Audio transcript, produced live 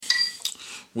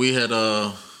We had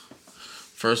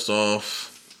first off,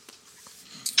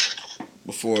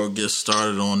 before I get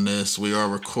started on this, we are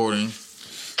recording.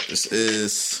 This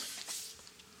is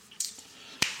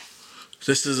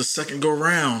the second go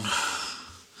round.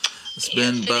 It's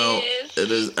been about. It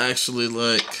is actually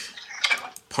like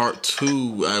part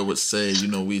 2, I would say. You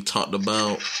know, we talked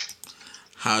about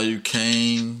how you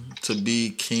came to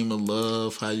be King of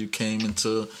Love, how you came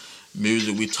into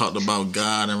music. We talked about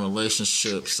God and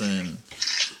relationships, and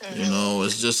you know,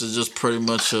 it's just pretty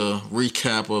much a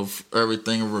recap of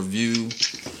everything, a review.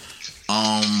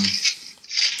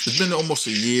 It's been almost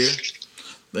a year.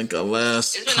 I think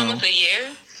almost a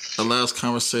year. Our last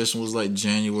conversation was like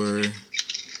January.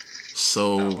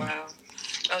 So, oh wow.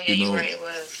 Oh yeah, you're right. It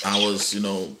was. I was,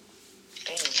 Dang.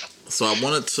 So I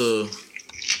wanted to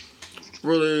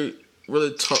really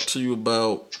talk to you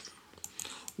about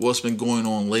what's been going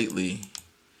on lately.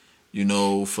 You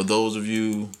know, for those of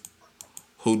you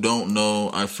who don't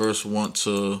know, I first want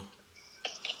to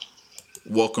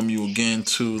welcome you again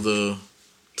to the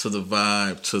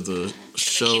vibe, to the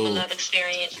show,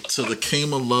 to the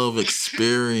Came of Love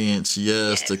experience.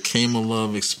 Yes, the Came of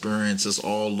Love experience is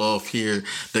all love here.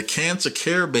 The Cancer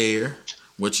Care Bear,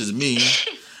 which is me,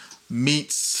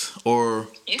 meets or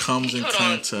comes in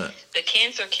contact. The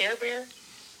Cancer Care Bear?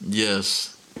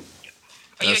 Yes.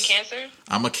 Are you a Cancer?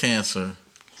 I'm a Cancer.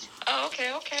 Oh,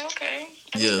 okay.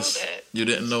 Yes, you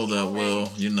didn't know that.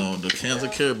 Well, you know, the Cancer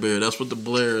Care Bear, that's what the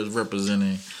Blair is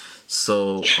representing.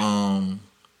 So,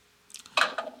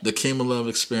 the Came of Love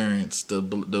experience,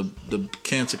 the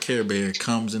Cancer Care Bear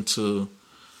comes into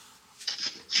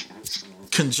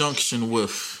conjunction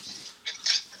with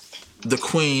the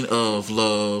Queen of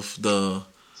Love, the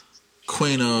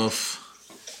Queen of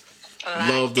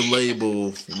Love, the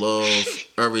label, love,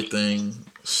 everything.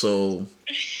 So,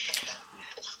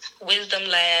 wisdom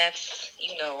laughs,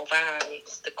 you know,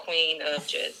 vibes, the queen of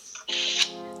just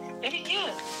maybe,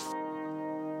 yeah.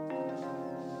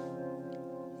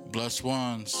 Blessed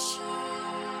ones.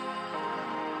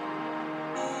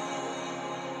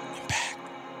 I'm back.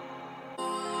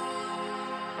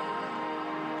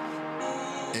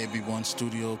 AB1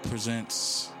 Studio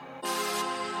presents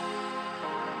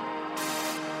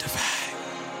Divide.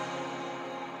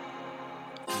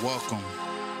 Welcome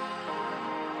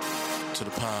to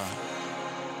the pod.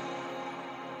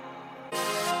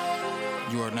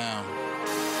 You are now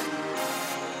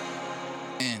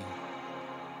in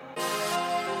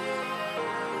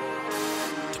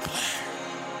the Blair.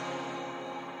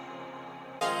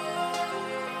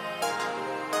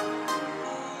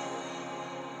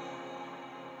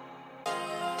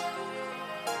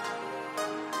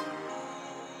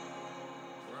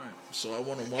 Right. So I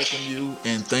want to welcome you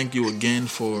and thank you again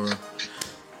for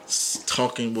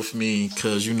talking with me,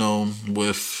 because you know,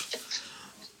 with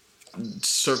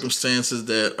circumstances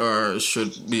that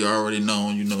should be already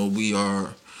known, you know, we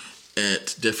are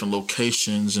at different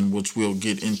locations, in which we'll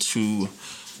get into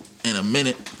in a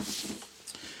minute,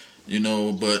 you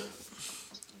know, but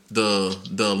the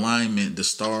alignment, the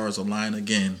stars align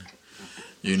again,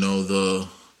 you know, the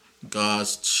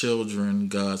God's children,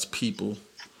 God's people,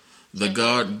 the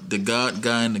God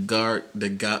guy and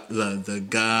the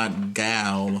God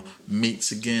gal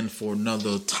meets again for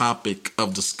another topic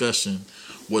of discussion,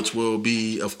 which will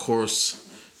be, of course,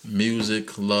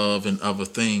 music, love, and other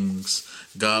things.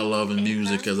 God, love, and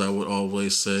music, as I would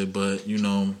always say. But, you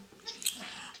know,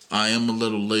 I am a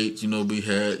little late. You know, we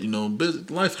had, you know,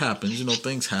 life happens. You know,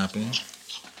 things happen.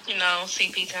 You know,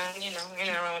 CP time, you know, you're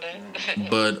not wrong with that.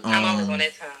 But, I'm always on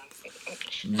that time.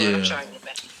 Yeah. I'm trying to get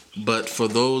back. But for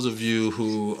those of you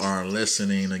who are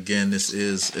listening, again, it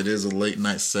is a late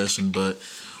night session, but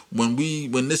when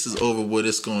this is over with,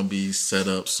 it's going to be set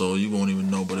up, so you won't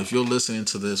even know. But if you're listening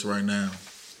to this right now,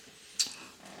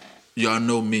 y'all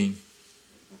know me.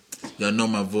 Y'all know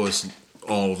my voice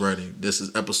already. This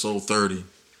is episode 30.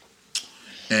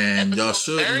 And y'all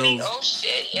should 30? Know. Oh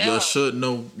shit, yeah.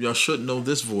 Y'all should know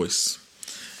this voice.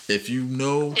 If you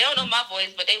know, they don't know my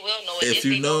voice, but they will know it. If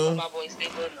you know my voice, they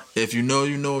will know. If you know,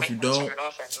 you know. If you don't,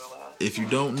 if you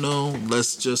don't know,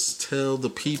 let's just tell the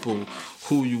people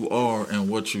who you are and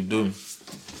what you do.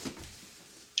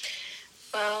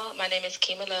 Well, my name is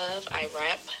Kima Love. I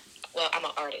rap. Well, I'm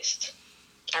an artist.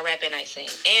 I rap and I sing,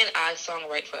 and I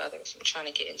songwrite for others. I'm trying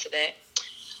to get into that.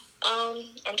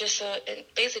 I'm just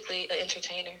basically an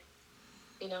entertainer,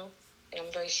 you know. And I'm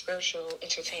a very spiritual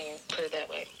entertainer. Put it that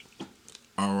way.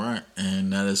 All right,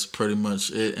 and that is pretty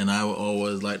much it. And I would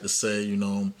always like to say, you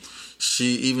know,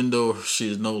 even though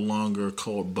she is no longer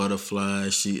called Butterfly,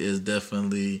 she is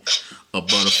definitely a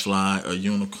butterfly, a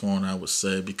unicorn, I would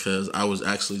say, because I was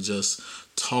actually just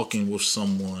talking with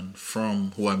someone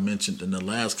from who I mentioned in the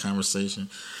last conversation.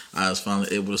 I was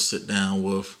finally able to sit down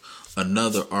with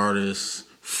another artist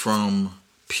from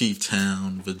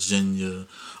P-Town, Virginia,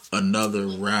 another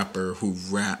rapper who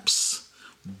raps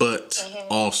but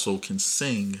also can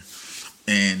sing.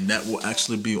 And that will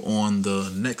actually be on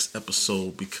the next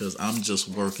episode because I'm just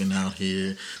working out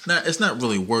here. Now, it's not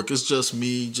really work. It's just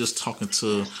me just talking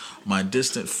to my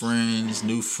distant friends,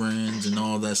 new friends, and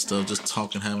all that stuff. Just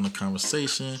talking, having a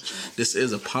conversation. This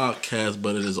is a podcast,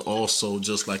 but it is also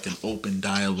just like an open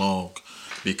dialogue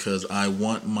because I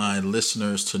want my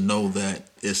listeners to know that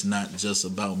it's not just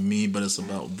about me, but it's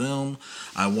about them.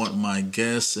 I want my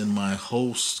guests and my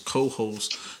host,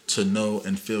 co-host, to know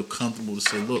and feel comfortable to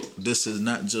say, look, this is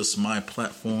not just my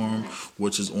platform,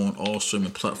 which is on all streaming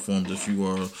platforms. If you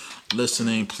are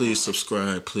listening, please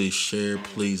subscribe, please share,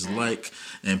 please like,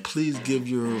 and please give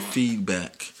your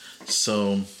feedback.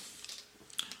 So,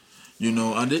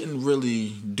 I didn't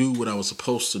really do what I was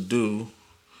supposed to do.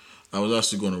 I was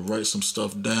actually going to write some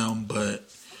stuff down, but,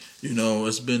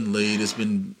 it's been late. It's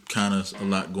been kind of a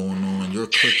lot going on. You're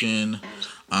cooking.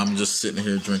 I'm just sitting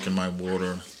here drinking my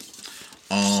water.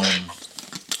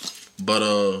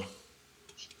 But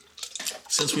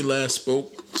since we last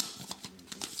spoke,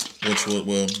 which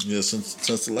was,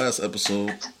 since the last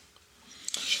episode,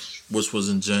 which was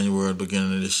in January,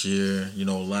 beginning of this year,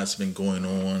 lots been going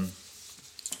on.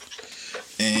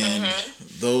 And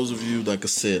those of you, like I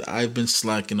said, I've been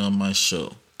slacking on my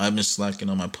show. I've been slacking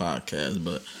on my podcast,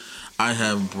 but I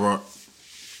have brought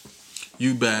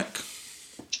you back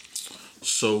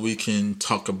so we can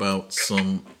talk about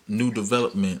some new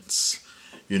developments.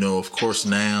 Of course,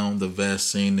 now the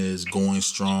vaccine is going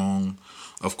strong.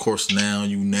 Of course, now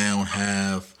you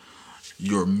have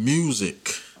your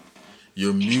music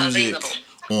Available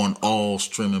on all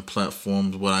streaming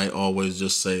platforms. What I always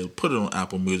just say, put it on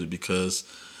Apple Music because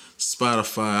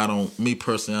Spotify, I don't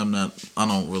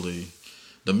really,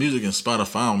 the music in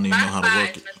Spotify, I don't even know how to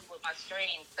work it. With my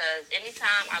stream, because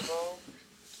anytime I go,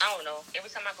 I don't know, every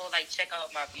time I go check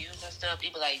out my views and stuff,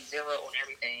 it be 0 on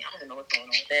everything. I don't know what's going on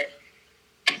with that.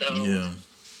 So, yeah.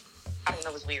 I don't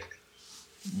know, it's weird.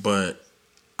 But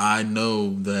I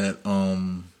know that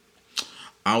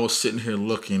I was sitting here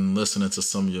listening to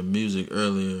some of your music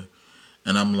earlier,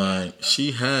 and I'm like,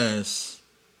 she has,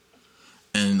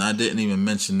 and I didn't even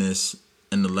mention this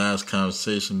in the last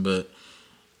conversation, but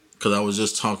because I was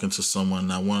just talking to someone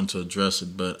and I wanted to address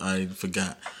it, but I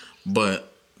forgot.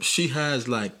 But she has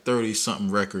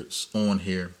 30-something records on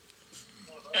here.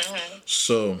 Mm-hmm.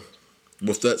 So,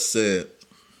 with that said,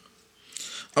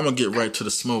 I'm going to get right to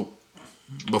the smoke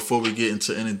before we get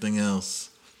into anything else.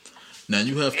 Now,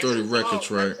 you have 30 records,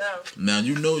 right? Now,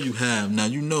 you know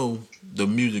the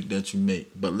music that you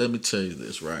make. But let me tell you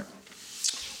this, right?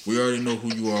 We already know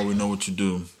who you are. We know what you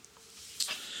do.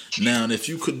 Now, if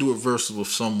you could do a verse with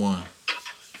someone.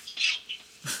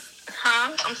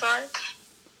 Huh? I'm sorry?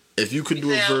 If you could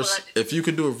do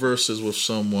a verses with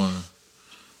someone,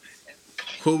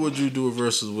 who would you do a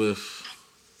verses with?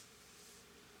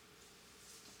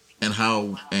 And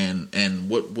how and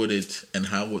what would it and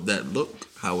how would that look?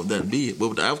 How would that be? What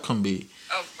would the outcome be?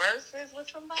 A verses with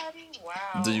somebody?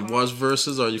 Wow. Do you watch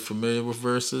Versus? Are you familiar with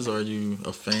Versus? Are you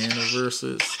a fan of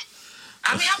Versus?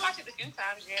 I mean, I watched it a few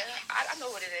times. Yeah, I know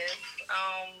what it is.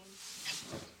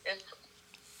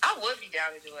 I would be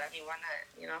down to do it. I mean, why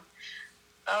not?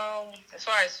 As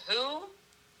far as who?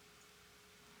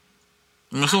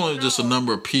 It's only just a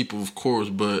number of people, of course,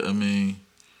 but I mean,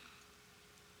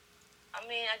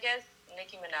 I guess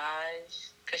Nicki Minaj,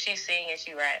 because she sing and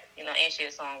she rap, and she a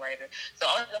songwriter. So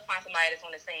I want to find somebody that's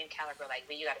on the same caliber,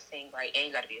 but you got to sing right and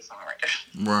you got to be a songwriter.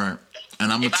 Right.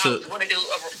 And I'm if I want to do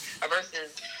a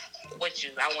versus with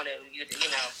you, I want to,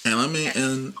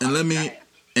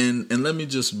 And let me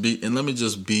just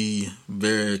be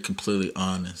very completely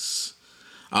honest.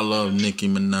 I love Nicki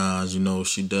Minaj.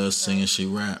 She does sing and she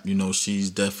rap. She's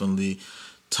definitely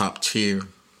top tier.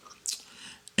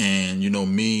 And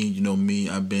me,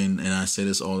 I've been, and I say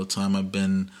this all the time, I've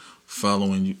been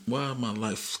following you. Why my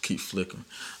life keep flickering?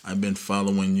 I've been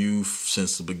following you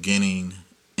since the beginning,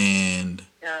 and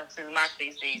since my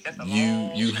days. That's a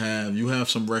you have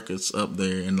some records up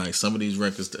there, and some of these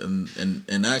records,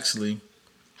 and actually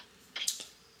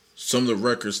some of the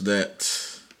records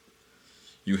that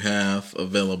you have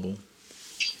available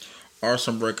are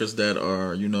some records that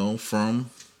are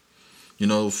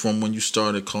from when you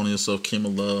started calling yourself Kim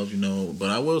of Love,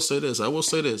 but I will say this.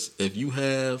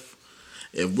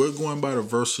 If we're going by the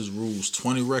Versus rules,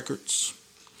 20 records,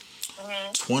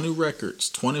 20 records,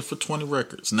 20 for 20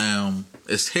 records. Now,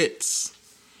 it's hits.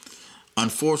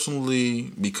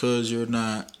 Unfortunately, because you're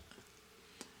not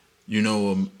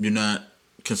you're not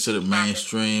considered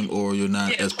mainstream, or you're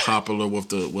not Yeah, as of course. popular with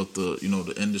the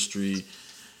the industry.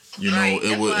 Right. It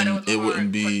That's why that was a it hard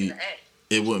wouldn't question be to ask.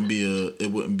 it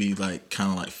wouldn't be like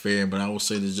kind of like fair. But I would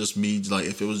say that just me, like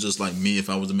if it was just like me, if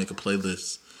I was to make a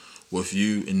playlist with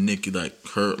you and Nikki, like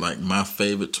her, like my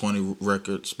favorite 20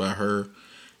 records by her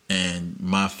and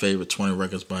my favorite 20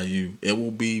 records by you, it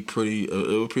will be pretty. It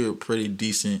will be a pretty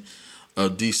decent,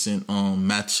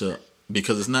 matchup,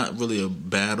 because it's not really a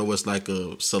battle. It's like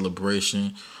a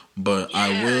celebration. But Yeah,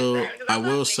 exactly. 'Cause I I love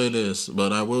will say Nicki. this.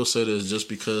 But I will say this, just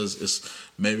because it's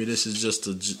maybe this is just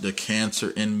the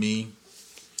cancer in me,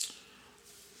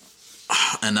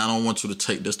 and I don't want you to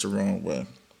take this the wrong way.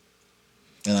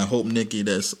 And I hope Nikki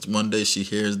that one day she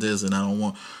hears this, and I don't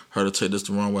want her to take this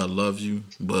the wrong way. I love you,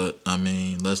 but I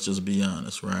mean, let's just be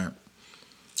honest, right?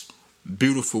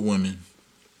 Beautiful women,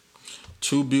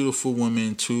 two beautiful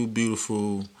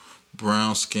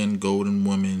brown skinned golden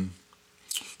women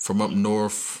from up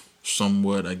north,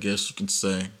 somewhat, I guess you can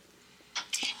say.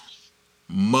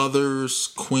 Mothers,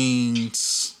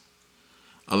 queens,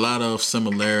 a lot of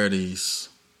similarities.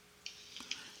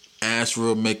 Ass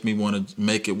real make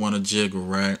it wanna jiggle,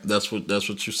 right? That's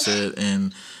what you said.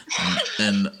 And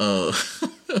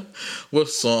what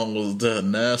song was that?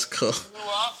 NASCAR,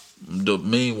 Well, the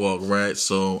mean walk, right?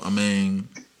 So I mean,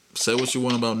 say what you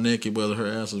want about Nikki, whether her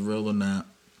ass is real or not.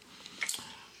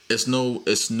 It's no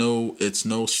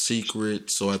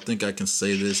secret. So I think I can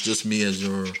say this. Just me as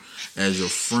your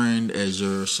friend, as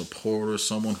your supporter,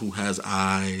 someone who has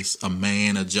eyes, a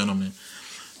man, a gentleman.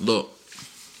 Look,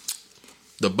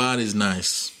 the body's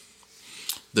nice.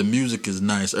 The music is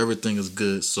nice. Everything is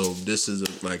good. So this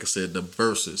is, like I said, the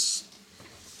verses.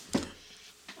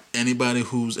 Anybody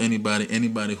who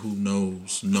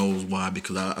knows why.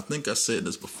 Because I think I said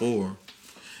this before.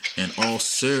 In all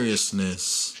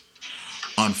seriousness,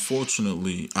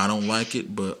 unfortunately, I don't like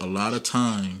it, but a lot of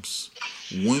times,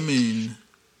 women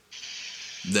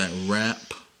that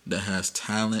rap, that has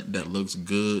talent, that looks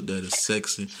good, that is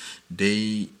sexy,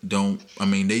 they don't, I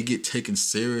mean, they get taken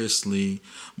seriously,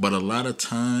 but a lot of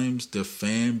times the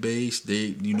fan base,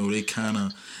 they're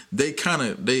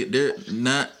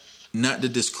not to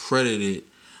discredit it,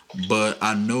 but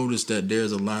I noticed that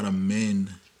there's a lot of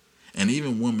men and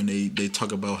even women, they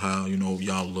talk about how,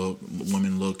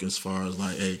 women look, as far as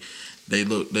like, hey, they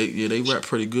rap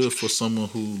pretty good for someone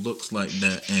who looks like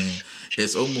that. And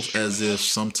it's almost as if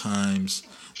sometimes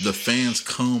the fans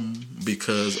come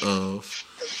because of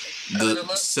the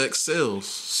sex sells.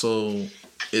 So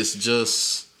it's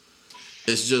just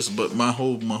but my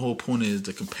whole point is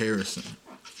the comparison.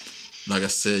 Like I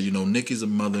said, Nicki's a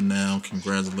mother now.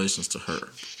 Congratulations to her.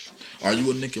 Are you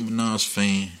a Nicki Minaj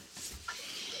fan?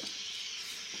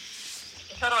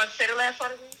 hold on, say the last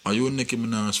part again. Are you a Nicki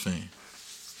Minaj fan?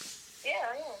 Yeah,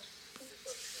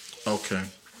 yeah. Okay.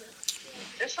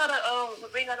 Just try to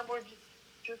we ain't got no more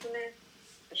juice in there.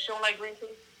 She don't like green tea.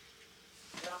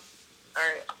 No.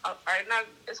 All right. Now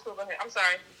it's cool. Go ahead. I'm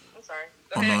sorry.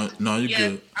 Go ahead. No, you're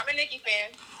good. I'm a Nicki fan.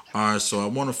 All right, so I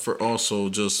want to also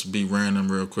just be random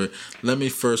real quick. Let me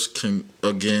first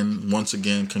once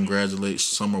again congratulate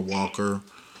Summer Walker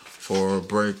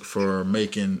for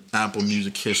making Apple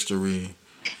Music history.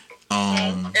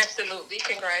 Absolutely,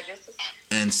 congratulations.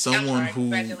 And someone who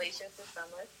congratulations to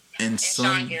Summer and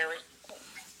Sean Garrett.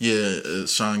 Yeah,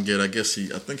 Sean Garrett. I guess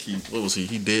what was he?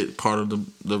 He did part of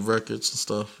the records and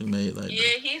stuff he made. Like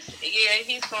he was a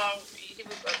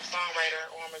songwriter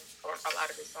on a lot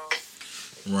of his songs.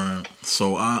 Right.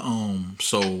 So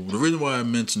so the reason why I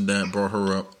mentioned that, brought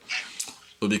her up,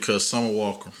 was because Summer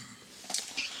Walker,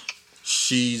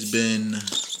 she's been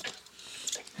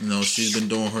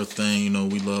doing her thing.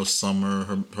 We love Summer.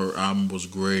 Her album was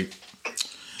great,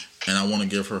 and I want to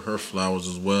give her flowers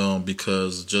as well,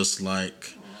 because just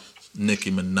like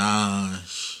Nicki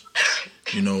Minaj,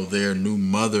 they're new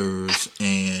mothers.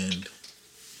 And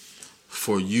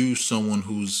for you, someone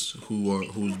who's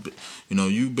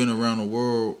you've been around the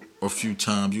world a few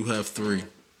times, you have 3.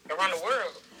 Around the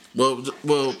world.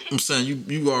 Well, I'm saying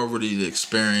you already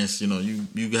experienced.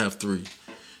 You have 3.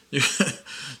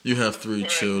 You have 3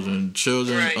 children.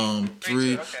 Right.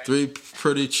 Three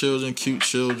pretty children, cute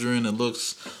children. It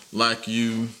looks like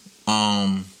you.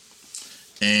 And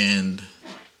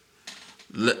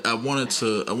I wanted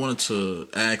to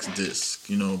ask this,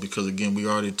 because again, we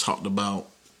already talked about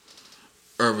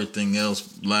everything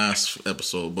else last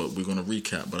episode, but we're going to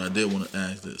recap. But I did want to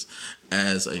ask this: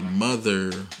 as a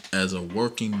mother, as a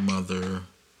working mother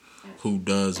who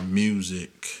does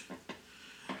music,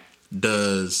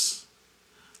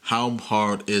 how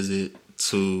hard is it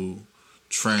to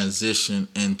transition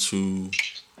into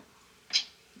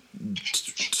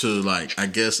to like, I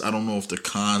guess I don't know if the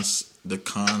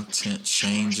content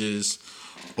changes,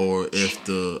 or if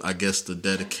the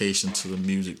dedication to the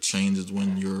music changes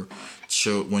when your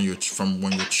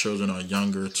children are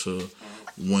younger to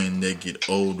when they get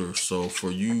older. So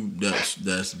for you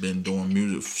that's been doing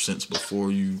music since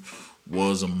before you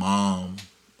was a mom,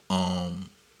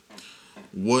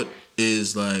 what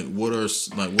is like what are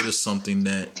like what is something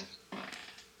that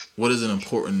what is an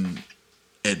important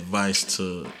advice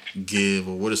to give,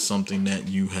 or what is something that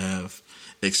you have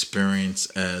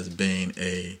experienced as being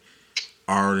a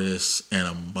artist and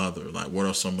a mother? Like, what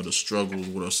are some of the struggles?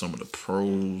 What are some of the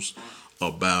pros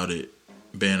about it,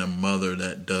 being a mother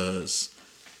that does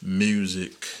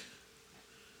music?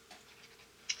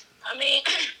 I mean,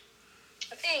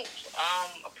 I think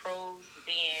a pros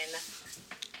being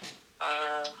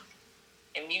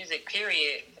in music,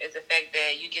 period, is the fact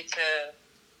that you get to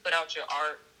put out your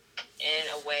art in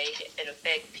a way and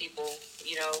affect people,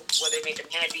 whether it make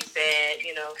them happy, sad,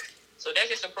 So that's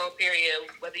just a pro, period,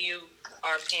 whether you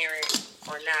are a parent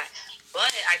or not.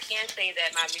 But I can say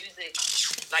that my music,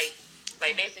 like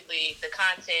basically the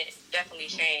content definitely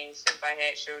changed since I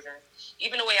had children.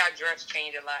 Even the way I dress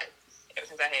changed a lot ever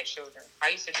since I had children. I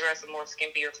used to dress in more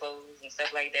skimpier clothes and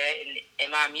stuff like that. And in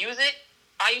my music,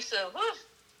 I used to use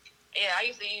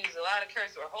a lot of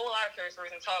a whole lot of curse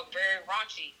words and talk very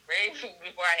raunchy, very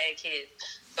before I had kids.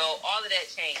 So all of that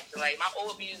changed. Like my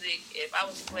old music, if I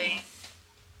was to play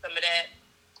some of that,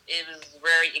 it was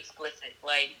very explicit.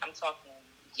 Like I'm talking,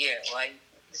 like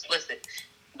explicit.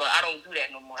 But I don't do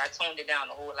that no more. I toned it down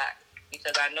a whole lot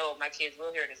because I know my kids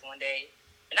will hear this one day.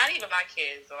 And not even my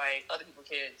kids, like other people's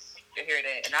kids, will hear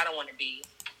that. And I don't want to be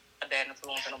a bad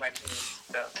influence on nobody's kids.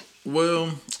 So.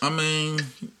 Well, I mean,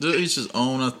 each his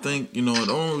own. I think, the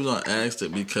only reason I asked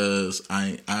it because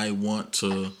I want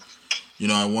to,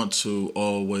 I want to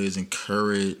always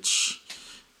encourage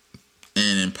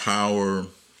and empower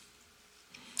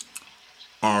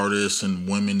artists and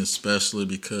women especially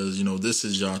because, this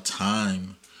is your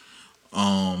time.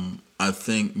 I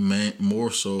think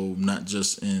more so not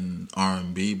just in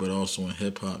R&B but also in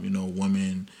hip hop.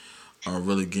 Women are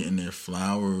really getting their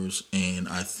flowers, and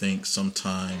I think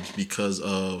sometimes because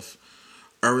of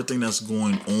everything that's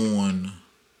going on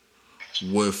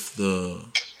with the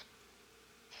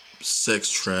sex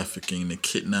trafficking, the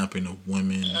kidnapping of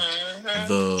women,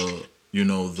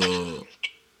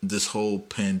 this whole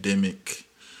pandemic,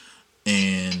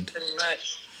 and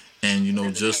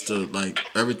just like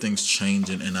everything's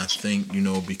changing. And I think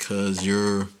because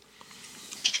you're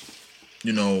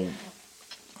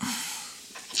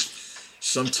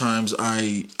sometimes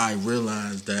I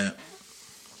realize that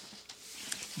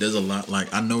there's a lot,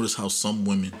 like I notice how some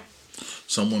women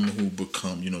who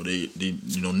become, they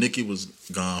Nikki was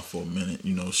gone for a minute,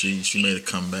 she made a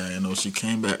comeback. I know she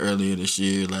came back earlier this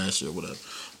year, last year, whatever.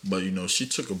 But she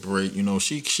took a break.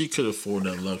 She could afford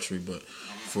that luxury, but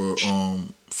for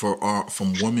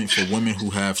women who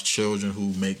have children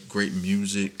who make great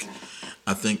music,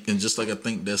 I think, and just like I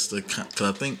think that's because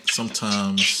I think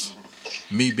sometimes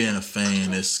me being a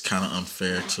fan is kind of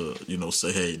unfair to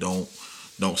say, hey, don't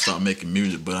stop making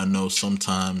music. But I know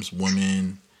sometimes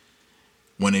women,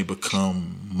 when they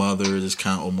become mothers, it's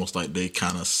kind of almost like they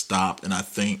kind of stop. And I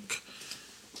think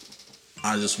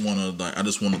I just wanted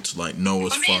to know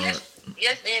as far.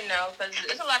 Yes and no, because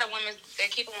there's a lot of women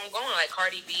that keep on going, like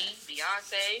Cardi B,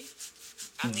 Beyonce.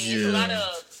 I mean, there's a lot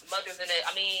of mothers in it.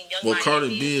 I mean, young. Well,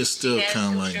 Cardi B is still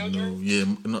kind of like new. Yeah,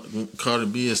 Cardi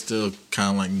B is still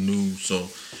kind of like new. So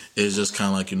it's just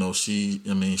kind of like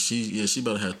she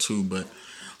better have two. But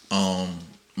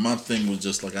my thing was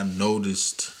just like I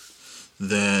noticed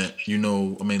that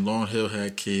Lauryn Hill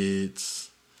had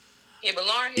kids. Yeah, but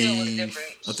Lauryn Hill was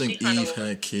different. I think Eve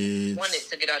had kids. Wanted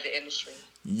to get out the industry.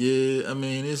 Yeah, I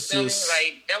mean, it's just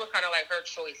like that was kind of like her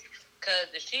choice.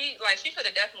 Cause she could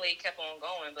have definitely kept on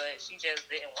going, but she just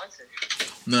didn't want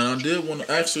to. Now I did want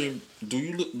to actually. Do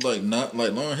you look like not like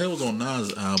Lauryn Hill was on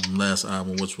Nas' last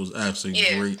album, which was actually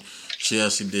great. She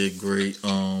actually did great.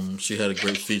 She had a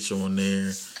great feature on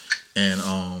there, and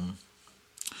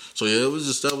so yeah, that was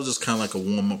just kind of like a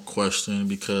warm up question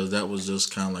because that was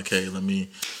just kind of like, hey, let me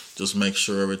just make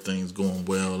sure everything's going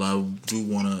well. I do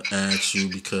want to ask you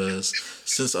because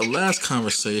since our last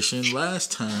conversation,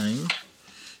 last time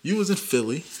you was in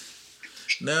Philly,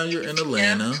 now you're in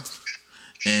Atlanta,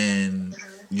 and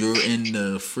you're in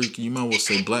the you might well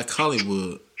say Black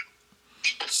Hollywood.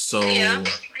 So yeah,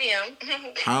 I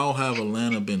am. How have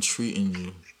Atlanta been treating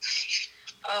you?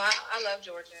 Oh, I love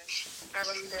Georgia. I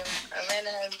really do. Atlanta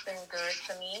has been good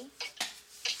to me.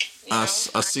 I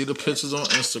see the pictures on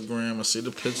Instagram. I see the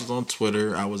pictures on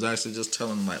Twitter. I was actually just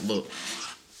telling them, like, look,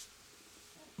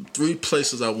 three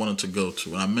places I wanted to go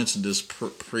to, and I mentioned this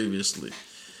previously.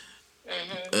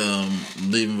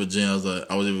 Leaving Virginia,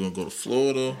 I was either gonna go to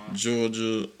Florida,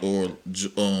 Georgia, or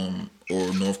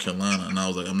North Carolina, and I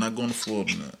was like, I'm not going to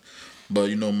Florida now. But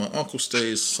you know, my uncle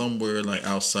stays somewhere like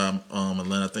outside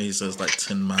Atlanta. I think he says like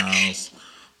 10 miles.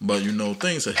 But you know,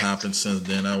 things have happened since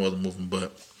then. I wasn't moving.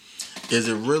 But is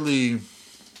Atlanta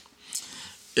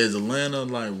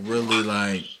really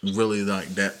like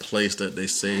that place that they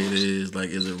say it is? Like,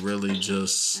 is it really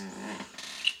just,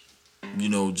 you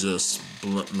know, just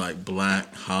like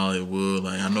black Hollywood?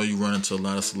 Like, I know you run into a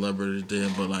lot of celebrities there,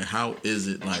 but like, how is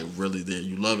it like really there?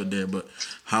 You love it there, but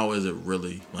how is it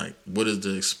really? Like, what is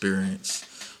the experience,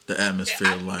 the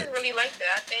atmosphere like? I really like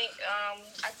that. I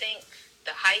think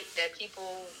the hype that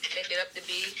people make it up to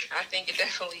be, I think it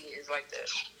definitely is like that.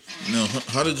 No,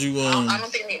 how did you? I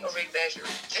don't think they over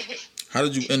exaggerate. How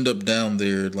did you end up down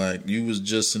there? Like, you was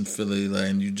just in Philly,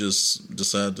 like, and you just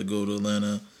decided to go to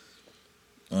Atlanta.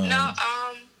 No,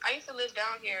 I used to live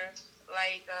down here,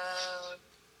 like,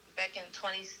 back in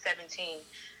 2017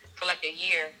 for like a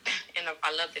year, and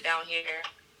I loved it down here.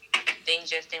 Things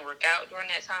just didn't work out during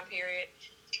that time period,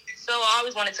 so I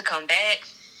always wanted to come back,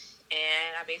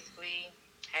 and I basically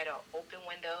had an open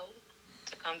window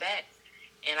to come back,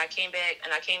 and I came back,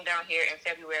 and I came down here in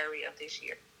February of this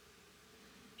year,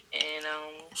 and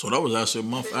So that was actually a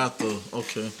month after.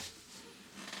 Okay.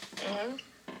 Mhm.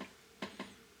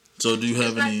 So do you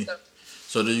have any?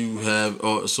 So do you have?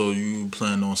 So you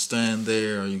plan on staying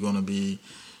there? Are you gonna be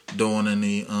doing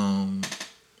any?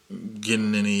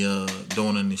 Getting any?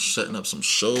 Doing any? Setting up some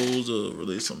shows or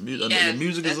release some music? Yes, Your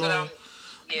music is on.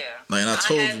 Yeah. Like, and I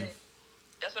told you.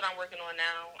 That's what I'm working on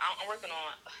now. I'm working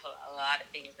on a lot of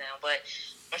things now, but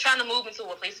I'm trying to move into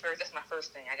a place first. That's my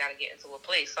first thing. I got to get into a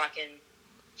place so I can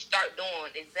start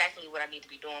doing exactly what I need to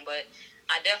be doing. But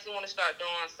I definitely want to start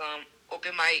doing some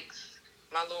open mics.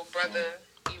 My little brother,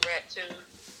 he rap too,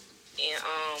 and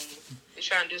we're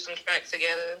trying to do some tracks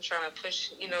together. I'm trying to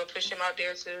push him out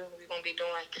there too. We're gonna be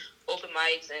doing open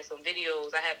mics and some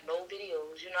videos. I have no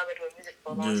videos. You know, I've been doing music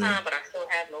for a long time, but I still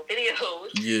have no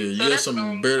videos. Yeah, so you have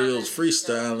some videos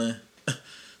freestyling.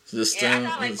 Just I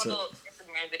got like my little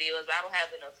Instagram videos, but I don't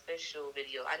have an official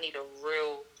video. I need a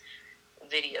real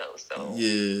video. So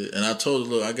yeah, and I told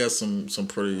you, look, I got some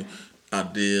pretty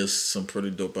ideas, some pretty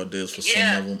dope ideas for some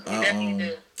of them. Definitely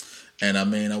do. And I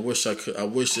mean, I wish I could. I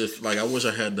wish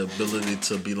I had the ability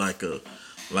to be like a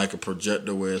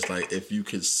projector, where it's like if you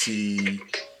could see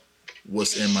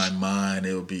what's in my mind,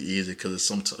 it would be easy because it's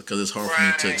hard for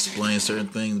me to explain certain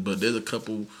things. But there's a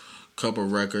couple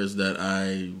records that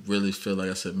I really feel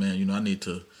like I said, man, you know, I need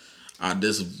to.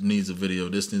 This needs a video.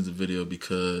 This needs a video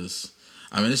because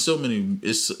I mean, there's so many.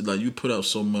 It's like you put out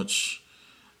so much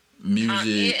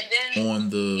music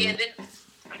on the.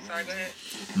 I'm sorry. Go ahead.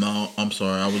 No, I'm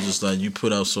sorry. I was just like, you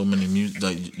put out so many music,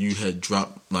 like you had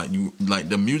dropped, like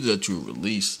the music that you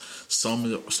released.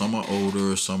 Some are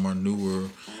older, some are newer,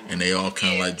 and they all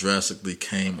kind of like drastically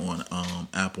came on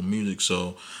Apple Music.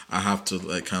 So I have to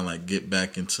like kind of like get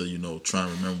back into, you know, trying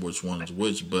to remember which one is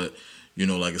which. But you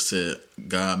know, like I said,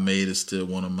 God Made is still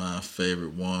one of my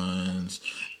favorite ones.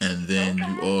 And then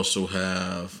you also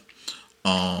have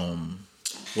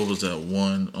what was that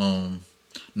one?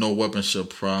 No Weapon Shall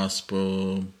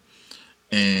Prosper,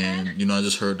 and you know, I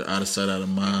just heard the Out of Sight, Out of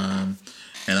Mind,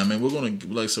 and I mean, we're gonna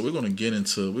get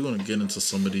into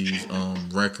some of these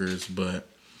records, but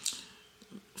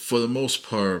for the most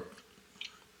part,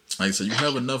 like I said, you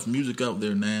have enough music out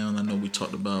there now, and I know we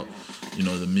talked about, you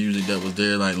know, the music that was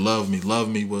there, like Love Me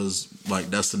was like,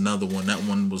 that's another one. That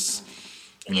one was,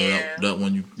 you know, that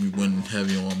one you went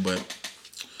heavy on, but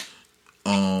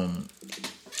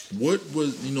what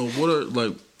was, you know, what are,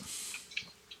 like,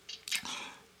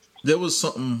 there was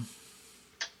something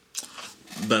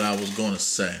that I was going to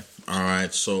say. All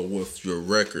right, so with your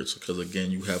records, because again,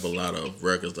 you have a lot of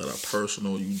records that are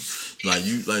personal. What do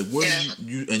you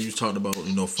and you talked about,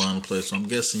 you know, Final Place. So I'm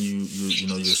guessing you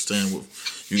know, you're staying with,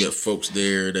 you got folks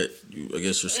there that I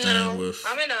guess you're staying with.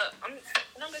 I'm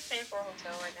just paying for a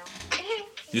hotel right now.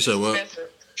 You said what?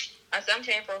 I said I'm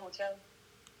paying for a hotel.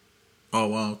 Oh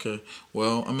wow, okay.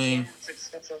 Well, I mean, it's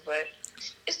expensive, but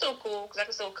it's still cool because I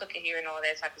can still cook it here and all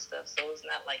that type of stuff. So it's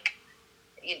not like,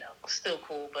 you know, still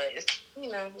cool, but it's, you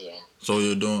know, yeah. So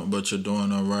you're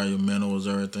doing all right. Your mental is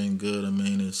everything good. I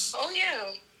mean, it's. Oh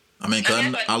yeah. I mean,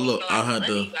 cause I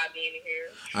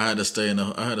had to stay in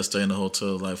the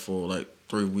hotel like for like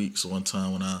 3 weeks one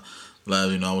time when I.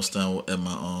 Like, you know, I was staying at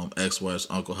my ex-wife's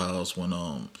uncle house when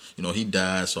you know, he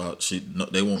died, so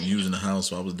they weren't using the house,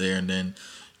 so I was there, and then,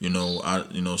 She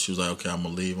was like, okay, I'm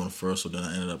gonna leave on the first. So then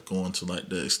I ended up going to like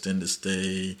the extended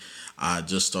stay. I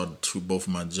just started both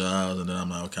of my jobs, and then I'm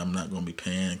like, okay, I'm not gonna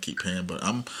keep paying. But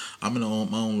I'm in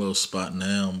my own little spot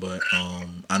now. But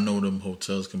I know them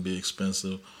hotels can be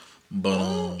expensive. But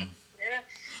Yeah.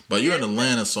 but you're in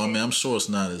Atlanta, so I mean, I'm sure it's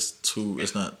not as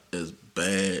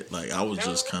bad. Like I was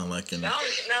just kind of like in. No,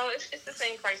 it's the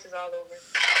same prices all over.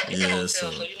 It's a hotel, so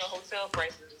hotel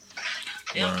prices.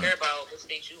 They don't care about what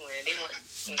state you in. They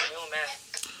don't matter.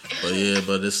 But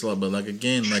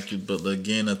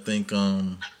again, I think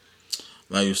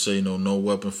like you say, no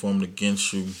weapon formed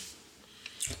against you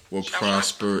will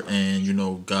prosper,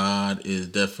 and God is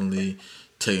definitely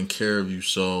taking care of you.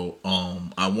 So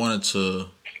I wanted to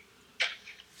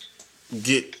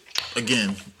get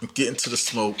into the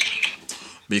smoke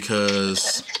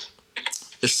because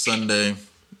it's Sunday.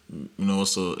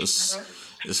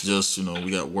 It's just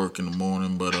we got work in the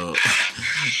morning, but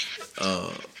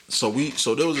so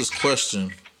there was this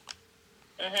question.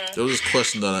 There was this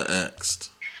question that I asked,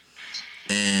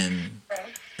 and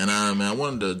I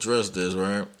wanted to address this,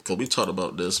 right? Because we talked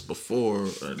about this before,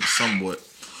 and somewhat.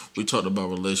 We talked about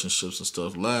relationships and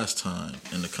stuff last time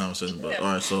in the conversation. But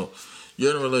all right, so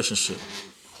you're in a relationship.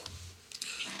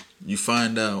 You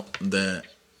find out that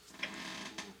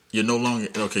you're no longer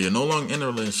in a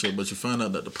relationship, but you find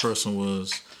out that the person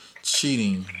was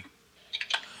cheating.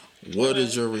 What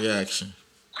is your reaction?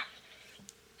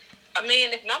 I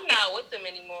mean, if I'm not with them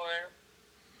anymore,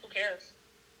 who cares?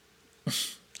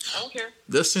 I don't care.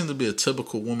 That seems to be a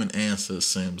typical woman answer, it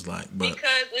seems like. But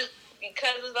because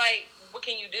it's like, what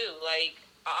can you do? Like,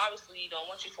 I obviously don't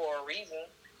want you for a reason.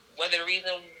 Whether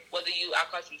I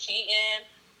caught you cheating,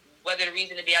 whether the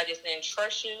reason to be I just didn't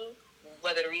trust you,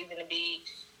 whether the reason to be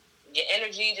your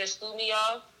energy just threw me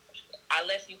off, I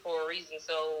left you for a reason.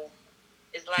 So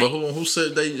it's like. But who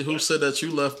said that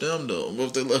you left them though? What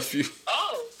if they left you?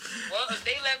 Oh, well, if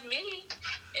they left me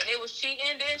and they was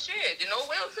cheating, then shit, then oh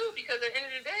well too. Because at the end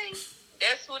of the day,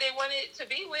 that's who they wanted to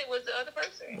be with was the other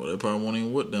person. Well, they probably weren't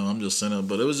even with them. I'm just saying that,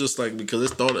 but it was just like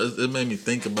because it made me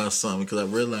think about something because I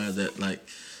realized that like.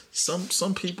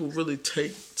 Some people really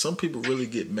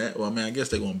get mad. Well, I mean, I guess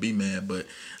they're gonna be mad, but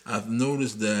I've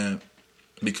noticed that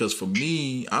because for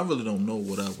me, I really don't know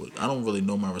I don't really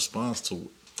know my response to it.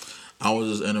 I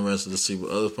was just interested to see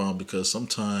what others found because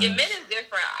sometimes. Yeah, men is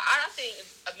different. I think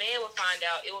if a man would find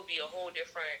out, it would be a whole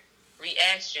different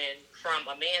reaction from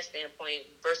a man's standpoint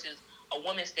versus a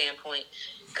woman's standpoint.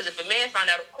 Because if a man found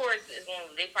out, of course,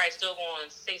 they probably still going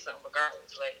to say something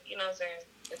regardless. Like, you know what I'm saying?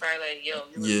 They're probably like, yo.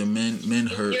 Yeah, men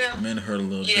hurt. Men hurt a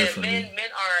little differently. Yeah,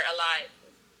 men are a lot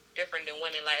different than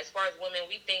women. Like, as far as women,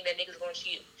 we think that niggas going to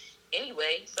cheat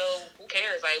anyway. So, who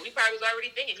cares? Like, we probably was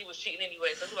already thinking he was cheating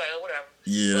anyway. So, it's like, oh, whatever.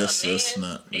 Yeah, that's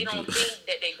not. They don't think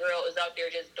that their girl is out there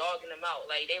just dogging them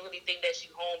out. Like, they really think that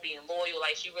she's home being loyal.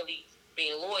 Like, she really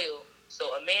being loyal.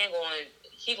 So, a man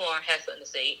he going to have something to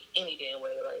say any damn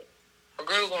way. Like, a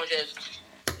girl going to just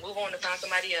move on to find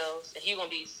somebody else, and he going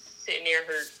to be sitting there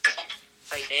hurt.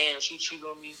 Like, damn, she cheated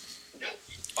on me.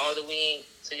 Although we ain't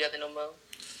together no more.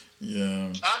 Yeah.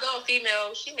 Although a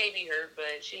female, she may be hurt,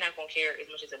 but she's not going to care as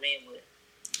much as a man would.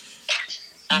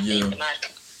 I think.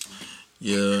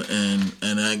 Yeah,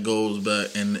 and that goes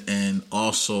back, and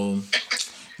also,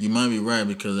 you might be right,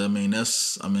 because,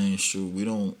 shoot, we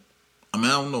don't, I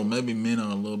don't know, maybe men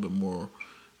are a little bit more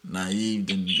naive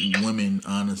than women,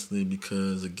 honestly,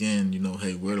 because, again,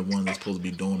 hey, we're the ones that's supposed to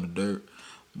be doing the dirt,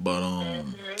 but,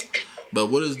 but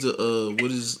what is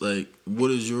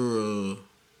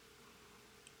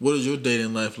your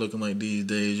dating life looking like these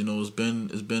days? It's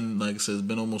been like I said, it's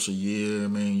been almost a year.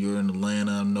 You're in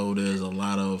Atlanta. I know there's a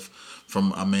lot of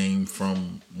from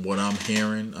what I'm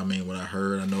hearing. What I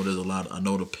heard, I know there's a lot. I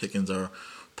know the pickings are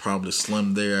probably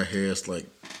slim there. I hear it's like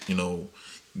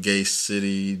gay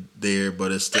city there,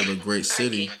 but it's still a great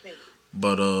city.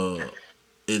 But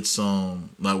it's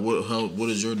like what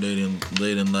is your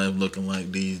dating life looking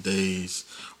like these days?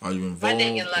 Are you involved?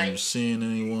 Are you seeing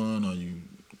anyone? Are you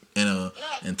in a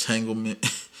entanglement?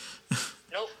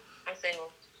 Nope, I'm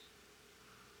single.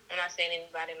 I'm not seeing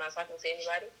anybody. I'm not talking to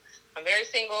anybody. I'm very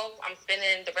single. I'm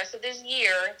spending the rest of this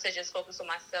year to just focus on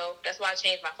myself. That's why I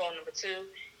changed my phone number too,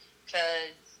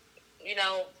 because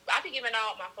I be giving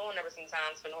out my phone number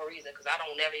sometimes for no reason because I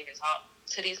don't never even talk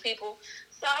to these people.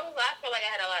 So I feel like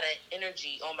I had a lot of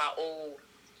energy on my old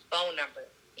phone number.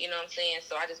 You know what I'm saying?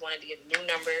 So I just wanted to get a new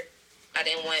number. I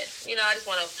didn't want, I just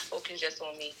want to focus just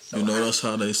on me. So that's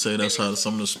how they say. That's how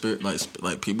some of the spirit,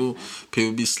 like people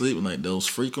be sleeping like those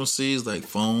frequencies, like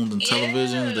phones and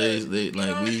television. They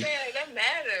like we. That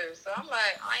matters. So I'm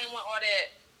like, I ain't want all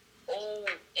that old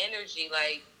energy.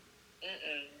 Like,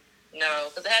 No,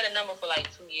 because I had a number for like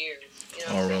 2 years. You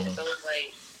know what I'm saying? Really? So it's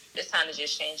like it's time to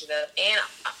just change it up. And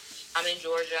I'm in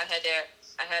Georgia.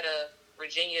 I had a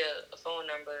Virginia phone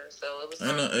number, so it was.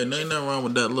 Ain't nothing wrong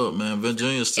with that. Look, man,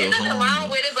 Virginia's still home. There's nothing wrong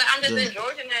with it, but I'm just in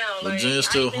Georgia now. Virginia's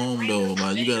still home though.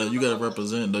 Like you gotta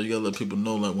represent though. You gotta let people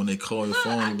know like when they call your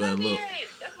phone, you better look.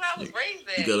 That's where I was raised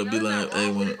at. You gotta be like,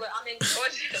 hey,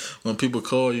 when people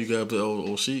call you, gotta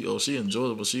be she in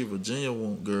Georgia, but she a Virginia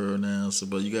girl now. So,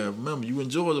 but you gotta remember you in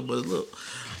Georgia. But look,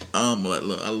 I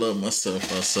love my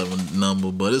 757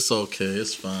 number, but it's okay,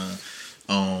 it's fine.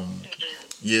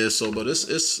 Yeah, so but it's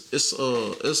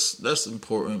that's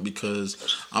important because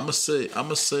I'ma say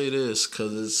this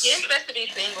because it's best to be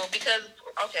single because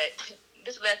okay,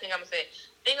 this is the last thing I'm gonna say.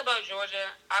 Thing about Georgia,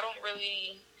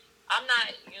 I'm not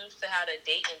used to how the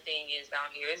dating thing is down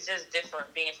here. It's just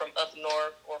different being from up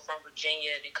north or from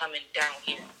Virginia and coming down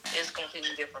here. It's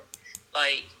completely different.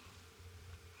 Like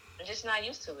I'm just not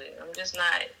used to it. I'm just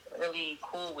not really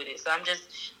cool with it. So I just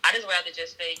rather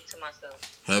just stay to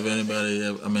myself. Have anybody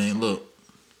ever, I mean, look.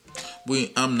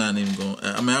 I'm not even going.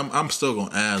 I mean, I'm still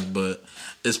going to ask, but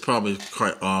it's probably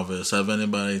quite obvious. Have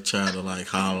anybody tried to like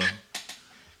holler?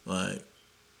 Like,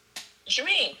 what you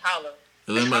mean holler?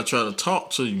 Has anybody tried to talk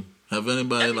to you? Have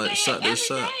anybody like shot their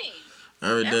shot?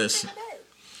 Every day.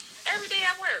 Every day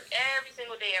at work. Every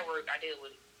single day at work, I deal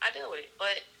with it.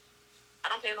 But I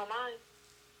don't pay no mind.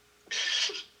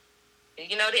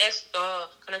 You know, they ask,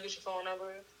 can I get your phone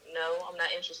number? No, I'm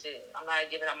not interested. I'm not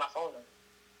giving out my phone number.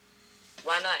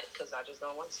 Why not? Because I just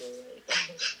don't want to.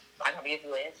 I can give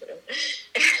you an answer.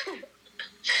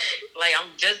 Like, I'm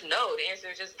just no. The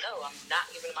answer is just no. I'm not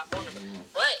giving them my phone number.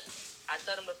 But I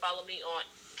tell them to follow me on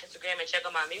Instagram and check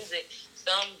out my music.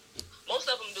 Most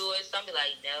of them do it. Some be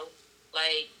like, no.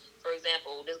 Like, for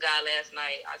example, this guy last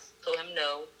night, I told him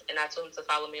no, and I told him to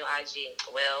follow me on IG.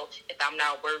 Well, if I'm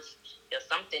not worth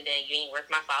something, then you ain't worth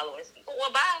my followers.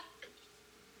 Well, bye.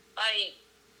 Like,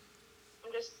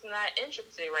 I'm just not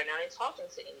interested right now in talking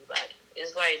to anybody.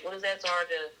 It's like, what is that so hard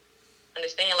to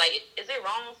understand? Like, is it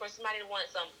wrong for somebody to want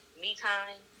some me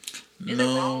time?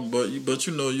 No, but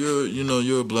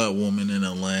you're a black woman in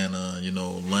Atlanta. You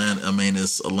know, Atlanta. I mean,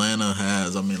 Atlanta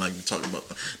has. I mean, like you talking about.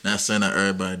 Not saying that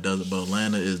everybody does it, but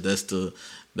Atlanta that's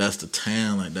the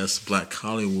town. Like that's Black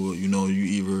Hollywood. You know,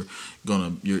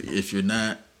 if you're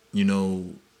not, you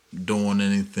know, doing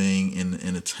anything in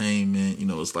entertainment. You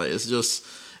know,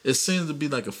 it seems to be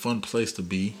like a fun place to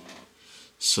be.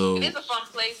 So it is a fun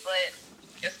place, but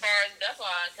as far as that's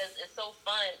why, because it's so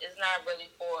fun, it's not really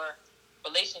for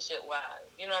relationship wise.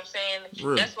 You know what I'm saying?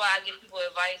 Really? That's why I give people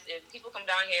advice. If people come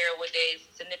down here with a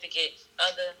significant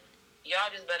other, y'all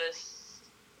just better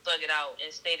thug it out and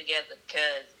stay together,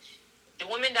 because the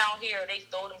women down here, they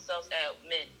throw themselves at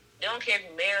men. They don't care if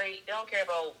you're married. They don't care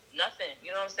about nothing.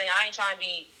 You know what I'm saying? I ain't trying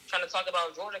to talk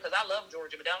about Georgia because I love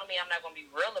Georgia, but that don't mean I'm not going to be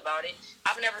real about it.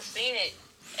 I've never seen it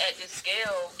at this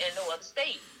scale in no other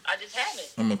state. I just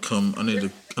haven't. I'm gonna come. I need to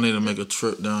make a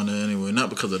trip down there anyway. Not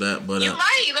because of that, but you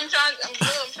might. I'm trying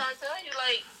to tell you,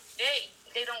 like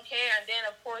they don't care. And then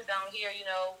of course down here, you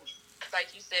know,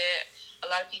 like you said, a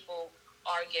lot of people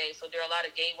are gay, so there are a lot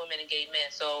of gay women and gay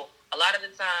men. So a lot of the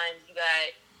times you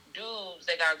got dudes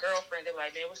that got a girlfriend. They're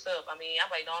like, man, what's up? I mean, I'm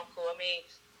like, no, I'm cool. I mean,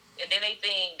 and then they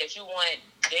think that you want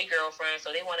their girlfriend, so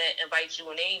they want to invite you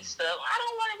and they stuff. I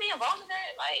don't want to be involved in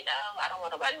that. Like, no, I don't want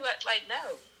nobody. Like,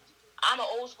 no. I'm an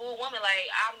old school woman. Like,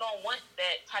 I don't want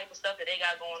that type of stuff that they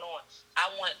got going on.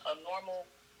 I want a normal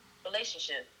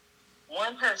relationship.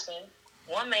 One person,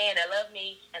 one man that loves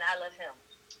me, and I love him.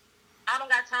 I don't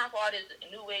got time for all this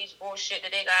new age bullshit that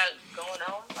they got going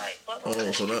on. Like, fuck.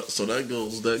 So that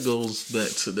goes back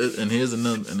to that. And here's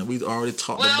another. And we already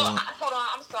talked about. Hold on.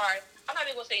 I'm sorry. I'm not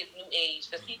even gonna say it's new age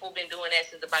because people have been doing that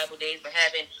since the Bible days, but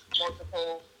having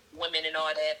multiple women and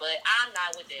all that. But I'm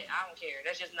not with that. I don't care.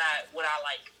 That's just not what I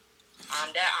like.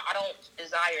 I don't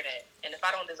desire that. And if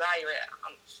I don't desire it,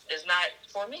 it's not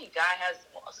for me. God has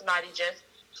somebody just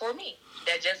for me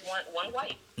that just want one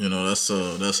wife. You know, that's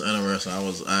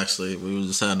interesting. We were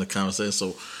just having a conversation.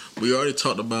 So we already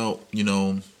talked about, you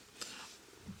know,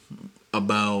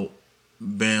 about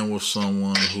being with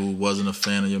someone who wasn't a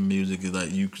fan of your music.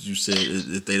 Like you said,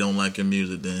 if they don't like your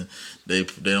music, then they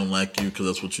don't like you because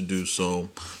that's what you do. So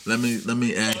let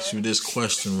me ask you this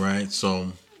question, right?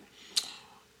 So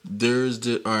all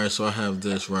right. So I have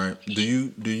this, right? Do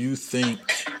you think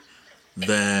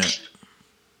that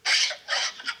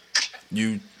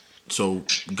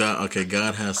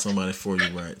God has somebody for you,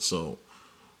 right? So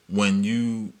when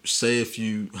you say if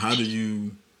you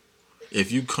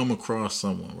come across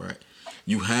someone, right?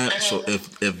 If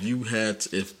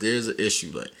there's an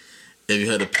issue, like if you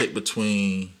had to pick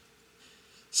between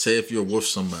say if you're with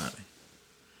somebody.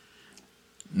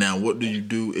 Now, what do you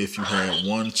do if you had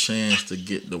one chance to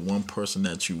get the one person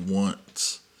that you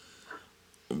want?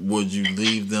 Would you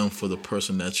leave them for the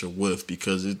person that you're with?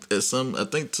 Because I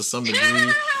think to some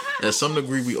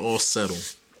degree, we all settle,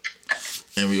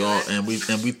 and we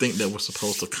think that we're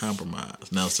supposed to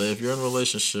compromise. Now, say if you're in a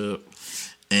relationship,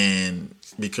 and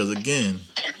because again,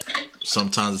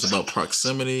 sometimes it's about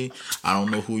proximity. I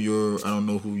don't know who you're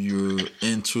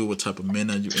into, what type of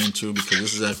men are you into, because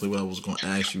this is exactly what I was going to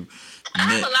ask you. I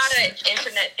have a lot of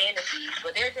internet fantasies,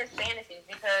 but they're just fantasies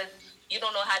because you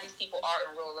don't know how these people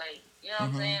are in real life. You know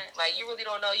what I'm saying? Like, you really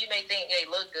don't know. You may think they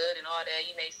look good and all that.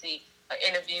 You may see an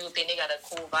interview, think they got a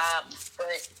cool vibe,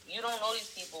 but you don't know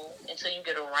these people until you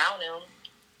get around them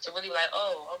to really like,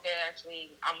 oh, okay,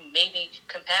 actually, I'm maybe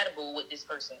compatible with this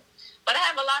person. But I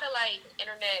have a lot of, like,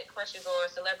 internet crushes or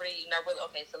celebrity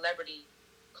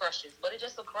crushes, but it's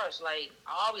just a crush. Like,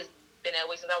 I always been that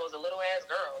way since I was a little ass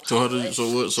girl. This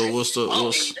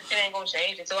shit ain't gonna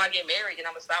change until I get married, and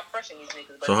I'm gonna stop crushing these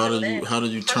niggas. But so how do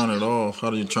you turn it off?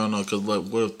 How do you turn off? Because like,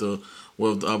 what if the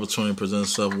opportunity presents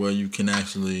itself where you can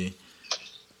actually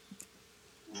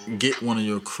get one of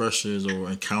your crushes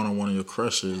or encounter one of your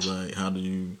crushes? Like, how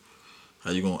you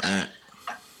gonna act?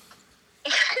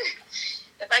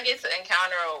 If I get to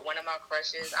encounter one of my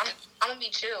crushes, I'm gonna be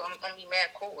chill. I'm gonna be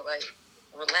mad cool, like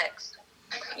relaxed.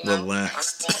 You know?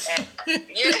 Relaxed.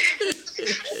 Yeah.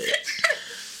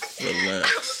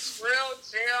 Relax. Real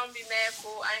chill. I'm gonna be mad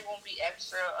cool. I ain't gonna be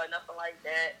extra or nothing like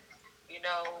that. You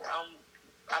know,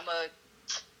 I would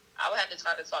have to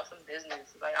try to talk some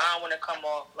business. Like, I don't want to come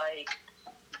off like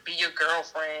be your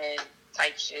girlfriend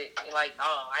type shit. You're like,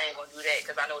 oh, I ain't gonna do that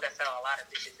because I know that's how a lot of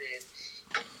bitches is.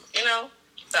 You know,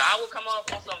 so I would come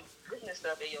off on some business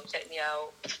stuff. Hey, yo, check me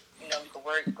out. You know, we can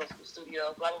work, go to the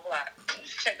studio, blah, blah, blah.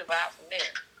 Check the vibe from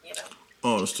there, you know?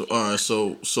 Oh, so, all right,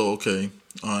 so okay.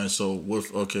 All right, so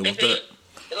with that.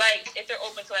 Like, if they're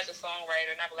open to, like, a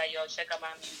songwriter, and I be like, yo, check out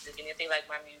my music. And if they like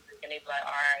my music, and they be like,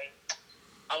 all right,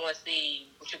 I want to see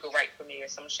what you could write for me or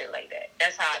some shit like that.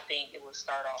 That's how I think it would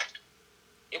start off.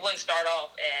 It wouldn't start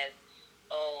off as,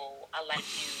 oh, I like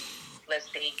you, let's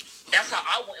date. That's how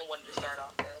I wouldn't want it to start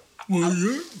off, though. I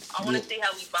want to see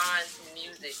how we bond through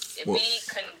music. If we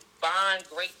can bond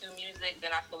great through music,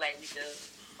 then I feel like we could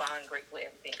bond great with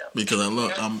everything else. Because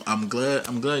I'm glad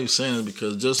you're saying it,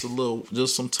 because just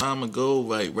some time ago,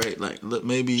 like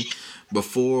maybe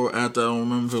before, after, I don't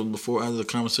remember before, after the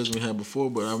conversation we had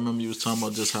before, but I remember you was talking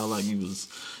about just how like you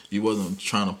wasn't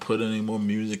trying to put any more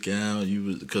music out. You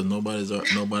was, because nobody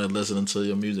listening to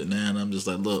your music now, and I'm just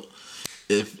like, look,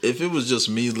 if it was just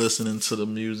me listening to the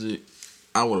music,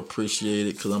 I would appreciate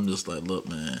it, because I'm just like, look,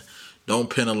 man, don't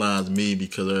penalize me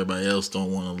because everybody else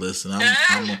don't want to listen. I'm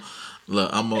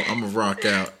a rock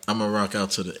out. I'm gonna rock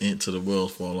out to the end, to the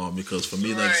wheels fall off, because for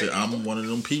me, like I said, I'm one of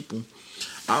them people.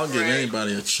 I'll give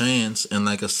anybody a chance, and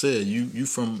like I said, you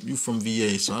from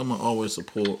VA, so I'm gonna always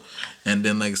support. And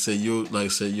then, like I said, you're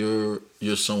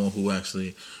someone who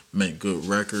actually make good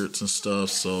records and stuff.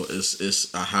 So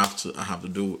I have to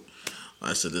do it.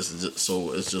 Like I said, this is just,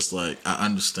 so it's just like, I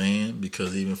understand,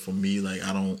 because even for me, like,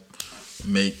 I don't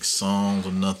make songs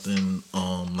or nothing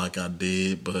like I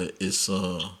did, but it's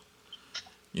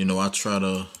you know, I try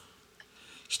to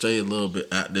stay a little bit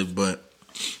active, but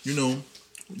you know,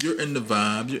 you're in the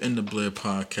vibe, you're in the Blair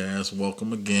podcast.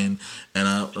 Welcome again,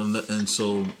 and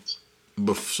so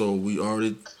we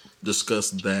already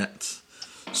discussed that.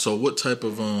 So what type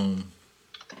of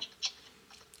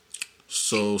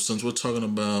so since we're talking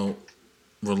about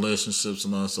relationships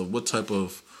and all that stuff, what type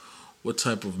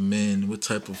of men, what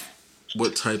type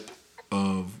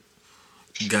of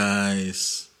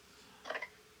guys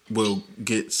will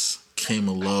gets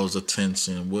Kima Love's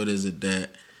attention? What type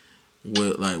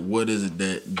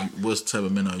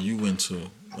of men are you into?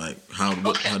 Like, how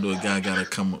do a guy gotta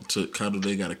come to? How do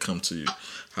they gotta come to you?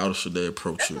 How should they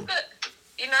approach you?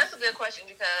 That's a good question,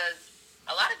 because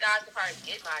a lot of guys can probably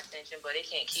get my attention, but they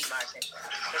can't keep my attention.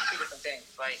 There's two different things.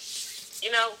 Like,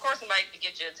 you know, of course, somebody can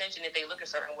get your attention if they look a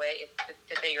certain way.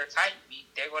 If they're your type,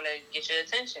 they're going to get your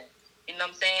attention. You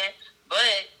know what I'm saying?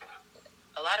 But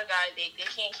a lot of guys, they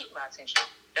can't keep my attention.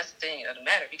 That's the thing of the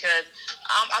matter, because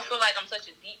I feel like I'm such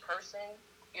a deep person.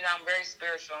 You know, I'm very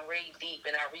spiritual. I'm really deep,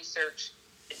 and I research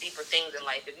the deeper things in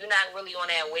life. If you're not really on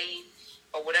that wave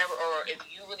or whatever, or if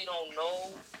you really don't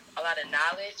know a lot of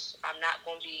knowledge, I'm not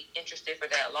going to be interested for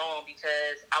that long,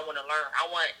 because I want to learn. I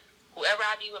want whoever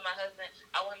I be with, my husband,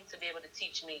 I want him to be able to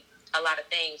teach me a lot of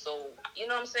things. So,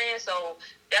 you know what I'm saying? So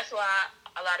that's why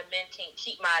a lot of men can't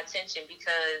keep my attention,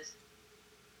 because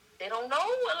they don't know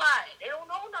a lot. They don't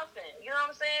know nothing. You know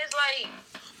what I'm saying? It's like,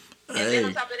 And then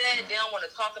on top of that, they don't want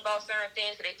to talk about certain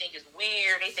things because they think it's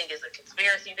weird. They think it's a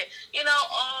conspiracy. You know,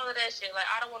 all of that shit. Like,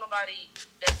 I don't want nobody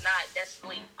that's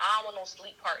sleep. I don't want no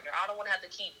sleep partner. I don't want to have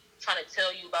to keep trying to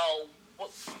tell you about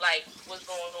what's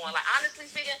going on. Like,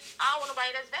 honestly speaking, I don't want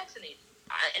nobody that's vaccinated.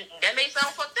 And that may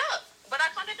sound fucked up, but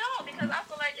I kind of don't because I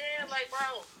feel like, damn, like,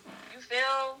 bro, you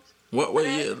feel... What?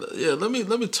 Wait, yeah. Let me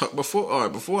talk before I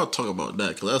talk about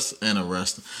that because that's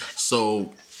interesting.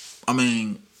 So, I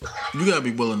mean, you gotta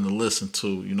be willing to listen to.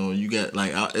 You know, you got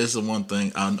it's the one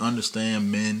thing I understand.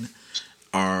 Men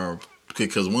are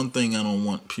because one thing I don't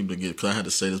want people to get because I had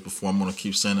to say this before. I'm gonna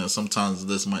keep saying that. Sometimes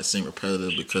this might seem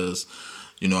repetitive because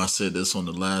I said this on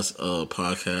the last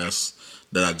podcast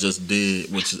that I just did,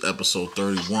 which is episode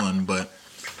 31. But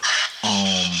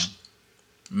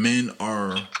men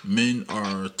are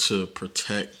to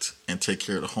protect and take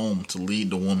care of the home, to lead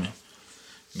the woman.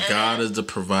 God is the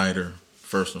provider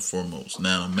first and foremost.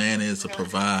 Now, a man is to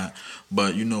provide,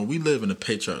 but we live in a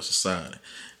patriarchal society.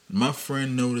 My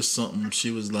friend noticed something.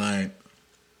 She was like,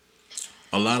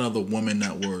 a lot of the women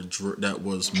that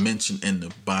was mentioned in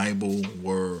the Bible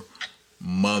were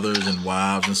mothers and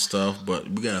wives and stuff. But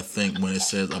we gotta think when it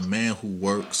says a man who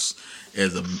works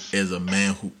is a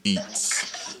man who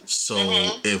eats. So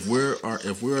if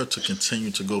we're to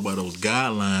continue to go by those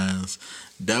guidelines,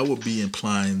 that would be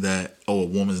implying that a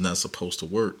woman's not supposed to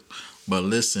work. But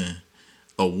listen,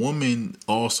 a woman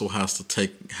also has a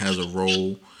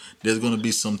role. There's going to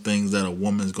be some things that a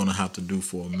woman's going to have to do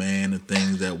for a man, and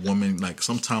things that woman, like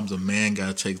sometimes a man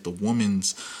got to take the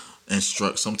woman's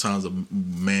instruct. Sometimes a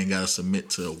man got to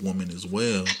submit to a woman as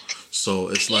well. So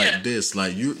it's like this,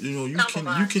 like you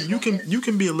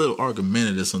can be a little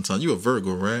argumentative sometimes. You're a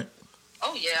Virgo, right?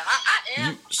 Oh yeah, I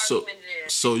am. So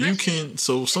you can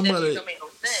somebody.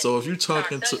 So if you're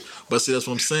talking to, but see that's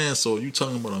what I'm saying. So you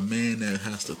talking about a man that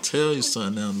has to tell you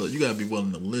something. Now look, you gotta be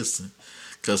willing to listen,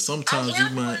 because sometimes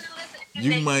somebody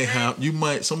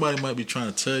might be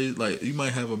trying to tell you, like you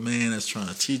might have a man that's trying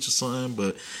to teach you something,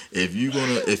 but if you're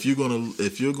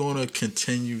gonna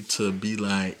continue to be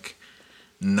like,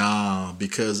 nah,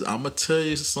 because I'm gonna tell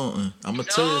you something. Listen. I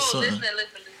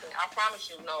promise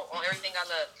you, on everything I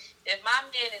love. If my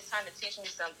man is trying to teach me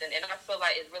something, and I feel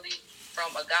like it's really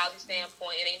from a godly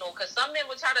standpoint, it ain't because some men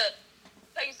will try to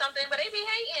tell you something, but they be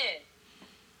hating.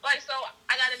 Like, so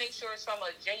I got to make sure it's from a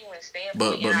genuine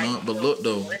standpoint. But look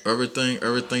though, everything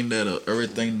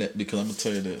that because I'm gonna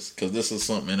tell you this, because this is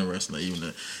something interesting that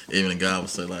even God would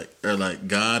say, like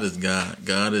God is God.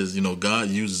 God is God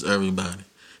uses everybody.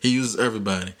 He uses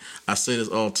everybody. I say this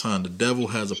all the time. The devil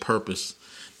has a purpose,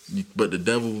 but the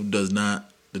devil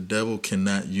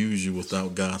cannot use you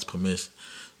without God's permission.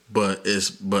 But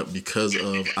because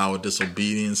of our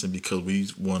disobedience and because we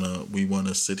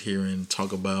wanna sit here and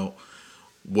talk about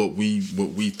what we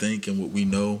think and what we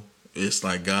know, it's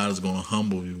like God is gonna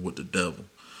humble you with the devil.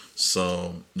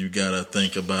 So you gotta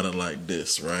think about it like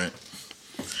this, right?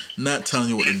 Not telling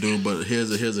you what to do, but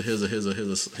here's a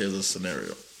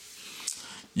scenario.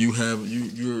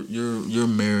 You're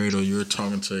married or you're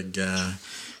talking to a guy.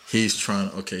 He's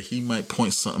he might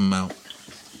point something out.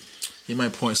 He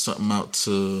might point something out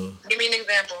to... Give me an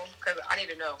example, because I need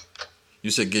to know.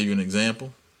 You said give you an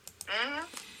example? Mm-hmm.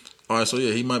 All right, so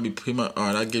yeah, he might... All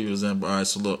right, I'll give you an example. All right,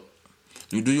 so look.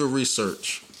 You do your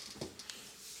research.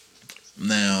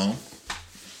 Now,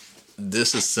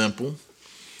 this is simple.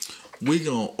 We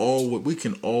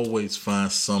can always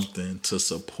find something to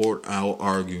support our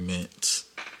argument.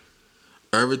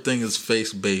 Everything is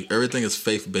faith-based. Everything is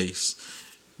faith-based.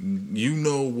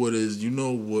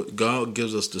 What God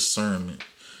gives us discernment.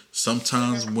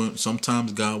 Sometimes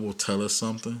God will tell us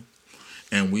something,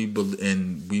 and we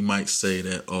might say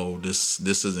that, oh, this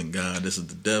isn't God, this is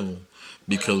the devil,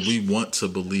 because we want to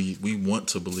believe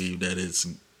that it's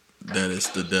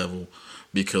the devil,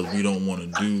 because we don't want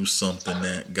to do something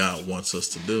that God wants us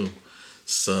to do.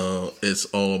 So it's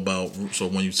all about. So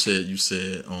when you said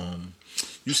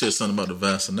something about the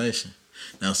vaccination.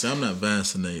 Now, see, I'm not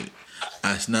vaccinated.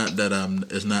 It's not that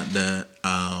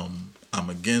I'm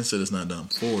against it. It's not that I'm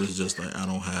for it. It's just like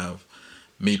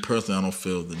me personally, I don't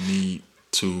feel the need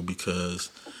to, because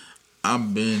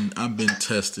I've been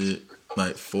tested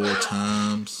like 4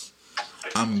 times.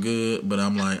 I'm good, but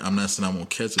I'm not saying I'm gonna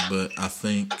catch it. But I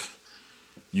think,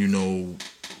 when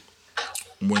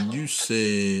you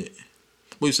said.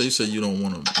 Well, you said you don't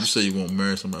want to. You said you won't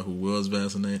marry somebody who was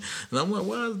vaccinated, and I'm like,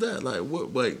 why is that? Like,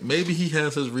 what? Like, maybe he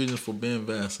has his reasons for being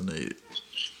vaccinated,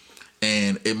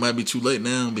 and it might be too late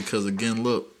now because, again,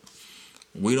 look,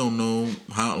 we don't know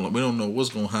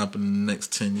what's gonna happen in the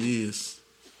next 10 years.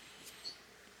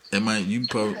 It might. We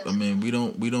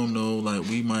don't know. Like,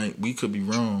 we could be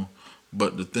wrong,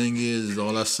 But the thing is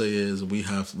all I say is we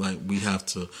have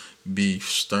to be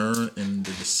stern in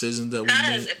the decisions that we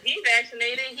Because make. if he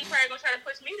vaccinated, he probably gonna try to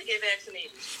push me to get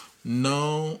vaccinated.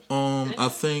 No, I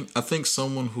think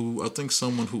someone who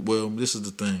well, this is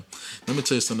the thing. Let me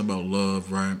tell you something about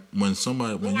love, right? When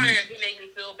somebody when Or you if he make me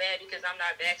feel bad because I'm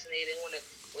not vaccinated,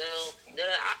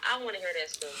 I want to hear that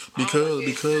stuff.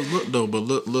 because look though, but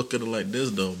look at it like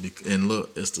this though, and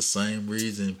look, it's the same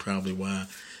reason probably why,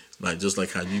 like just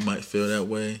like how you might feel that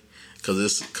way,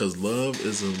 because love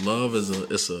is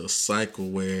it's a cycle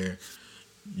where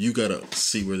you gotta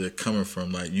see where they're coming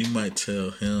from. Like you might tell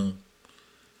him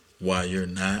why you're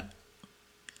not,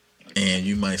 and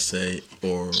you might say,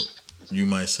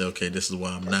 okay, this is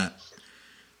why I'm not.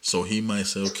 So he might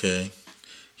say, okay,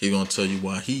 he gonna tell you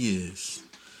why he is.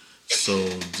 So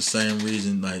the same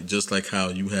reason, like just like how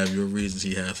you have your reasons,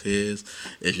 he has his.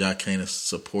 If y'all can't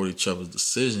support each other's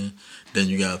decision, then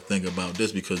you gotta think about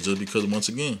this because once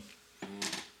again,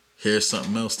 here's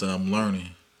something else that I'm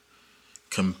learning.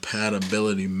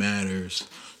 Compatibility matters.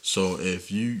 So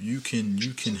if you can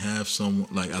have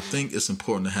someone like I think it's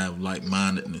important to have like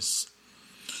mindedness.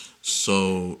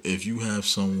 So if you have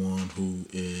someone who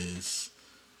is,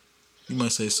 you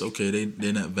might say it's okay,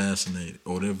 they're not vaccinated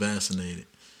or they're vaccinated.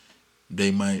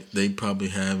 They probably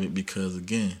have it because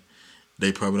again,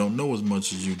 they probably don't know as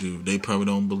much as you do. They probably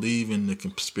don't believe in the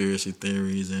conspiracy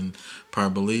theories and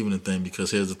probably believe in the thing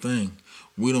because here's the thing.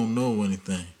 We don't know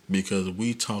anything because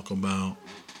we're talking about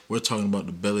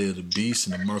the belly of the beast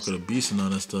and the mark of the beast and all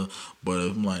that stuff. But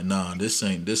I'm like, nah, this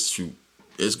ain't this shoot.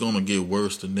 It's gonna get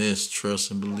worse than this.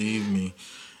 Trust and believe me,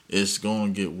 it's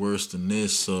gonna get worse than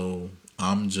this. So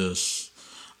I'm just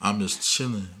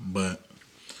chilling. But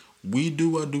we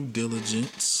do our due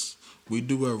diligence. We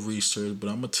do our research. But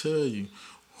I'm gonna tell you,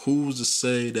 who's to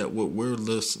say that what we're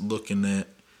looking at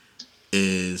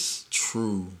is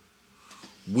true?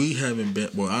 We haven't been.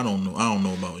 Well, I don't know. I don't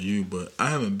know about you, but I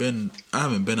haven't been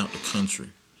out the country.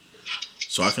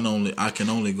 So I can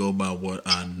only go by what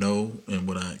I know and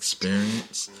what I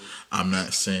experience. I'm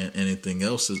not saying anything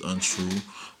else is untrue,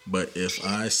 but if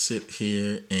I sit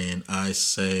here and I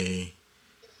say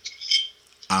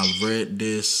I read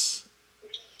this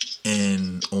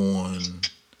and on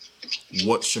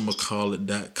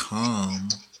whatchamacallit.com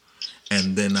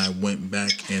and then I went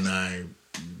back and I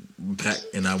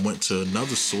went to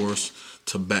another source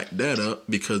to back that up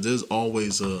because there's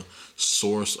always a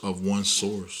source of one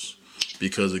source.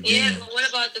 Because again, yeah, but what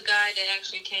about the guy that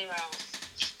actually came out?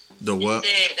 The what?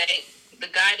 Said that the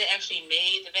guy that actually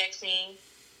made the vaccine,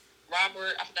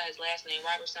 Robert, I forgot his last name,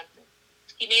 Robert something.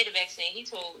 He made the vaccine. He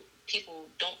told people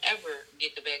don't ever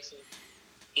get the vaccine.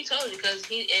 He told you because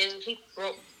he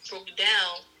broke it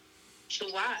down to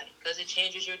why. Because it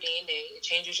changes your DNA, it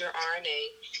changes your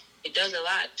RNA. It does a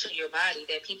lot to your body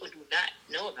that people do not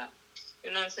know about.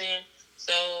 You know what I'm saying?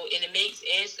 So, and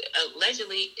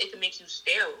allegedly, it can make you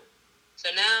sterile. So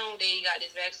now they got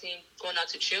this vaccine going out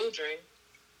to children,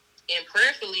 and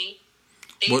previously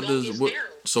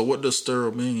So what does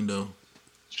sterile mean though?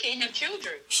 You can't have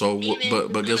children. So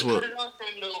but guess what?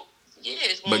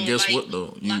 But guess what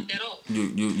though?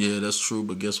 Yeah, that's true.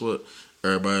 But guess what?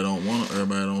 Everybody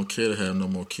don't care to have no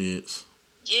more kids.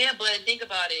 Yeah, but think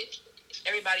about it.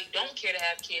 Everybody don't care to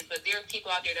have kids, but there are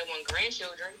people out there that want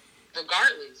grandchildren,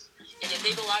 regardless. And if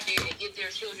they go out there and give their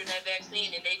children that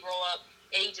vaccine, and they grow up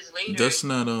ages later, that's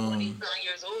not 20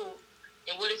 years old,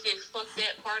 and what if it fucked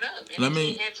that part up? And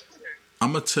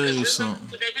I'm gonna tell you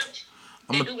something.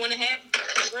 They do want to have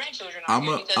grandchildren out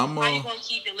there because how you gonna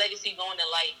keep the legacy going in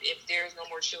life if there's no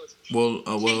more children?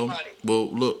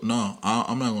 Well, look, no,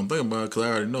 I'm not gonna think about it because I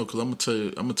already know. Because I'm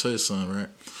gonna tell you something, right?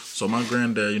 So my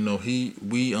granddad, he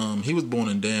was born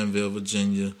in Danville,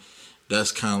 Virginia.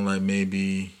 That's kind of like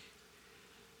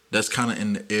that's kind of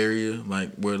in the area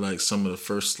like where like some of the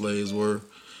first slaves were,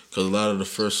 because a lot of the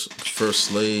first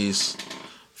slaves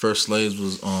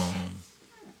was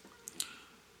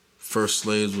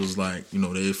like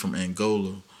they from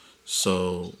Angola.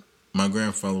 So my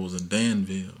grandfather was in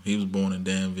Danville. He was born in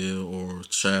Danville or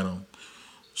Chatham.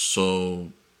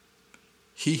 So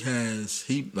him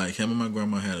and my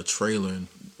grandma had a trailer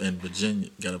in Virginia.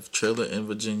 Got a trailer in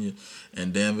Virginia,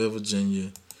 in Danville,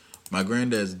 Virginia. My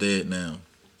granddad's dead now.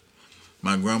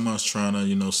 My grandma's trying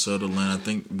to, sell the land. I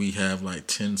think we have like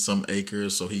 10 some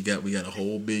acres. So they got a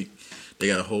whole big they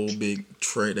got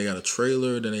a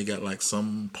trailer. Then they got like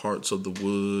some parts of the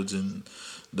woods and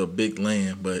the big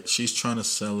land. But she's trying to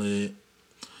sell it.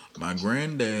 My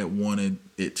granddad wanted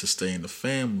it to stay in the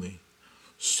family.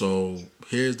 So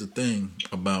here's the thing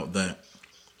about that.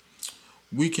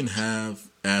 We can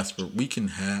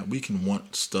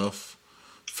want stuff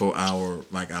for our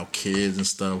kids and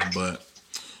stuff, but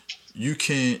you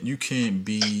can't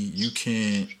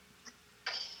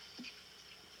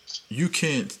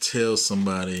tell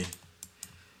somebody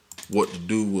what to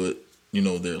do with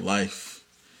their life.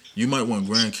 You might want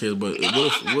grandkids, but No, I'm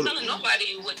not telling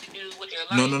nobody what to do with their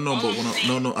life. No,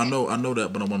 but I know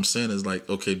that, but what I'm saying is like,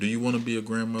 okay, do you want to be a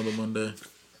grandmother one day?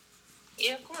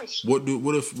 Yeah, of course. What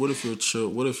if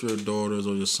your daughters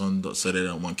or your son say they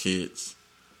don't want kids?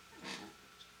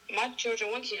 My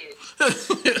children want kids.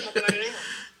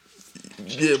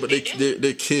 Yeah, but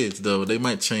they're kids though. They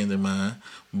might change their mind,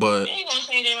 but they ain't gonna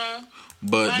change their mind.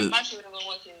 But my children don't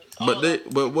want kids. What do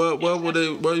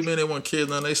you mean they want kids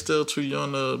now? They still too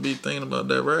young to be thinking about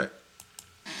that, right?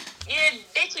 Yeah,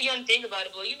 they too young to think about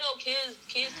it, but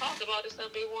kids talk about the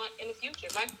stuff they want in the future.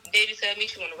 My baby said me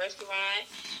she want a restaurant,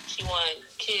 she want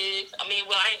kids. I mean,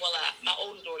 well, I ain't gonna lie. My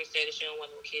oldest daughter said that she don't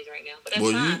want no kids right now, but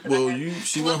that's fine.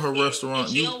 She want her restaurant.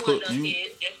 She don't want no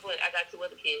kids. Guess what? I got 2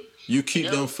 other kids. You keep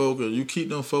them focused. You keep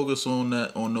them focused on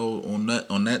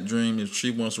that dream. If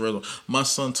she wants a restaurant, my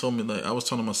son told me I was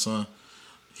telling my son.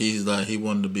 He's like, he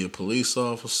wanted to be a police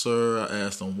officer. I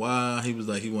asked him why. He was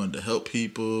like, he wanted to help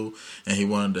people and he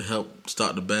wanted to help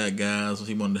stop the bad guys.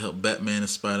 He wanted to help Batman and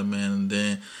Spider-Man. And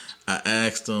then I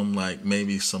asked him, like,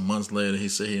 maybe some months later, he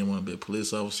said he didn't want to be a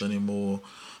police officer anymore.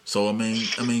 So I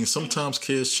mean, sometimes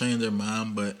kids change their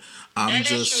mind, but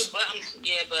That is true,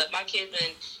 but my kids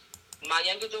been. My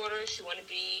younger daughter, she want to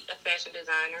be a fashion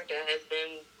designer. That has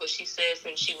been what she said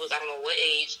since she was, I don't know what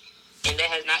age. And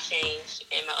that has not changed.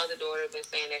 And my other daughter has been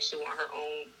saying that she want her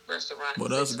own restaurant. Well,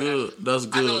 that's good. That's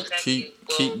good. Exactly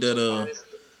keep that.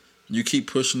 You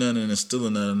keep pushing that and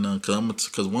instilling that in them.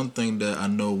 Because one thing that I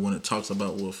know when it talks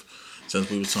about since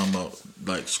we were talking about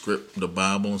like the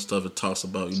Bible and stuff, it talks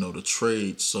about the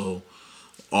trade. So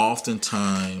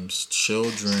oftentimes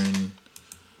children,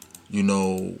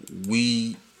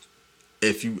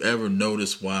 if you ever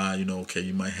notice why,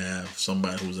 you might have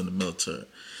somebody who's in the military.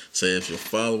 Say if your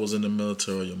father was in the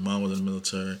military or your mom was in the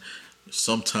military,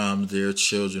 sometimes their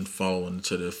children follow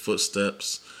into their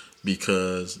footsteps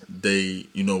because they,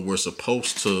 we're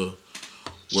supposed to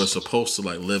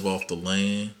like live off the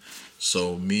land.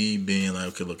 So me being like,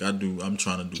 okay, look, I'm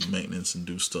trying to do maintenance and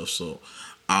do stuff. So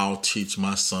I'll teach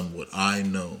my son what I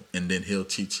know, and then he'll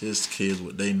teach his kids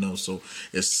what they know. So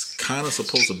it's kind of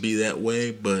supposed to be that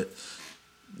way, but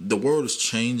the world is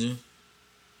changing.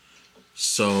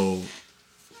 So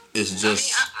it's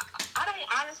just. I don't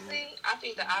honestly. I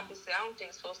think the opposite. I don't think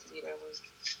it's supposed to be that way.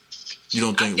 You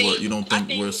don't think what? You don't think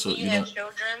we're so? You have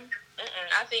children.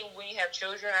 I think when you have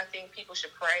children, I think people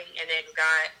should pray and ask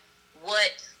God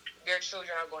what their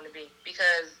children are going to be,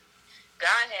 because God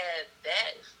had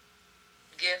that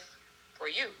gift for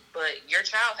you, but your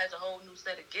child has a whole new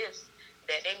set of gifts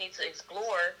that they need to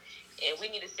explore. And we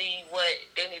need to see what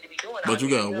they need to be doing. But you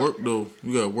gotta work though.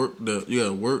 You gotta work.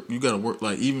 You gotta work.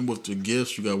 Like even with the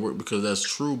gifts, you gotta work because that's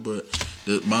true. But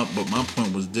my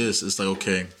point was this: it's like,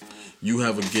 okay, you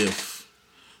have a gift.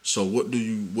 So what do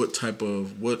you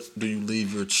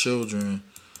leave your children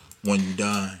when you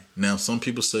die? Now some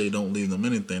people say don't leave them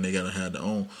anything. They gotta have their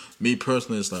own. Me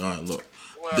personally, it's like, all right, look,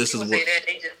 this is what say that,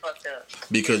 they just fucked up.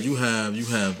 Because you have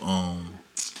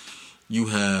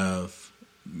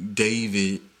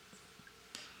David,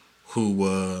 who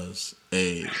was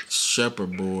a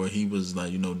shepherd boy. He was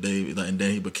like, David, and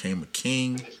then he became a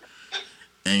king.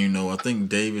 And, I think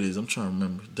David is, I'm trying to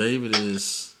remember.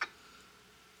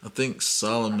 I think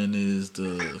Solomon is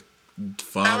the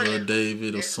father of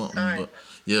David or something. But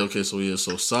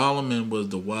so Solomon was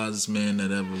the wisest man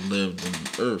that ever lived on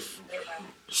earth.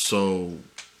 So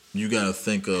you got to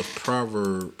think of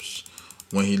Proverbs.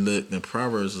 When he lived in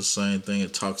Proverbs, the same thing.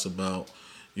 It talks about,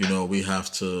 we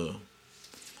have to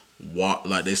walk,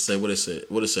 like they say, what they say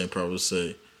in Proverbs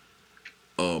say,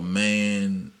 a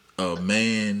man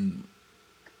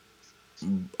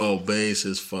obeys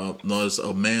his father. No, it's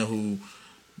a man who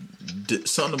did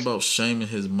something about shaming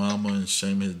his mama and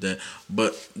shaming his dad.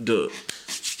 But the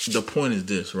point is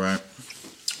this, right?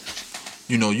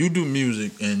 You do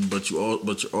music, but you're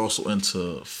also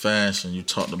into fashion. You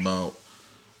talked about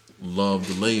Love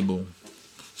the Label.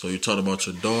 So you talked about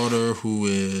your daughter who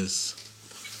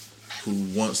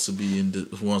wants to be a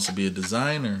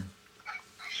designer.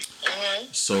 Mm-hmm.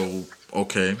 So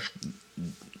okay,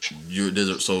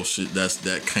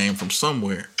 that came from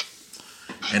somewhere.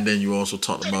 And then you also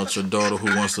talked about your daughter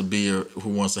who wants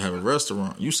to have a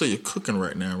restaurant. You say you're cooking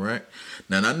right now, right?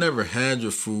 Now I never had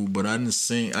your food, but I didn't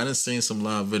seen some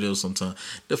live videos sometimes.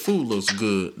 The food looks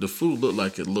good. The food look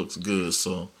like it looks good.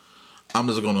 So I'm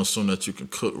just gonna assume that you can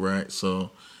cook, right?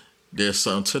 So there's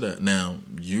something to that. Now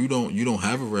you don't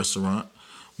have a restaurant,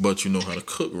 but you know how to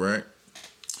cook, right?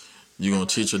 You're gonna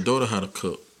teach your daughter how to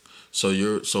cook.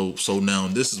 So so now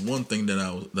this is one thing that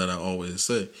I always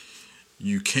say.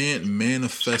 You can't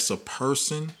manifest a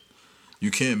person.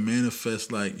 You can't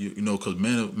manifest like you know because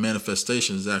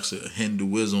manifestation is actually a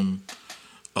Hinduism,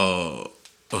 a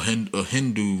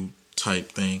Hindu type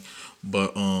thing,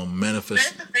 but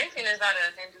manifestation is not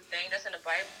a Hindu thing. That's in the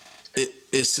Bible.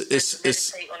 It's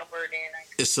on a word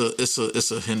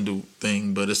it's a Hindu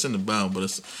thing, but it's in the Bible. But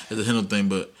it's a Hindu thing,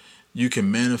 but you can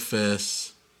manifest.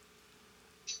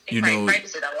 You know,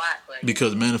 practice it a lot, but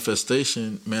because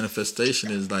manifestation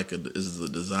is like is a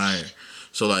desire.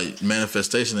 So like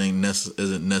manifestation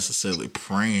isn't necessarily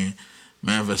praying.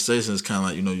 Manifestation is kind of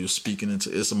like you know you're speaking into.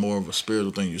 It's a more of a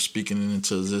spiritual thing. You're speaking it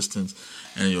into existence,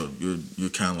 and you're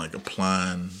kind of like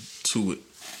applying to it.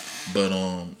 But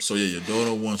so yeah, your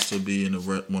daughter wants to be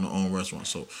want to own a restaurant.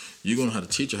 So you're gonna have to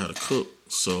teach her how to cook.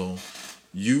 So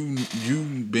you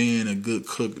being a good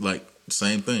cook, like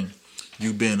same thing.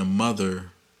 You being a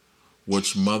mother,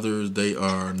 which mothers they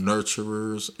are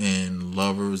nurturers and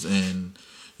lovers and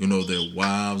you know their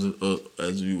wives,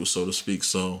 as you would so to speak.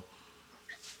 So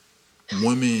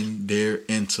women they're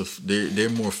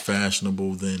more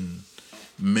fashionable than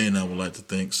men. I would like to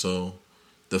think so.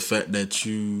 The fact that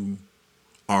you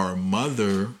are a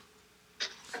mother,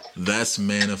 that's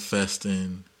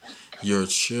manifesting your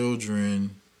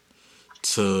children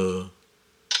to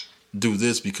do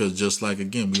this because just like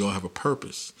again, we all have a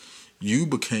purpose. You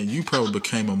probably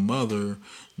became a mother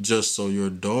just so your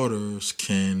daughters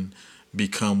can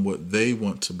become what they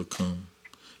want to become.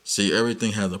 See,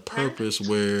 everything has a purpose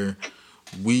where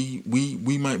we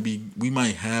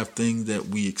might have things that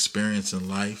we experience in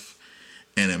life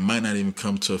and it might not even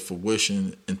come to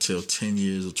fruition until 10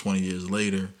 years or 20 years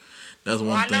later. That's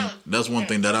one thing. That's one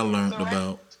thing that I learned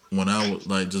about when I was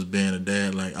like just being a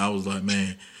dad. Like I was like,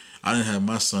 man, I didn't have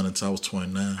my son until I was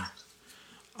 29.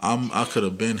 I could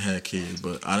have been had kids,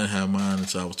 but I didn't have mine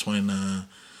until I was 29.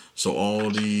 So all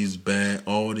these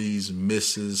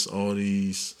misses, all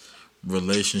these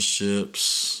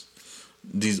relationships,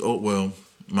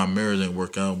 my marriage didn't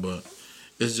work out, but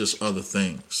it's just other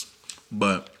things.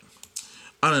 But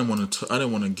I didn't want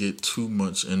to get too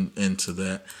much into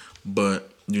that.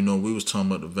 But you know, we was talking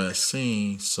about the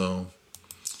vaccine, so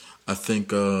I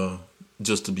think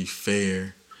just to be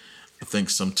fair, I think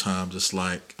sometimes it's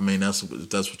like, I mean, that's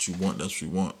what you want. That's what you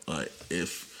want. Like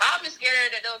if I'll be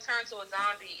scared that they'll turn to a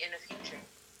zombie in the future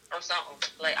or something.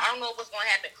 Like I don't know what's going to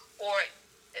happen, or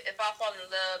if I fall in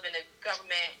love and the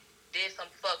government did some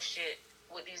fuck shit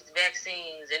with these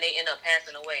vaccines and they end up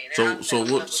passing away.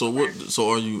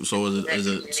 Are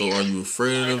you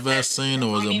afraid of the vaccine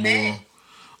or is it more?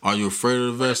 Are you afraid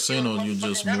of the vaccine or you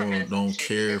just more don't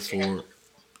care for it?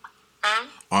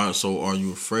 Alright, so are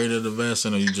you afraid of the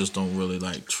vaccine or you just don't really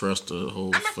like trust the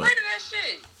whole I'm afraid of that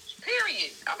shit.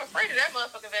 Period. I'm afraid of that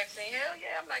motherfucking vaccine. Hell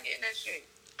yeah, I'm not getting that shit.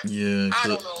 Yeah. I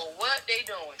don't know what they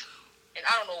doing. And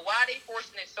I don't know why they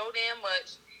forcing it so damn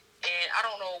much. And I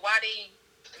don't know why they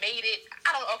made it.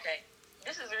 Okay.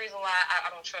 This is the reason why I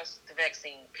don't trust the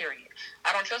vaccine, period.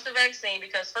 I don't trust the vaccine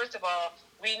because, first of all,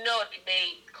 we know they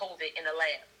made COVID in the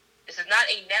lab. This is not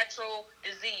a natural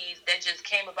disease that just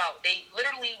came about. They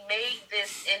literally made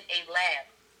this in a lab.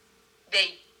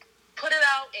 They put it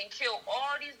out and killed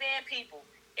all these damn people.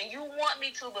 And you want me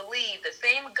to believe the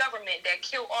same government that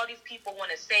killed all these people want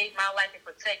to save my life and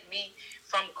protect me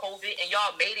from COVID and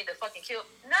y'all made it to fucking kill?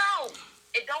 No!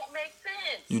 It don't make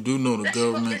sense. You do know the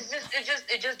government.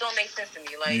 It just don't make sense to me.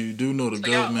 Like you do know the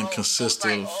government consists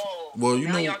of. Well, you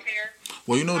know.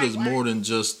 Well, you know, there's more than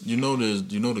just. You know,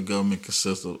 the government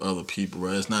consists of other people,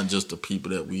 right? It's not just the people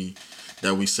that we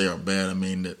say are bad. I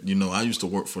mean, that you know, I used to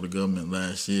work for the government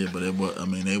last year, but it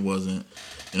wasn't.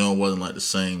 You know, it wasn't like the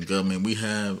same government. We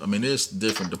have. I mean, there's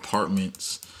different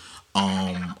departments.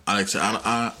 I'm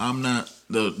not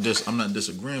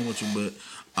disagreeing with you, but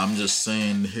I'm just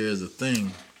saying here's the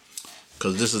thing,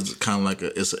 because this is kind of like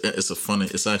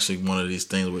it's actually one of these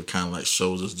things where it kind of like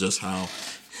shows us just how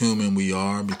human we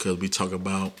are, because we talk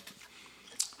about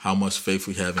how much faith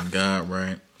we have in God,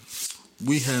 right?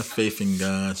 We have faith in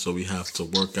God, so we have to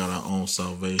work out our own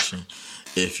salvation.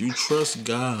 If you trust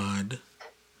God,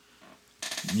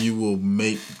 you will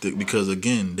because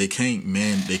again, they can't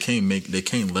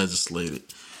legislate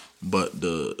it, but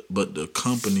the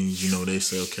companies, you know, they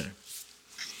say, okay,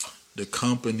 the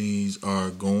companies are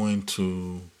going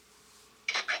to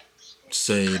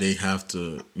say they have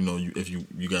to, you know, if you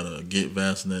gotta get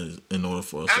vaccinated in order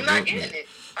for us to work.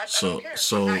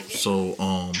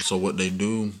 So what they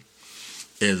do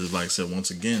is, like I said,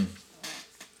 once again,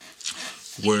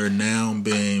 we're now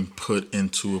being put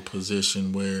into a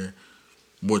position where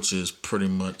which is pretty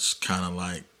much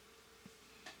like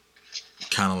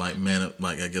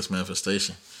I guess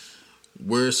manifestation.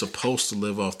 We're supposed to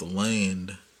live off the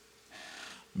land.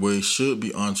 We should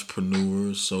be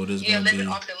entrepreneurs, so there's gonna living be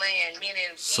off the land, meaning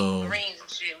eating greens and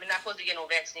shit. We're not supposed to get no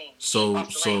vaccine. So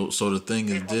the thing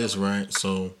is this, right?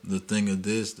 So the thing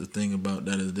about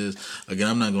that is this. Again,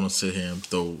 I'm not gonna sit here and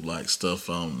throw like stuff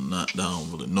not that I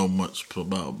don't really know much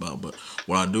about, but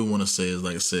what I do want to say is,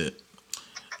 like I said,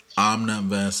 I'm not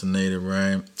vaccinated,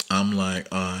 right? I'm like,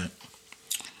 alright,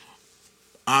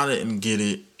 I didn't get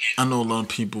it. I know a lot of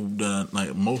people that,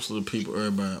 like most of the people,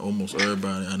 almost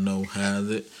everybody I know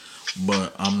has it,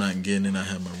 but I'm not getting it. I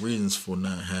have my reasons for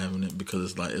not having it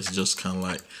because it's just kind of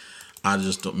like, I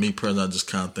just don't, me personally, I just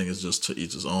kind of think it's just to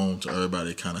each his own. To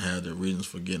everybody kind of have their reasons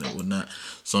for getting it or not.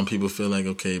 Some people feel like,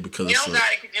 okay, because you don't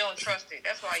got it because you don't trust it.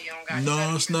 That's why you don't got it.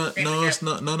 No, it's not. No, it's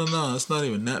not. No. It's not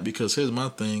even that, because here's my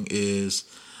thing is,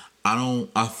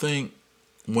 I think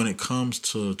when it comes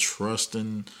to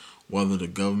trusting whether the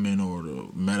government or the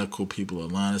medical people are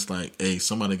lying, it's like, hey,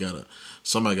 somebody gotta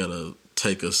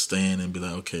take a stand and be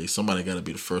like, okay, somebody gotta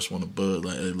be the first one to bud.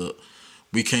 Like, hey, look,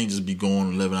 we can't just be going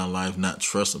and living our life not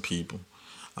trusting people.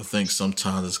 I think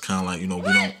sometimes it's kind of like, we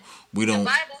don't. The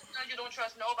Bible says you don't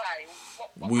trust nobody.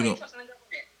 Why are you trusting the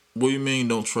government? What do you mean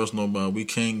don't trust nobody? We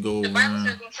can't go. The Bible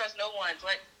says don't trust no one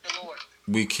but the Lord.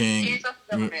 We can't. You trust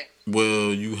the government.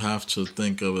 Well, you have to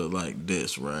think of it like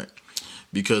this, right?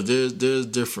 Because there's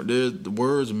the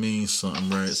words mean something,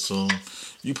 right? So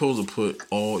you supposed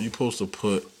to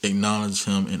put acknowledge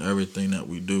him in everything that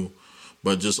we do.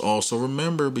 But just also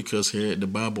remember, because here the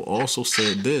Bible also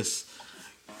said this: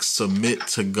 submit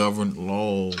to government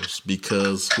laws,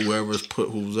 because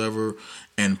whoever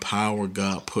in power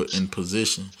God put in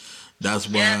position. That's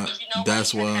why. Yeah, but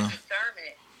that's why.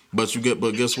 But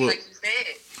guess what? Like you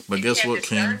said, but guess what,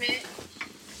 Kim?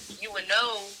 You would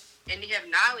know. And you have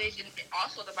knowledge, and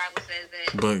also the Bible says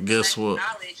that. But guess what?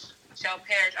 Knowledge shall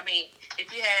perish. I mean,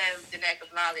 if you have the lack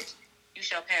of knowledge, you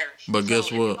shall perish. But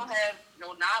guess what? If you don't have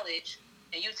no knowledge,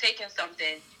 and you taking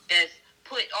something that's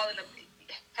put all in the.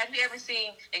 Have you ever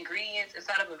seen ingredients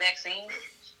inside of a vaccine?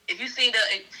 If you see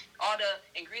all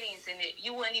the ingredients in it,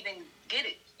 you wouldn't even get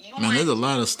it. Man, there's a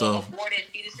lot of stuff.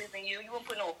 Aborted fetuses in you. You won't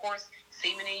put no horse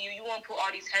semen in you. You won't put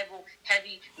all these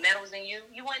heavy metals in you.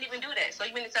 You wouldn't even do that. So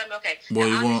you mean to tell me, okay? Well,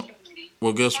 you won't.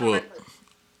 Well, guess what?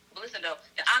 But listen though,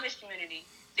 the Amish community,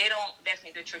 they don't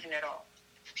vaccinate their children at all.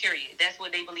 Period. That's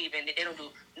what they believe in. They don't do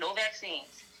no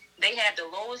vaccines. They have the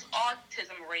lowest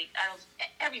autism rate out of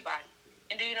everybody.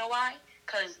 And do you know why?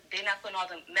 Because they're not putting all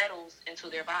the metals into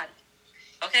their body.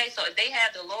 Okay, so if they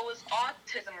have the lowest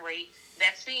autism rate,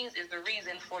 vaccines is the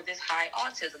reason for this high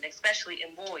autism, especially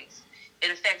in boys. It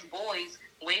affects boys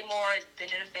way more than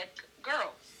it affects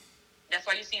girls. That's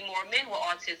why you see more men with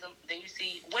autism than you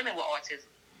see women with autism.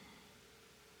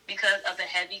 Because of the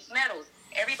heavy metals.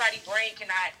 Everybody's brain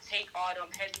cannot take all them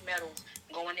heavy metals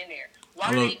going in there.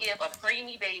 Why do they give a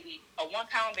preemie baby, a 1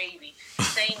 pound baby, the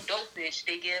same dosage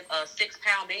they give a 6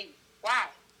 pound baby? Why?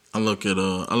 I look at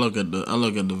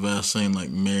the vaccine like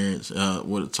marriage.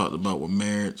 What it talked about with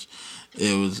marriage,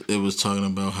 it was talking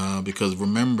about how, because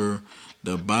remember,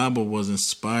 the Bible was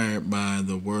inspired by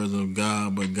the words of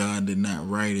God, but God did not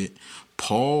write it.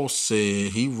 Paul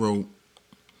said he wrote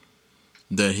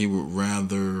that he would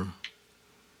rather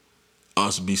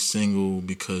us be single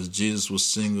because Jesus was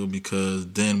single, because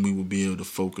then we would be able to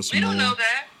focus more. We don't know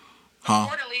that. Huh?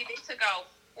 Accordingly, they took out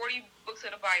 40 books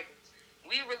of the Bible.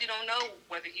 We really don't know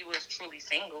whether he was truly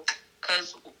single,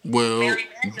 because Mary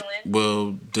Magdalene.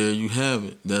 Well, there you have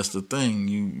it. That's the thing.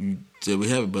 You there we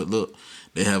have it. But look,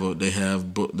 they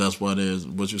have book. That's why there's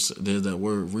what you said. There's that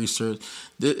word research.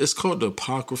 It's called the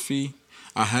Apocryphy.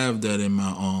 I have that in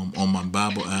my on my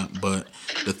Bible app. But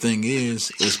the thing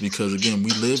is, it's because again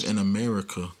we live in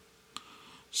America,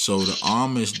 so the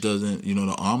Amish doesn't. The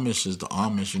Amish is the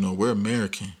Amish. We're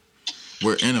American.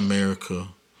 We're in America,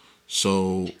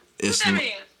 so.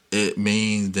 It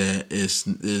means that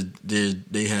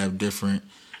they have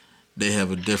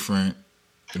a different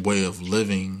way of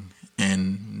living,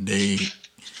 and they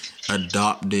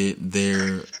adopted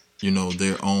their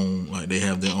own, like they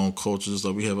have their own cultures,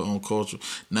 like we have our own culture.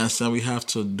 Not saying we have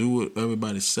to do what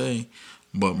everybody say,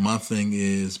 but my thing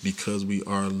is, because we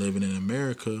are living in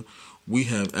America, we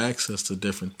have access to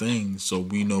different things. So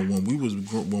we know when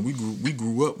we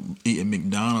grew up eating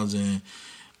McDonald's and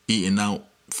eating out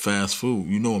fast food.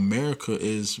 America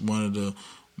is one of the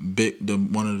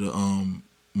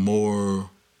more,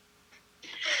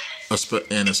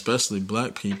 and especially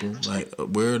black people. Like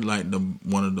we're like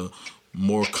one of the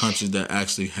more countries that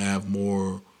actually have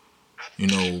more,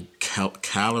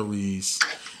 calories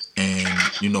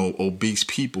and obese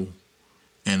people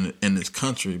in this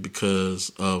country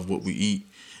because of what we eat.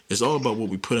 It's all about what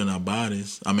we put in our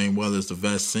bodies. I mean, whether it's the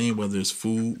vaccine, whether it's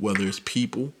food, whether it's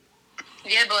people.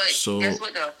 Yeah, but guess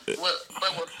what though? But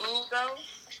with food though,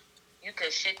 you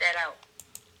can shit that out.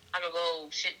 I can go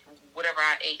shit whatever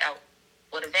I ate out.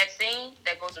 With a vaccine,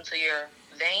 that goes into your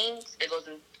veins, it goes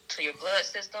into your blood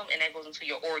system, and that goes into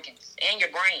your organs and your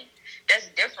brain. That's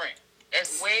different.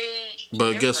 That's way. But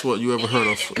different. Guess what? You ever heard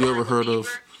of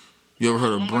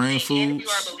brain foods? If you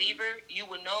are a believer, you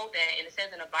will know that, and it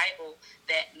says in the Bible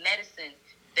that medicine,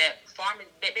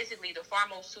 basically the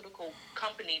pharmaceutical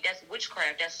company, that's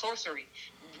witchcraft, that's sorcery.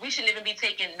 We shouldn't even be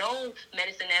taking no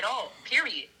medicine at all.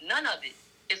 Period. None of it.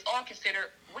 It's all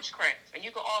considered witchcraft, and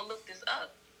you can all look this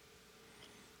up.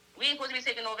 We ain't supposed to be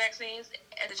taking no vaccines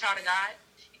as a child of God.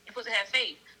 You're supposed to have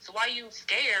faith. So why are you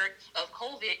scared of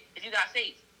COVID if you got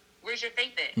faith? Where's your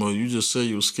faith at? Well, you just said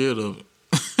you were scared of it.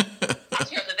 I'm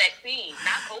scared of the vaccine,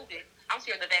 not COVID. I'm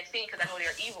scared of the vaccine because I know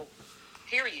they're evil.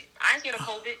 Period. I ain't scared of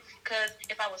COVID because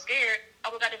if I was scared, I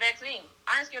would have got the vaccine.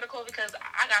 I ain't scared of COVID because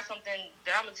I got something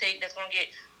that I'm going to take that's going to get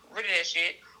rid of that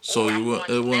shit. So it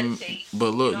wouldn't.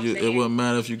 But look, it wouldn't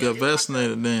matter if you got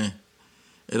vaccinated. Then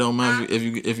it don't matter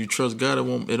if you trust God.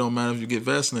 It don't matter if you get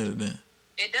vaccinated. Then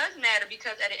it does matter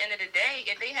because at the end of the day,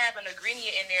 if they have an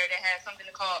ingredient in there that has something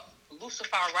called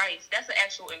Lucifer rice, that's an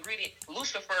actual ingredient.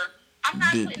 Lucifer. I'm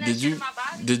not putting that shit in my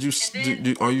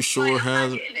body. Are you sure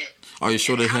has it? Are you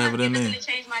sure they have it in there?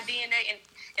 Change my DNA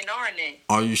and RNA.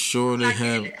 Are you sure they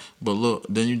have it? But look,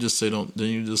 then you just say don't. Then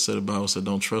you just said the Bible said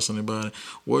don't trust anybody.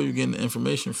 Where are you getting the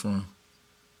information from?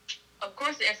 Of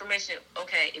course, the information.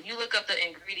 Okay, if you look up the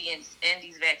ingredients in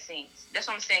these vaccines, that's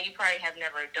what I'm saying. You probably have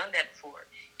never done that before.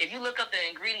 If you look up the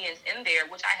ingredients in there,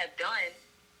 which I have done,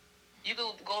 you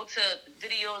can go to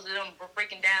videos of them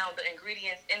breaking down the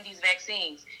ingredients in these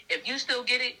vaccines. If you still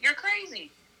get it, you're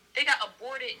crazy. They got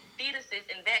aborted fetuses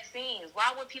in vaccines.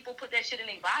 Why would people put that shit in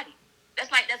their body? That's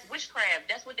witchcraft.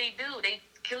 That's what they do. They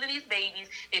killing these babies.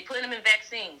 They putting them in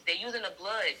vaccines. They using the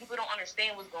blood. People don't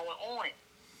understand what's going on.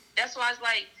 That's why it's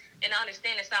like, and I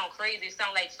understand it sounds crazy. It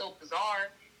sounds like so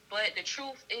bizarre, but the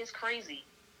truth is crazy.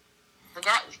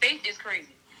 Regardless, faith is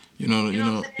crazy. You know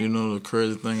the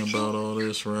crazy thing about all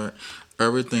this, right?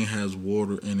 Everything has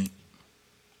water in it.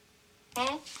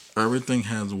 Hmm? Everything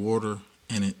has water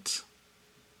in it.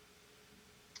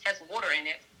 Has water in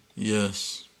it?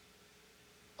 Yes.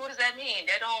 What does that mean?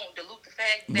 That don't dilute the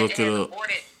fact that it has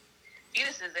aborted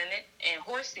fetuses in it and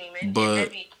horse semen and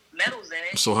heavy metals in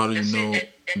it. So how do you know? That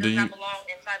does not belong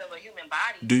inside of a human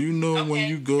body. Do you know when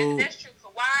you go? That's true.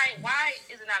 So why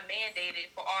is it not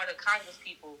mandated for all the Congress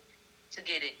people to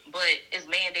get it, but it's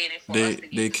mandated for us to get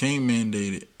it? They can't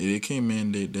mandate it. They can't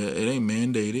mandate that. It ain't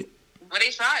mandated. But they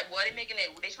tried. Boy, they making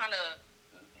it. They trying to.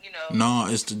 No,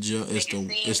 it's the job. It's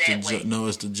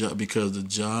the job because the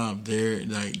job there,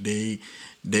 like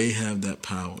they have that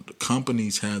power. The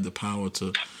companies have the power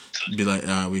to be like, all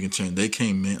right, we can change. They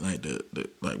can't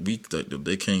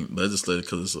they can't legislate it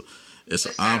because it's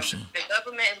an option. The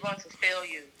government is going to fail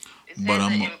you. But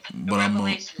I'm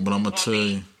gonna tell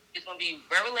you. It's going to be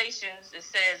Revelations. It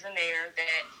says in there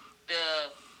that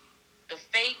the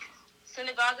fake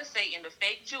synagogue of Satan, the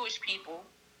fake Jewish people,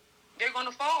 they're going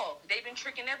to fall. They've been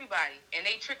tricking everybody, and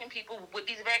they tricking people with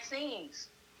these vaccines.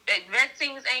 That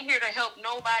vaccines ain't here to help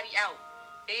nobody out.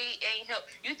 They ain't help.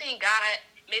 You think God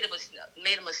made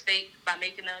a mistake by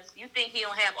making us? You think He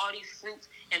don't have all these fruits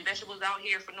and vegetables out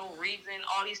here for no reason?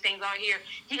 All these things out here.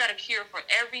 He got a cure for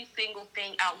every single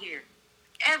thing out here.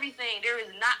 Everything. There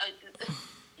is not a.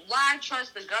 Why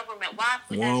trust the government? Why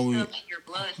put that stuff in your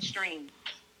bloodstream?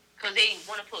 Because they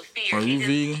want to put fear. Are you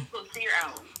vegan? Put fear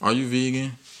out. Are you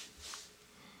vegan?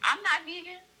 I'm not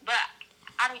vegan, but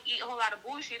I don't eat a whole lot of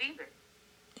bullshit either.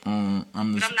 I'm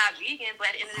not vegan, but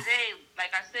at the end of the day,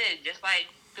 like I said, just like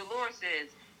the Lord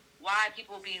says, why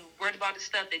people be worried about the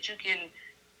stuff that you can,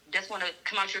 that's want to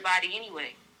come out your body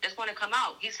anyway. That's want to come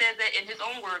out. He says that in His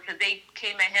own word because they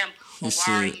came at Him, well,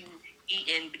 why are you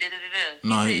eating?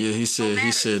 No, he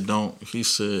said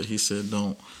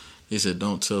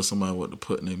don't tell somebody what to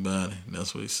put in their body.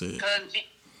 That's what he said.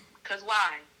 Because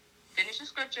why? Finish the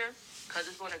scripture. Because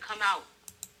it's going to come out.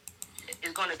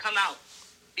 It's going to come out.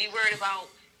 Be worried about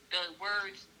the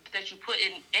words that you put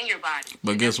in your body.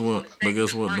 But guess what?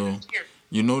 Though?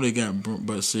 You know they got.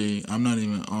 But see, I'm not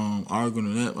even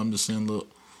arguing that. I'm just saying, look,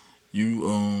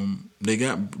 they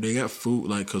got food,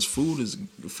 like, cause food is.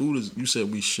 You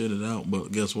said we shit it out,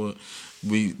 but guess what?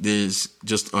 There's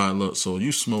just all right. Look, so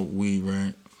you smoke weed,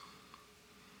 right?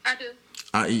 I do.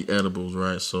 I eat edibles,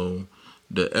 right? So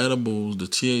the edibles, the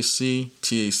THC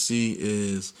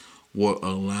is what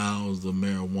allows the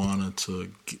marijuana to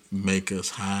make us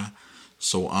high.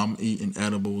 So I'm eating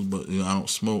edibles, but I don't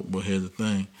smoke. But here's the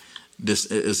thing: this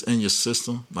it's in your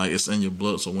system, like it's in your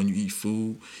blood. So when you eat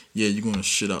food, yeah, you're gonna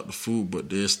shit out the food, but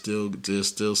there's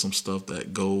still some stuff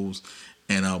that goes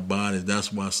in our bodies.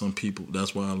 That's why some people.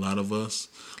 That's why a lot of us,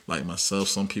 like myself,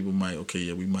 some people might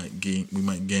we might gain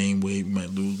weight, we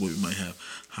might lose weight, we might have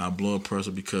high blood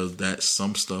pressure because that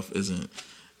some stuff isn't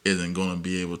gonna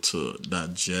be able to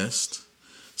digest.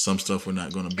 Some stuff we're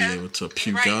not gonna be able to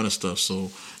puke out and stuff.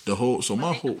 So my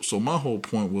whole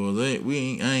point was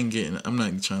I'm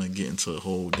not trying to get into the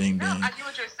whole ding No, dang. I get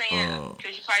what you're saying.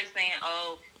 Because you're probably saying,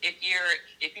 oh, if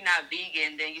you're not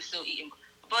vegan, then you're still eating.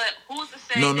 But who's to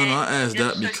say No, that I asked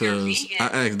that just you're because vegan,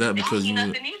 I asked that you because don't eat you.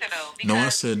 nothing either, though? No, I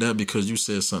Because said that because you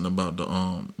said something about the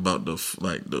yeah,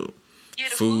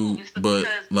 the food, is but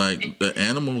because like the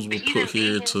animals were but put even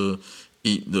here vegan. to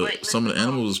eat the. But Some of listen, the though,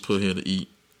 animals was put here to eat,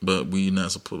 but we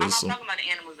not supposed I'm to. not So talking about the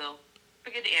animals though.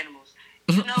 Forget the animals.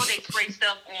 You know they spray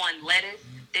stuff on lettuce.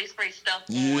 They spray stuff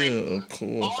yeah, on of all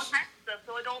course. types of stuff.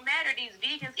 So it don't matter. These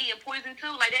vegans eating poison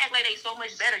too. Like they act like they so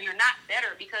much better. You're not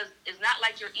better because it's not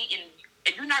like you're eating.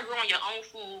 If you're not growing your own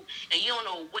food and you don't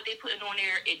know what they putting on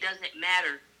there, it doesn't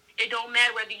matter. It don't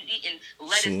matter whether you're eating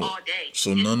lettuce all day.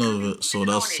 So It's none gonna of be it. So poison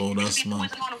on that's it. so It could that's be my.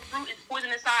 poison on the fruit. It's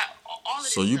poison inside all of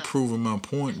So this you stuff. proving my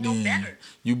point It's no then. better.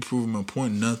 You proving my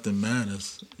point. Nothing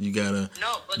matters. No,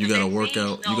 but You the gotta work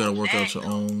vaccines, out. You gotta work out your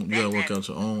own. You that gotta work matters. out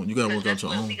your own. You gotta Because work out that's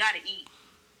your what own. we gotta eat.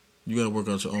 You gotta work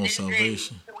out your own They say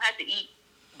salvation. we don't have to eat,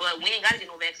 but we ain't gotta get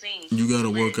no vaccines. You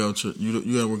gotta to work live. out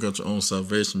you gotta work out your own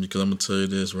salvation because I'm gonna tell you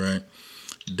this, right?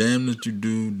 Damn if you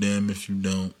do, damn if you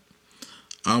don't.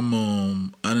 I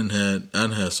done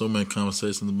had so many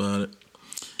conversations about it,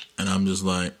 and I'm just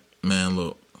like, man,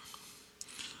 look,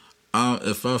 I'm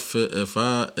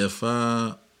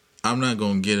not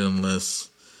gonna get it unless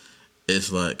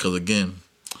it's like, cause again,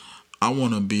 I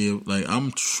want to be like,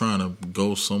 I'm trying to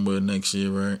go somewhere next year,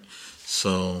 right?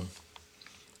 So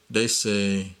they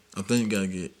say, I think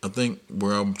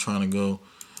where I'm trying to go,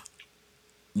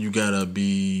 you gotta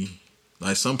be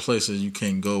like some places you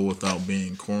can't go without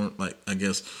being like I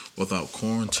guess without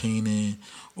quarantining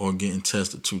or getting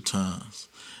tested 2 times.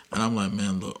 And I'm like,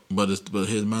 man, look, but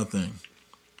here's my thing.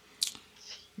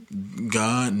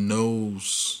 God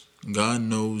knows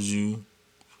you.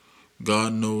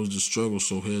 God knows the struggle.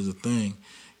 So here's the thing.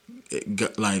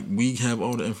 Like we have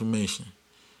all the information.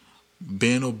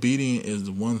 Being obedient is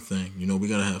the one thing. We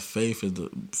gotta have faith.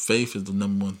 Faith is the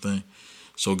number one thing.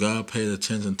 So God paid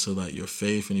attention to like your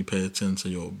faith and He paid attention to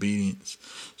your obedience.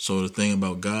 So the thing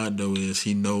about God though is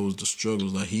He knows the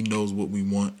struggles. Like He knows what we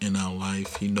want in our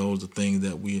life. He knows the things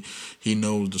He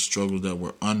knows the struggles that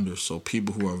we're under. So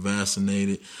people who are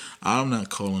vaccinated, I'm not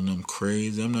calling them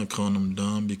crazy. I'm not calling them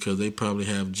dumb because they probably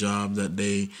have jobs that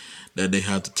they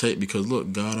have to take. Because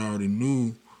look, God already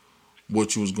knew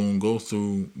what you was gonna go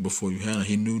through before you had it.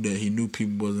 He knew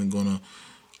people wasn't gonna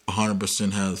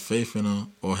 100% have faith in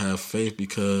them or have faith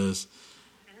because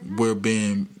we're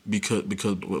being because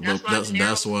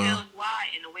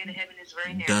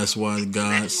that's why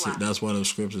that's why the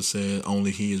scripture said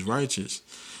only He is righteous.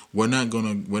 We're not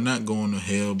going to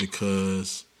hell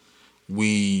because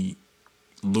we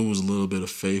lose a little bit of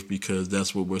faith because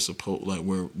that's what we're supposed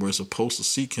to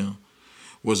seek Him.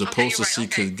 We're supposed to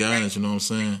seek His guidance. You know what I'm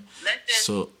saying? Let's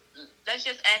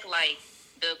just act like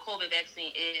the COVID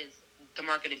vaccine is the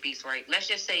mark of the beast, right? Let's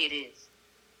just say it is.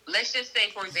 Let's just say,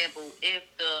 for example, if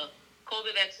the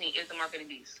COVID vaccine is the mark of the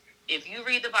beast, if you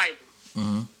read the Bible,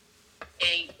 and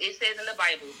it says in the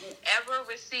Bible, whoever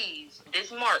receives this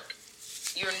mark,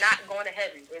 you're not going to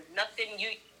heaven. There's nothing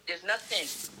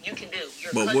you can do.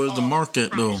 But where's the mark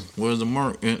at though? Where's the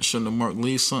mark? Shouldn't the mark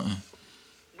leave something?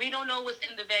 We don't know what's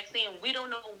in the vaccine. We don't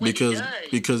know what it does.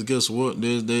 Because guess what?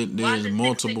 There's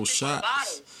multiple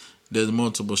shots. There's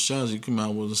multiple shots. You can might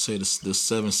well say the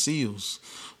 7 seals.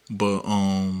 But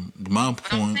my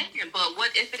point. I'm saying, but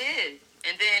what if it is?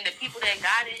 And then the people that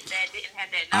got it that didn't have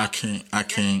that knowledge.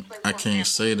 I can't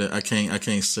say that. I can't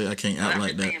act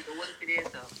like that. But what if it is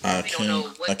though?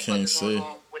 I can't say.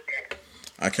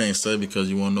 I can't say because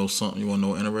you want to know something. You want to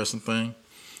know an interesting thing?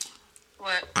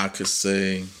 What? I could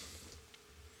say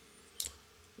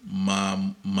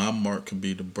my mark could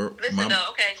be the birth. Listen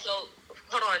though, okay, so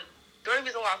hold on. The only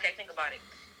reason why, think about it.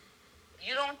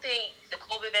 You don't think the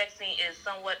COVID vaccine is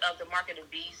somewhat of the mark of the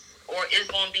beast, or is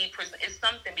going to be it's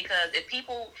something because if you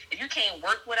can't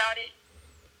work without it,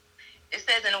 it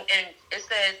says in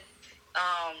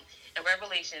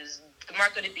Revelations, the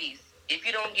mark of the beast. If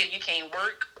you don't get it, you can't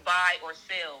work, buy, or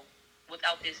sell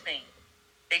without this thing.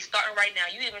 They starting right now.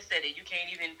 You even said it. You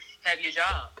can't even have your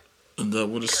job. Is that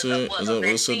what it said? Is that what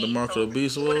it said the mark of the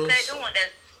beast was? What is that doing?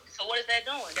 So what is that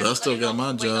doing? Cause I still got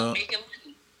my job.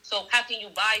 So how can you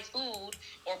buy food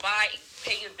or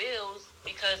pay your bills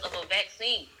because of a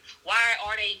vaccine? Why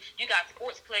are they? You got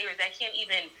sports players that can't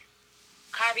even.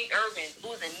 Kyrie Irving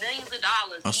losing millions of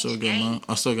dollars. I still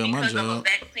got my job.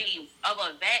 Of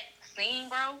a vaccine,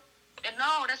 bro. And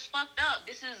no, that's fucked up.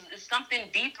 This is something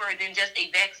deeper than just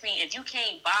a vaccine. If you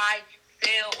can't buy,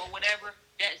 sell, or whatever,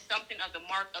 that's something of the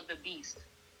mark of the beast.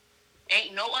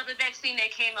 Ain't no other vaccine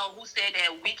that came out who said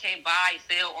that we can't buy,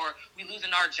 sell, or we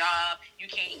losing our job. You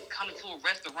can't come into a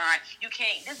restaurant. You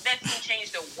can't. This vaccine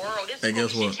changed the world. This shit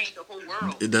changed the whole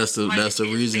world. That's the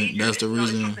reason. That's the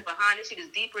reason. Something behind this shit is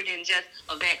deeper than just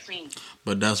a vaccine.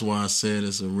 But that's why I said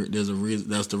there's a reason.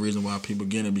 That's the reason why people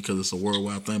get it, because it's a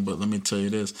worldwide thing. But let me tell you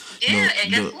this. Yeah,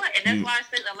 and guess what? And that's why I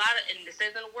said a lot of. And it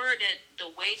says in the word that the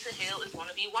way to hell is going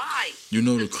to be wide. You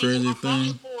know the crazy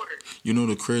thing. You know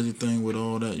the crazy thing with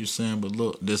all that you're saying. But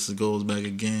look, this goes back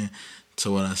again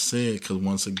to what I said, because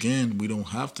once again, we don't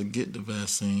have to get the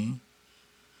vaccine.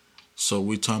 So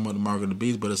we talking about the mark of the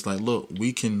beast, but it's like, look,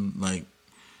 we can, like,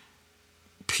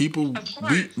 people.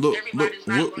 Look.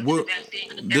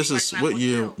 This is what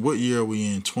year? What year are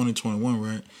we in? 2021,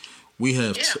 right? We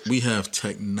have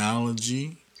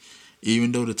technology.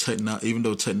 Even though the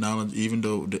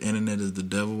internet is the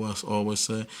devil, I always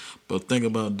say. But think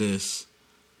about this.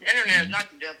 The internet is not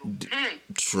the devil.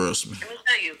 Trust me. Let me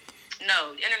tell you.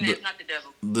 No, the internet is not the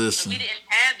devil. Listen. If we didn't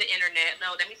have the internet,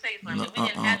 let me tell you something. If we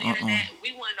didn't have the internet,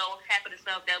 we wouldn't know half of the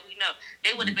stuff that we know.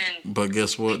 They would have been. But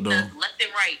guess what, though? Left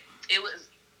and right. It was.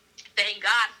 Thank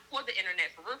God for the internet,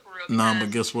 for real. Nah,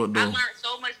 but guess what, though? I learned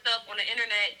so much stuff on the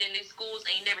internet that the schools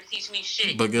ain't never teach me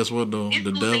shit. But guess what, though?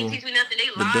 The devil. Teach me nothing.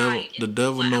 They lied. The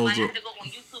devil knows. I had to go on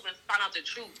YouTube and find out the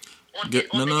truth. But look,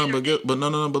 I'm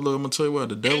gonna tell you what,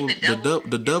 the devil.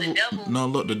 No,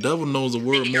 look, the devil knows the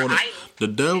word more than the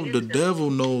devil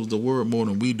knows the word more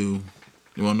than we do.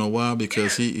 You wanna know why?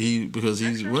 Because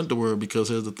he's went the word. Because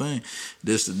here's the thing,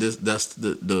 that's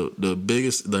the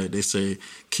biggest. Like they say,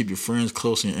 keep your friends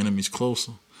close and your enemies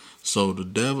closer. So the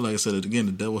devil, like I said again,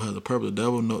 the devil has a purpose.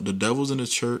 The devil's in the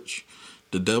church.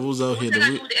 The devil's out here. What does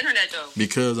that do with the internet though?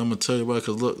 Because I'm gonna tell you why.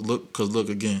 Because look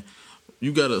again.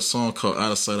 You got a song called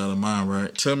 "Out of Sight, Out of Mind,"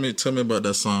 right? Tell me about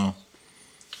that song.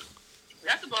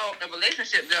 That's about a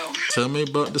relationship, though. Tell me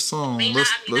about the song. Not about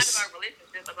a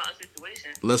relationship, about a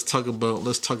situation. Let's talk about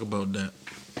that.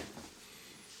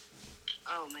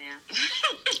 Oh man.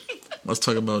 Let's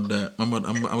talk about that.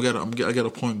 I got a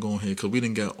point going here because we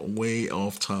didn't get way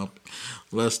off topic.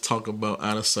 Let's talk about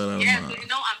 "Out of Sight, Out of Mind." Yeah, so you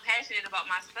know I'm passionate about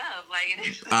my stuff.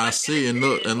 I see, and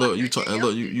look,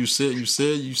 you said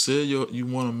you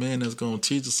want a man that's gonna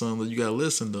teach you something. You gotta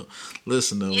listen though.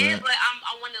 Yeah, right? But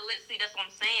I want to see. That's what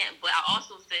I'm saying. But I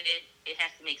also said it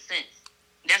has to make sense.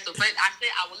 That's the first. I said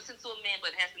I will listen to a man,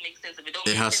 but it has to make sense. If it don't,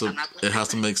 it has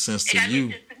to make sense to you.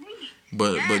 Make sense to me.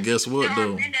 But guess what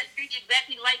though? There are men that think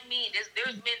exactly like me.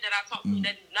 There's men that I talk to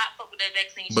that do not fuck with that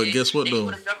vaccine. But guess what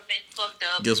though?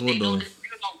 Guess what though?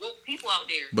 People out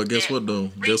there. But guess what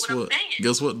though? Guess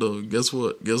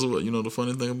what? You know the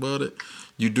funny thing about it?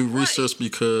 You do research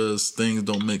because things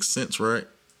don't make sense, right?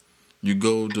 You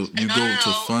go to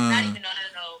find.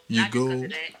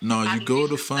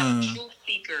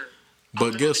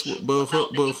 But guess what?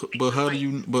 But how do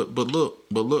you? But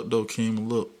look though, Kim.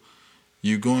 Look,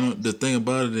 the thing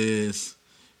about it is,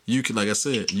 you can, like I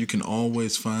said, you can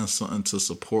always find something to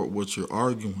support what you're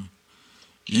arguing.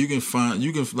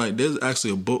 There's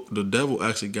actually a book. The devil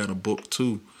actually got a book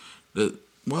too. I know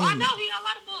he got a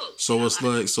lot of books. So it's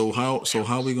like,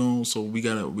 how we gonna? So we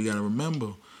gotta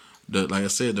remember that. Like I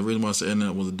said, the reason why I said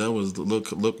internet was the devil is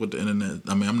look with the internet.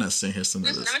 I mean, I'm not saying here saying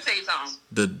this. Let me tell you something.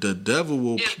 The devil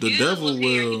will. If the devil will.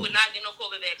 He would not get no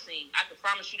COVID vaccine. I can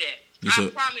promise you that. I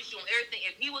promise you on everything.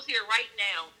 If he was here right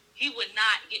now, he would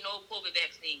not get no COVID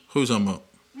vaccine. Who's talking about?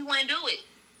 He wouldn't do it.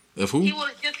 If who? He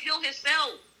would just kill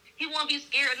himself. He won't be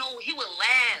scared. No, he would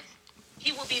laugh.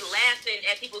 He would be laughing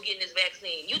at people getting this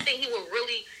vaccine. You think he would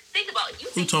really think about it? You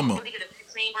think he would really get a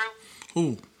vaccine, bro?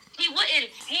 Who? He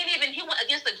wouldn't. He went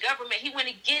against the government. He went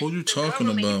against. Who you talking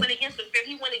about? He went against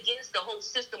he went against the whole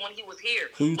system when he was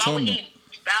here. Who you talking about? Why would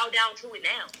he bow down to it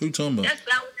now? Who you talking about? Let's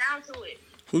bow down to it.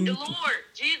 The Lord,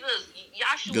 Jesus,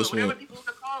 Yahshua, whatever people want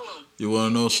to call him. You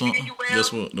want to know something?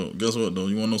 Guess what though?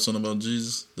 You want to know something about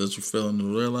Jesus that you failing to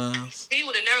realize? He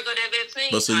would have never got that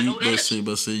vaccine.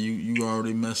 But see, you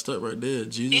already messed up right there.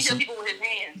 Jesus. He hit people with his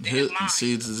hands.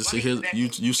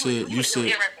 You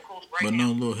said. But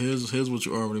no, look, here's what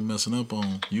you're already messing up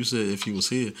on. You said if he was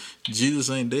here, Jesus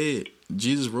ain't dead.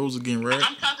 Jesus rose again, right?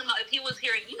 I'm talking about if he was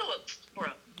here. You know what,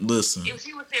 bro? Listen, If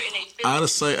she was there in a out of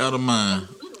sight, out of mind.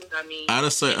 I mean, Out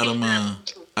of sight, out of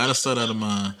mind. Out of sight, out of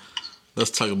mind.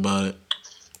 Let's talk about it.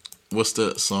 What's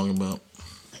that song about?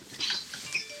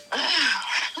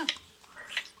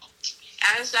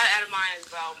 Out of sight, out of mind is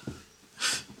about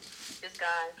this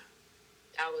guy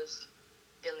I was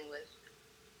dealing with,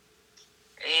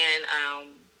 and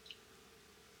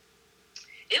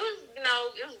it was,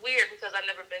 it was weird because I've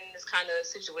never been in this kind of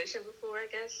situation before, I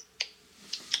guess.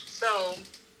 So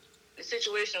the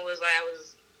situation was like I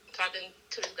was talking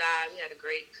to this guy. We had a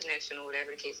great connection or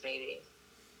whatever the case may be.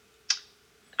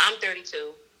 I'm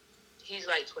 32. He's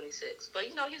like 26. But,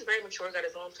 he's very mature. Got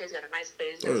his own place. Got a nice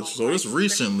place. So it's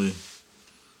recently.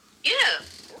 Yeah.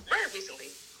 Very recently.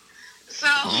 So.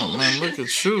 Oh, man, look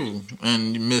at you.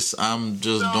 And I'm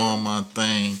just doing my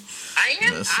thing. I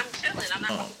am. I'm chilling. I'm not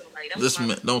talking to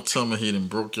somebody. Don't tell me he done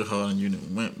broke your heart and you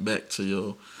done went back to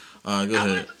your... Go ahead. I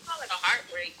wouldn't call it a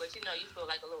heartbreak, but, you feel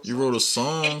like a little... You wrote a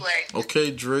song? Anyway,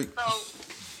 okay, Drake. So,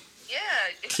 yeah.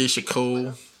 Keisha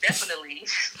Cole. Definitely.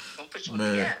 Don't put you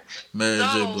Mary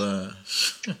J. Blige.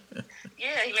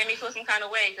 Yeah, he made me feel some kind of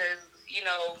way because,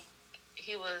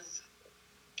 he was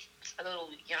a little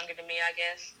younger than me, I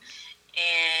guess.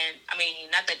 And, I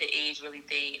mean, not that the age really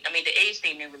thing. I mean, the age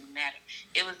thing didn't really matter.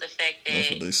 It was the fact that...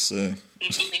 That's what they say. He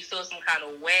made me feel some kind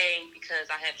of way because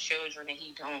I have children and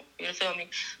he don't. You feel me?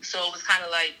 So it was kind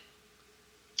of like...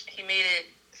 He made it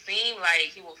seem like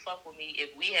he would fuck with me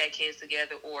if we had kids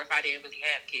together or if I didn't really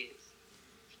have kids.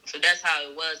 So that's how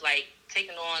it was. Like,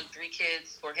 taking on 3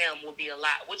 kids for him would be a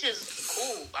lot, which is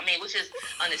cool. I mean, which is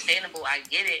understandable. I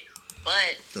get it.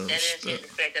 But that doesn't change the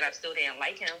fact that I still didn't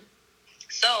like him.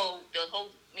 So the whole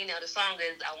meaning of the song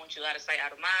is I want you out of sight,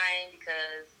 out of mind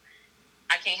because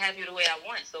I can't have you the way I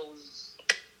want. So,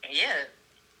 yeah,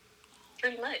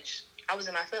 pretty much. I was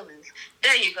in my feelings.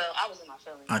 There you go. I was in my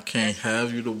feelings. I can't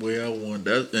have you the way I want.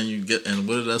 That, and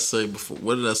what did I say before?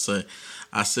 What did I say?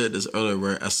 I said this earlier,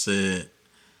 right? I said,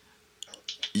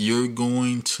 you're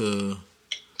going to,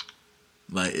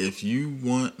 like, if you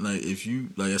want, like,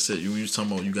 like I said, you were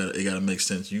talking about, it gotta make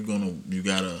sense. You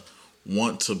gotta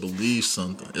want to believe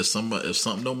something. If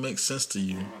something don't make sense to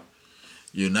you,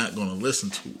 you're not gonna listen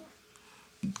to it.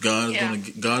 God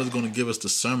is gonna give us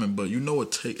discernment, but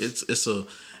it's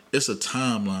a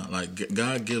timeline. Like,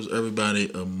 God gives everybody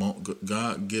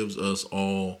God gives us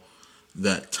all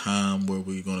that time where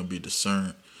we're gonna be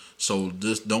discerned. So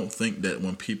just don't think that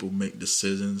when people make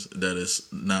decisions that it's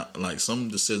not, like, some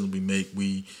decisions we make,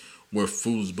 we're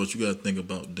fools. But you gotta think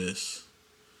about this.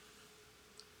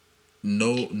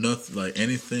 No, nothing, like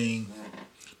anything.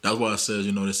 That's why I said,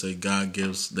 they say God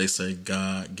gives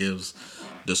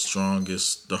the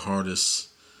strongest, the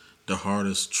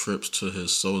hardest trips to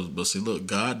his souls. But see, look,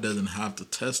 God doesn't have to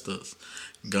test us.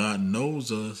 God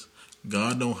knows us.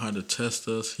 God don't have to test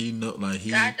us. God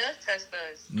does test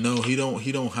us. No, he don't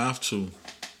have to.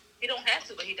 He don't have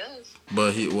to, but he does.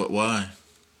 But why?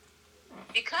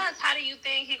 Because how do you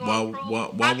think he gonna prove?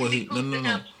 Why would he?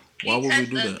 No. Why would we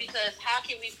do that? Because how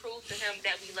can we prove to him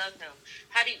that we love him?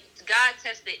 God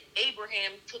tested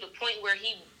Abraham to the point where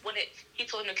he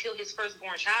told him to kill his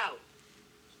firstborn child.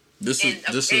 This is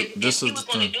he was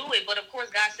going to do it, but of course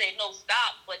God said no,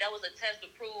 stop. But that was a test to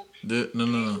prove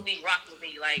no. He rock with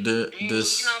me, like you know what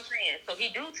I'm saying. So he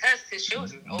do test his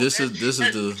children. How do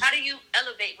you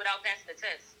elevate without passing the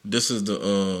test? This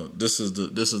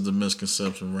is the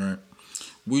misconception, right?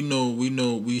 We know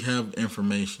we have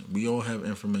information. We all have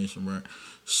information, right?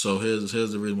 So here's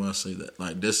the reason why I say that.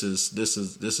 Like, this is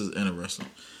interesting.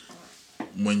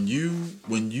 When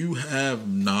you have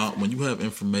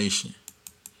information,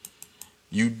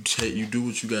 you do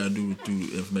what you gotta do through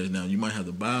the information. Now you might have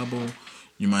the Bible,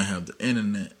 you might have the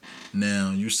internet.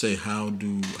 Now you say how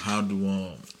do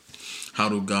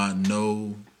God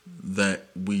know that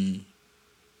we?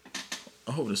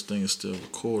 I hope this thing is still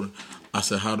recording. I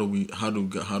said, how do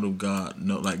God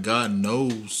know? Like, God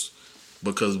knows,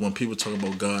 because when people talk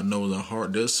about God knows our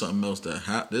heart, there's something else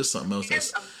there's something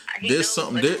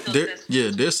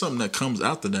that comes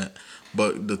after that.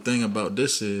 But the thing about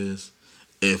this is,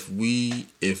 if we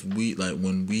like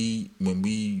when we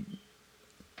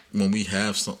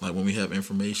have something, like when we have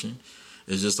information,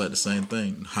 it's just like the same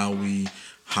thing. How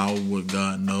would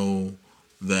God know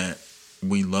that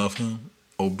we love him?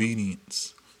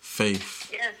 Obedience, faith.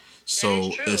 Yes.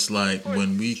 So it's like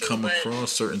when we come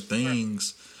across certain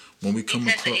things, Abraham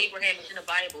is in the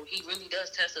Bible. He really does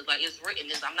test us. Like, it's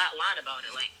written. I'm not lying about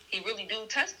it. Like, he really do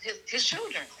test his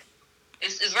children.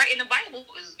 It's right in the Bible.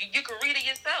 You can read it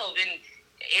yourself. And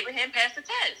Abraham passed the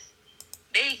test.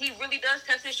 He really does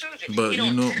test his children. But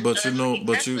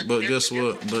guess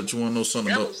what? But you want to know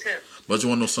something about? But you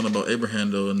want to know something about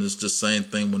Abraham though, and it's the same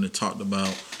thing when it talked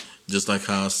about, just like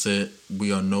how I said,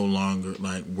 we are no longer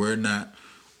like we're not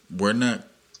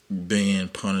being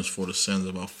punished for the sins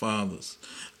of our fathers.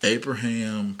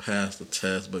 Abraham passed the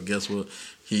test, but guess what?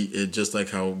 It just like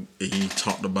how he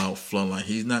talked about flood. Like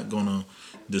he's not gonna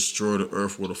destroy the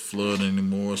earth with a flood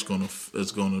anymore.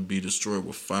 It's gonna be destroyed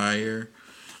with fire.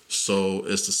 So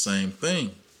it's the same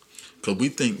thing. Cause we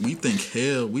think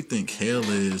hell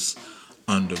is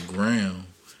underground.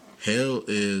 Hell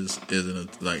is in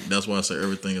a, like that's why I say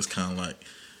everything is kind of like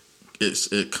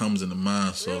it comes in the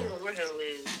mind. So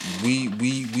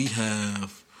we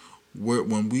have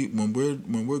when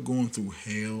we're going through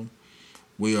hell,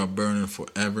 we are burning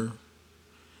forever.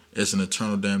 It's an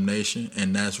eternal damnation,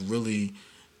 and that's really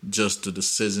just the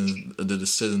decision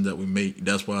that we make.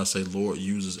 That's why I say Lord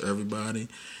uses everybody,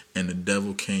 and the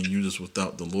devil can't use us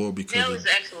without the Lord because hell is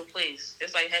the actual place.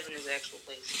 It's like heaven is the actual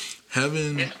place.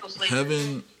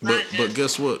 Heaven, but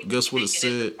guess what? Guess what it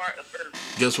said.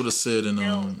 Guess what it said in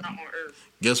hell is not on earth.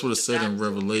 Guess what it said in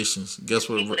Revelations. Guess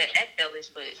what? People that act hellish,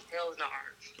 but hell is not on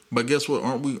earth. But guess what?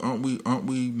 Aren't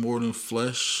we more than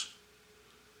flesh?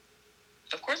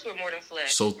 Of course, we're more than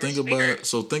flesh. So think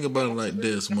about it like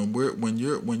this: when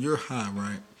you're high,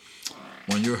 right?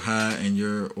 When you're high and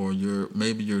you're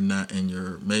maybe you're not and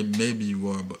maybe you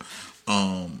are, but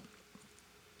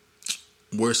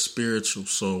we're spiritual.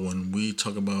 So when we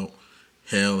talk about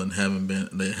hell and heaven,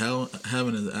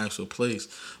 heaven is the actual place.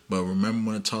 But remember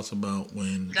when it talks about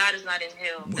when God is not in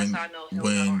hell. That's how I know hell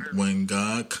is not on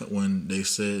earth. When they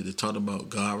talked about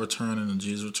God returning and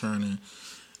Jesus returning,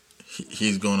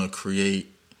 He's going to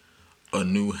create a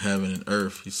new heaven and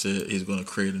earth. He said He's going to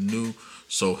create a new.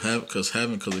 So because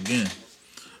again,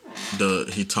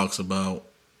 he talks about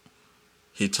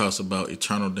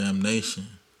eternal damnation.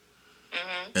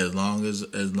 Mm-hmm. As long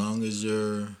as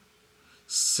you're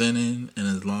sinning, and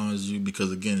as long as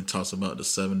because again it talks about the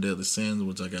 7 deadly sins,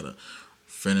 which I gotta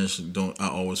finish. I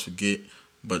always forget.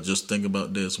 But just think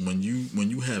about this: when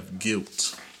you have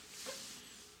guilt,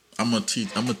 I'm gonna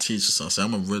teach you something.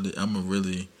 I'm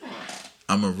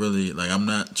a really like, I'm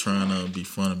not trying to be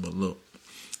funny, but look,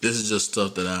 this is just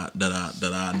stuff that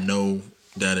I know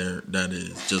that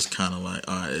is just kind of like,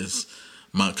 all right, it's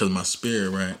because my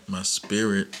spirit, right? My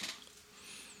spirit,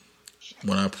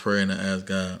 when I pray and I ask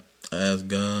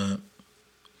God,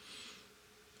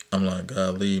 I'm like,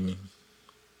 God, lead me.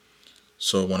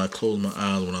 So when I close my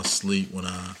eyes, when I sleep, when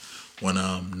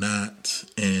I'm not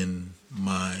in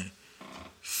my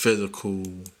physical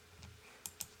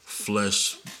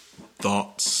flesh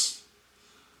thoughts,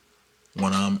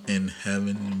 when I'm in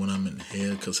heaven and when I'm in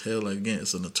hell, because hell, again,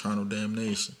 it's an eternal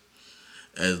damnation.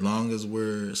 As long as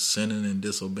we're sinning and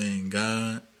disobeying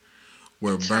God,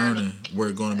 we're burning.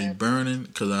 We're going to be burning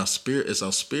because our spirit is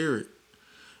our spirit.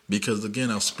 Because again,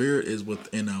 our spirit is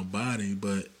within our body,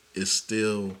 but it's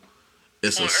on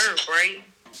earth, right?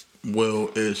 Well,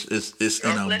 it's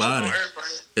in our body. Earth,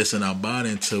 right? It's in our body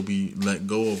until we let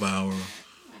go of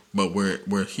but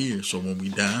we're here. So when we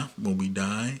die,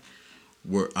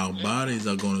 our bodies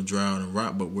are going to dry out and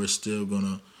rot, but we're still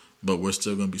gonna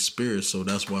be spirit. So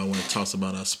that's why when it talks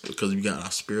about our, because we got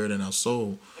our spirit and our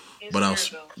soul,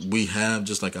 we have,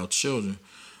 just like our children,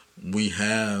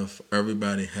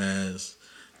 everybody has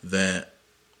that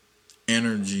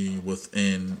energy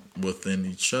within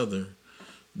each other.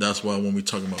 That's why when we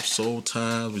talk about soul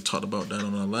ties, we talked about that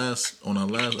on our last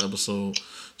episode.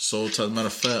 Soul ties. Matter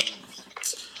of fact,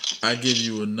 I'm gonna give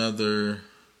you another.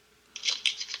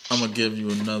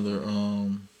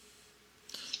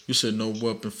 You said no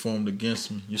weapon formed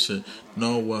against me. You said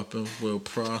no weapon will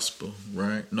prosper,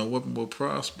 right? No weapon will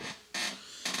prosper.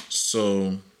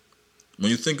 So when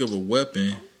you think of a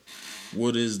weapon,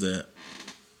 what is that?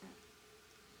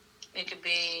 It could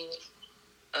be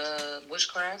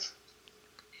witchcraft.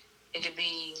 It could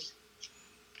be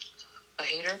a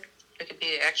hater. It could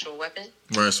be an actual weapon.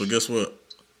 Right. So guess what?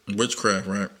 Witchcraft,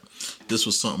 right? This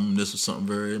was something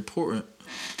very important.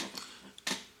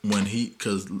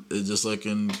 Because it's just like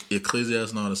in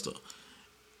Ecclesiastes and all that stuff.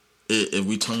 If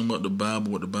we talking about the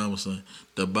Bible, what the Bible saying,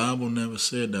 the Bible never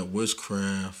said that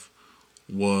witchcraft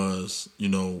wasn't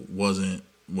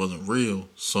real.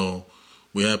 So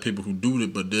we have people who do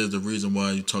it, but there's the reason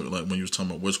why you talk, like when you was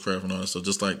talking about witchcraft and all that stuff.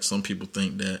 Just like some people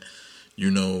think that,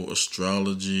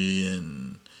 astrology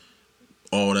and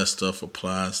all that stuff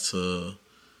applies to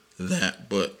that.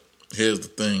 But here's the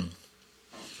thing.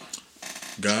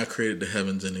 God created the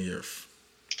heavens and the earth.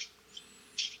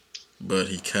 But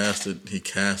he casted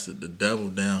the devil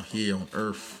down here on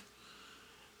earth.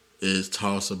 It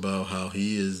talks about how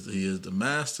he is the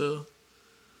master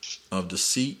of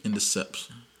deceit and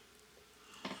deception.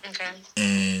 Okay.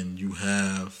 and you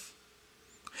have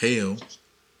hell.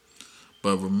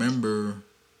 But remember,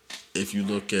 if you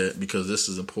look at, because this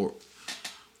is important,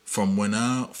 from when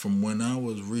I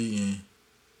was reading,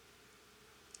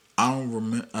 I don't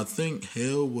remember. I think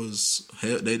hell was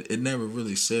hell. It never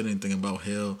really said anything about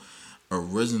hell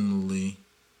originally.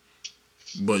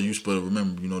 But you better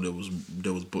remember,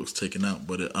 there was books taken out,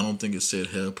 but I don't think it said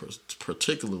hell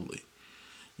particularly.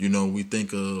 We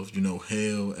think of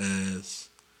hell as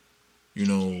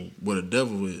what a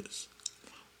devil is,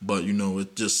 but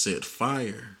it just said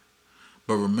fire.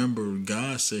 But remember,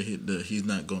 God said that He's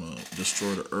not gonna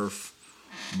destroy the earth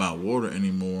by water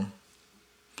anymore.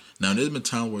 Now, there's been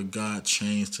times where God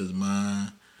changed His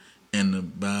mind in the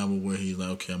Bible where He's like,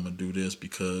 okay, I'm gonna do this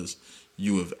because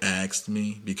you have asked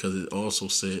me, because it also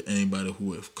said anybody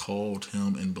who have called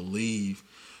Him and believe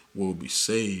will be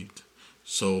saved.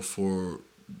 So for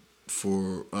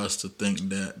us to think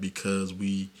that because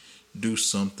we do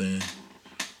something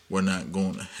we're not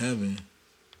going to heaven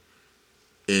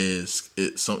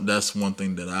that's one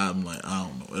thing that I'm like, I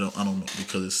don't know,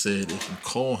 because it said if you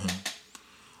call Him.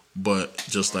 But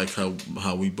just like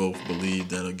how we both believe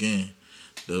that, again,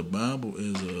 the Bible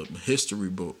is a history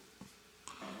book.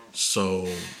 So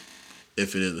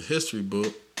if it is a history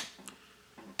book,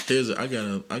 I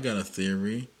got a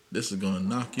theory. This is gonna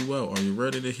knock you out. Are you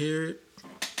ready to hear it?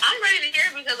 I'm ready to hear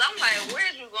it because I'm like,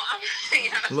 where's you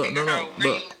going?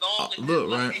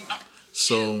 Look, right.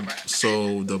 So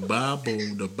the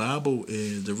Bible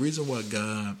is the reason why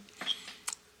God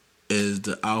is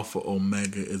the Alpha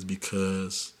Omega is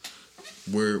because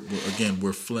we're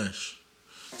flesh.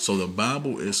 So the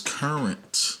Bible is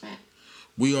current.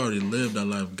 We already lived our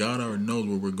life. God already knows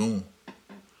where we're going.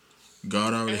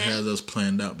 God already has us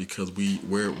planned out because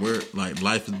we're like,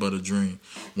 life is but a dream.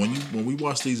 When we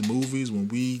watch these movies, when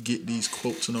we get these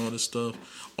quotes and all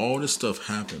this stuff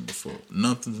happened before.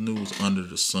 Nothing's new is under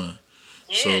the sun.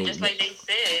 Yeah, so, just like they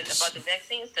said about the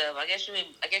vaccine stuff. I guess you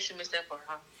missed that part,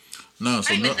 huh? No,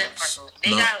 so they got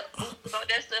about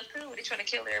that stuff too. They trying to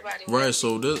kill everybody. Right.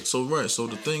 So the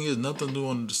thing is, nothing new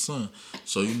under the sun.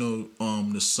 So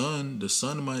the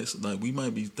sun might, like, we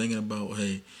might be thinking about,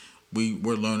 hey,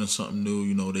 we're learning something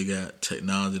new. They got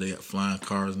technology, they got flying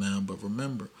cars now. But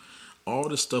remember, all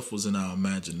this stuff was in our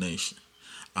imagination.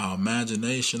 Our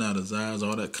imagination, our desires,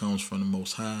 all that comes from the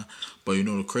Most High. But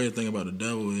the crazy thing about the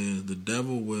devil is the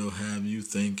devil will have you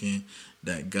thinking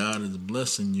that God is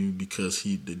blessing you because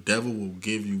the devil will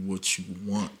give you what you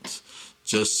want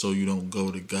just so you don't go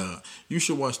to God. You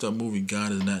should watch that movie,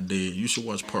 God Is Not Dead. You should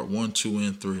watch part 1, 2,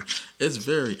 and 3. It's a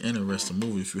very interesting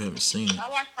movie if you haven't seen it. I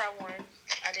watched part 1.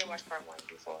 I did watch part 1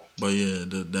 before. But yeah,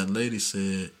 that lady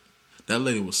said, that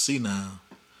lady was senile.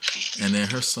 And then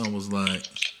her son was like,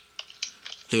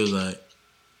 he was like,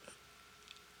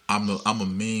 I'm a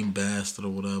mean bastard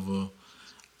or whatever.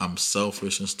 I'm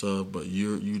selfish and stuff, but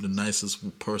you the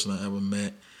nicest person I ever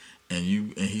met, and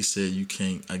he said you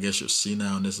can't. I guess you're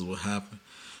senile, and this is what happened.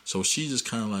 So she just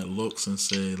kind of like looks and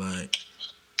say like,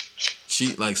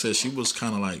 she like said she was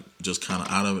kind of like just kind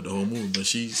of out of it the whole movie, but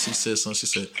she said something. She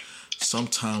said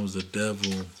sometimes the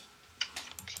devil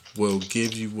will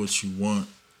give you what you want,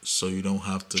 so you don't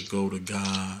have to go to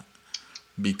God.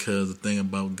 Because the thing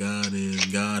about God is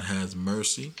God has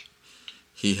mercy,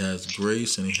 He has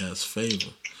grace, and He has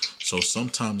favor. So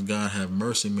sometimes God have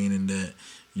mercy, meaning that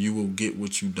you will get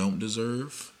what you don't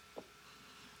deserve.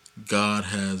 God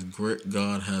has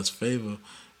favor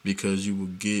because you will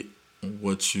get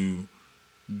what you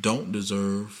don't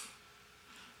deserve,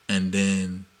 and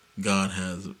then God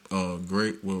has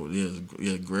grace where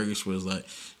it's like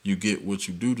you get what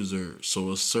you do deserve.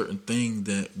 So a certain thing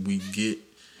that we get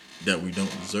that we don't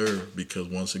deserve, because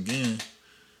once again,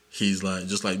 He's like,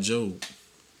 just like Job.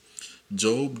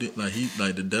 Job did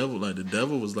the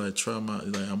devil was like, I'm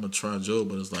gonna try Job,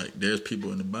 but it's like there's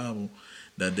people in the Bible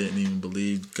that didn't even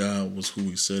believe God was who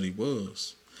He said He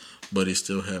was, but He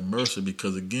still had mercy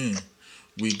because again,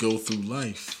 we go through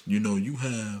life.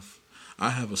 I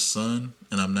have a son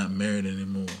and I'm not married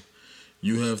anymore.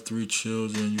 You have 3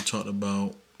 children. You talked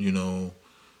about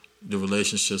the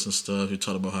relationships and stuff. You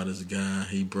talked about how this guy,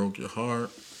 he broke your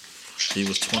heart. He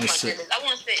was 26. I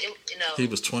want to say he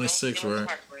was 26, right?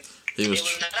 It was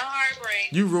not a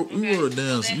heartbreak. You wrote a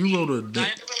damn. You wrote a. Not in a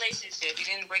relationship. He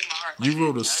didn't break my heart. You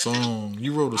wrote a song.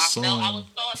 You wrote a song. No, I was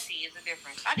saucy. Is the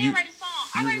difference. I didn't write a song.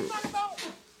 I write a song about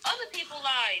other people's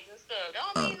lives and stuff.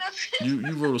 Don't mean nothing.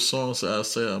 You wrote a song. So I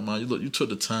said, man, you took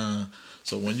the time.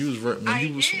 So when you was I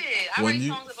did. I write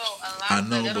songs about a lot. I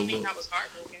know, that don't but mean I was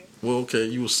heartbroken. Well, okay,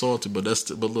 you were salty, but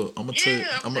but look, I'm gonna tell you.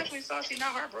 I'm definitely salty, not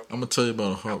heartbroken. I'm gonna tell you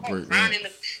about a heartbreak. Right?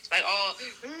 It's like all.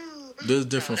 There's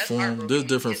different forms. There's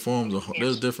different forms of.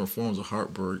 There's different forms of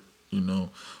heartbreak. You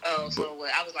know. Oh, so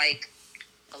what? I was like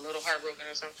a little heartbroken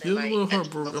or something. You're a little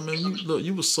heartbroken. I mean,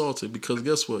 you were salty because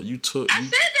guess what? I said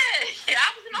that.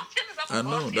 I was in my feelings. I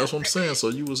know. That's what I'm saying. So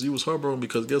you was heartbroken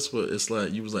because guess what? It's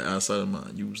like you was like outside of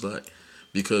mind. You was like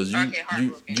because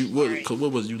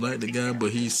what was you like the guy,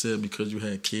 but he said because you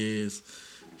had kids,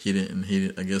 he didn't.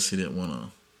 I guess he didn't want to.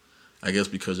 I guess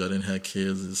because y'all didn't have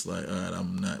kids, it's like all right,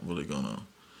 I'm not really gonna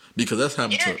because that's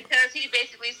happened to. Yeah, because he's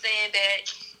basically saying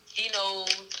that he knows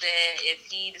that if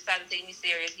he decides to take me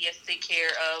serious, he has to take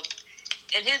care of.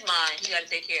 In his mind, he got to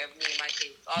take care of me and my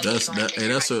kids. That's a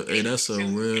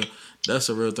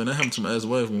real thing. That happened to my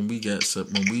ex-wife when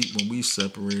we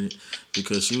separated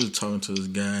because she was talking to this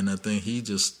guy and I think he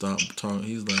just stopped talking.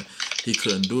 He's like he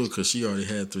couldn't do it because she already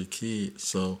had 3 kids,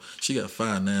 so she got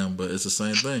 5 now. But it's the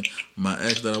same thing. My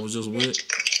ex that I was just with,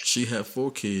 she had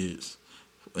 4 kids,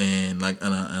 and like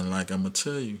I'm gonna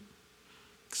tell you,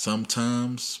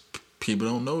 sometimes people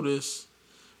don't know this.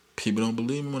 People don't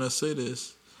believe me when I say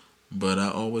this. But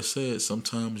I always say it.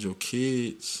 Sometimes your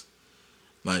kids,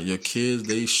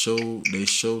 they show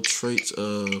traits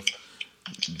of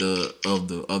the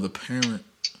other parent.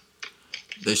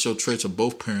 They show traits of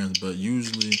both parents, but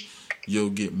usually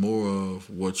you'll get more of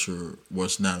what's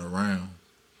not around.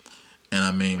 And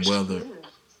I mean whether,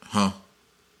 huh?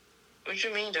 What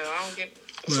you mean though? I don't get.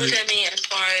 What does that mean as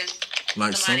far as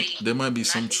there might be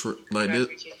some like this.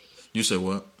 You said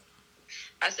what?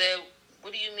 I said,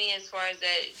 what do you mean as far as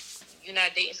that? You're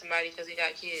not dating somebody because they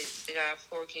got kids. They got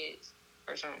 4 kids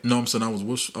or something. No, I'm saying I was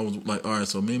like, all right.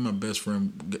 So me and my best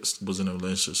friend was in a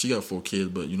relationship. She got 4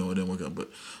 kids, but it didn't work out. But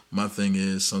my thing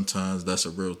is sometimes that's a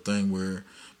real thing where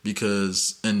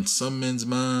because in some men's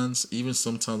minds, even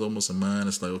sometimes almost in mine,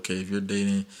 it's like okay, if you're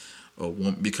dating a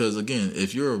woman, because again,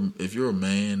 if you're a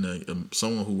man,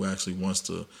 someone who actually wants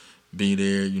to be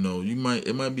there,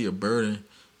 it might be a burden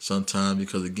sometimes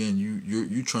because again,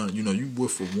 you trying, you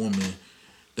with a woman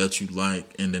that you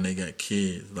like, and then they got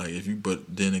kids. Like but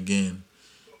then again,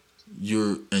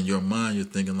 you're in your mind, you're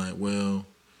thinking like, well,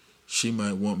 she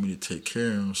might want me to take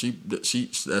care of him. She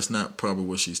that's not probably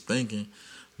what she's thinking,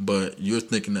 but you're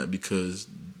thinking that because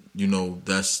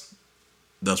that's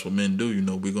what men do.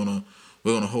 We're gonna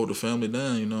hold the family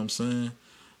down. You know what I'm saying?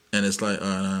 And it's like,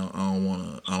 I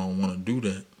don't wanna do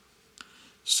that.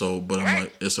 So, but I'm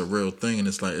like, it's a real thing, and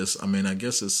it's like I mean, I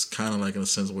guess it's kind of like in a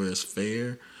sense where it's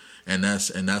fair. And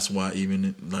that's why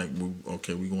even like we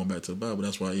going back to the Bible.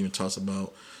 That's why it even talks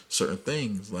about certain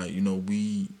things like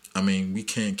we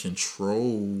can't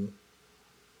control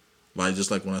like just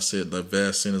like when I said the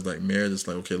vast sin is like marriage. It's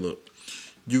like okay, look,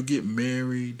 you get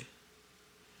married,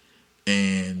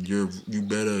 and you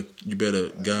better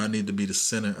God need to be the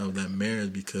center of that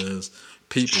marriage because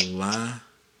people lie,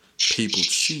 people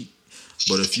cheat,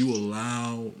 but if you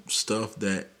allow stuff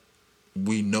that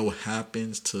we know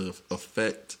happens to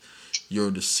affect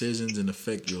your decisions and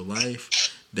affect your life,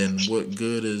 then what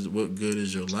good is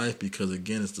your life? Because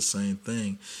again, it's the same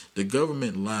thing. The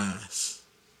government lies.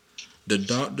 The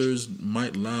doctors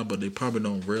might lie, but they probably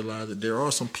don't realize it. There are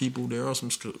some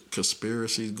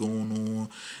conspiracies going on.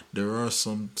 There are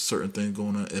some certain things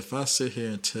going on. If I sit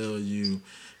here and tell you,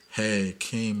 hey,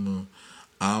 Kima,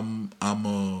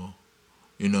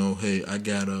 hey, I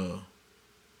got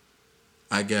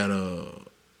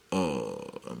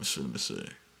let me see.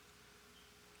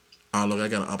 Oh, look, I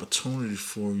got an opportunity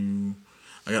for you.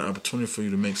 I got an opportunity for you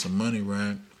to make some money,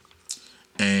 right?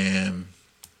 And,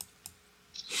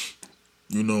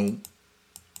 we're going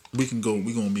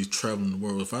to be traveling the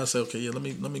world. If I say, okay, yeah, let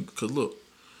me, because look,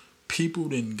 people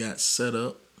didn't got set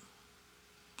up.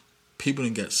 People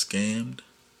didn't got scammed.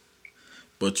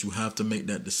 But you have to make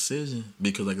that decision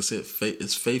because, like I said,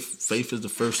 faith is the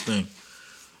first thing.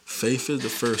 Faith is the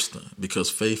first thing because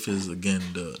faith is, again,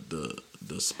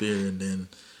 the spirit, and then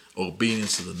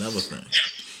obedience is another thing.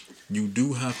 You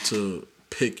do have to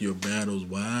pick your battles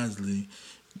wisely.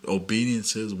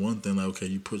 Obedience is one thing. Like, okay,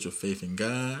 you put your faith in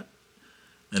God,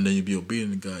 and then you be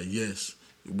obedient to God. Yes,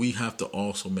 we have to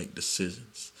also make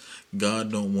decisions.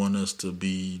 God don't want us to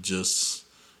be just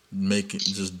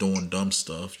doing dumb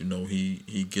stuff.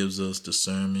 He gives us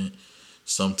discernment.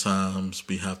 Sometimes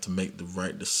we have to make the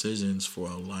right decisions for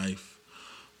our life.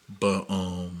 But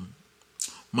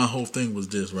my whole thing was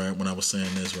this, right? When I was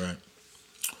saying this, right?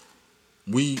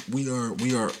 We are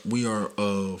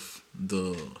of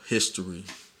the history.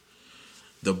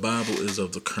 The Bible is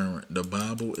of the current. The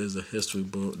Bible is a history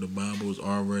book. The Bible is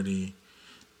already.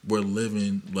 We're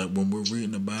living like when we're reading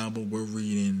the Bible, we're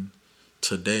reading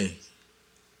today.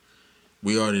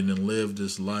 We already done lived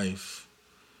this life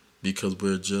because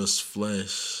we're just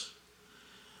flesh.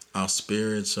 Our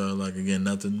spirits are like, again,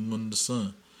 nothing under the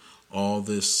sun. All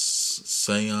this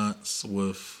seance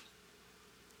with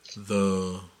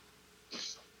the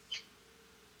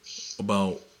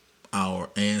about our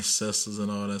ancestors and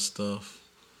all that stuff.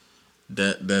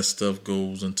 That stuff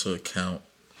goes into account.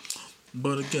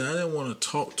 But again, I didn't want to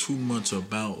talk too much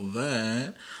about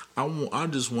that. I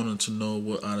just wanted to know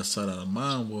what out of sight, out of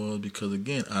mind was, because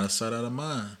again, out of sight, out of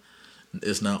mind.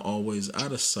 It's not always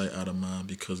out of sight, out of mind,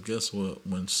 because guess what?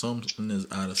 When something is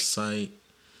out of sight,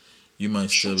 you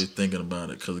might still be thinking about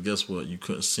it. Because guess what? You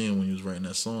couldn't see him when you was writing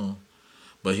that song,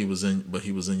 but he was in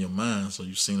your mind. So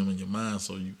you seen him in your mind,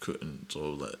 so you couldn't. So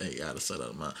it was like, hey, out of sight, out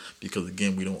of mind. Because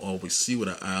again, we don't always see with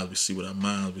our eyes. We see with our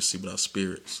minds. We see with our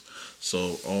spirits.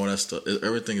 So all that stuff,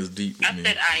 everything is deep with me. I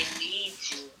said I need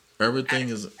you. Everything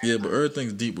is, yeah, but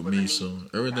everything's deep with me. So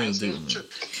everything is deep with me.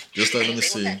 Just like, let me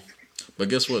see. But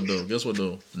guess what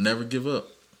though? Never give up.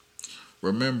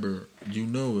 Remember,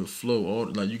 it flow.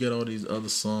 You got all these other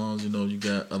songs. You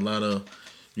got a lot of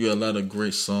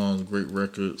great songs, great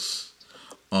records.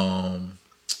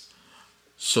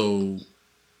 So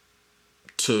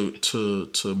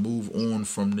to move on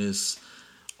from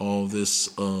all this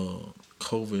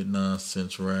COVID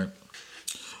nonsense, right?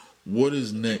 What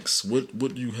is next? What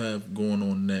do you have going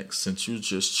on next? Since you're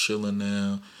just chilling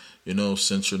now,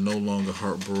 since you're no longer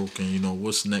heartbroken,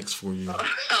 what's next for you?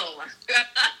 Oh my God.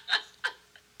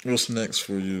 What's next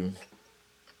for you?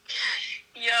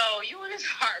 Yo, you in this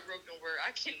heartbroken word.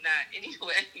 I cannot.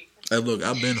 Anyway. Hey, look,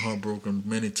 I've been heartbroken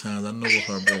many times. I know what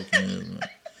heartbroken is, man.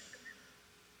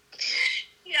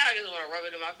 Yeah, I just want to rub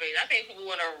it in my face. I think people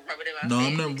want to rub it in my face. No,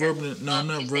 I'm not rubbing it. No, I'm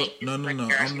not rubbing. No.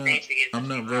 I'm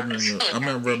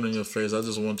not rubbing in your face. I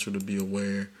just want you to be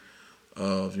aware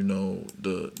of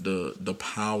the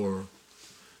power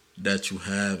that you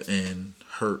have in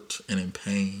hurt and in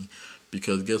pain,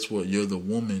 because guess what, you're a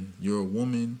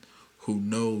woman who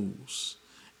knows.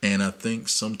 And I think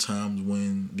sometimes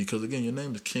because again, your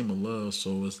name is Kima Love,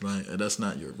 so it's like that's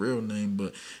not your real name,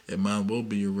 but it might well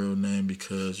be your real name,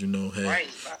 because hey, right,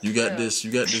 you got this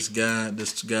guy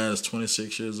is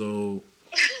 26 years old,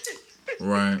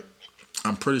 right?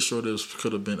 I'm pretty sure there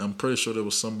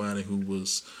was somebody who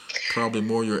was probably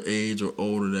more your age or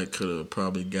older that could have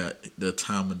probably got the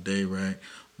time of day, right?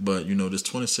 But this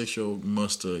 26-year-old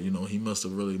must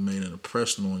have really made an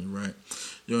impression on you, right?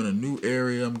 You're in a new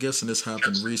area. I'm guessing this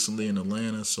happened recently in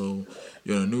Atlanta, so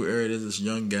you're in a new area. There's this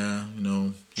young guy,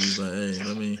 he's like,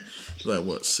 hey, he's like,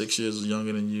 what, 6 years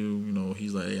younger than you?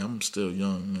 He's like, hey, I'm still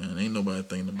young, man. Ain't nobody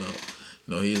thinking about,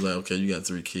 he's like, okay, you got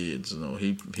 3 kids.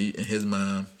 He in his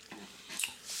mind,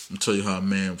 I'll tell you how a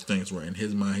man thinks, right? In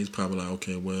his mind, he's probably like,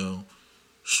 okay, well,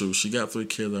 shoot, she got 3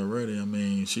 kids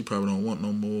already. She probably don't want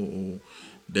no more, or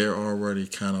they're already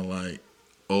kind of like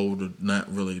older, not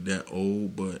really that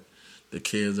old, but the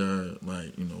kids are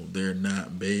like, they're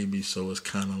not babies, so it's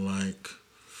kind of like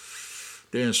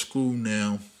they're in school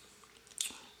now.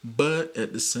 But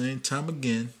at the same time,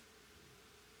 again,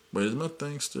 is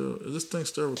this thing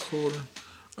still recording?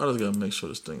 I just gotta make sure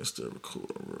this thing is still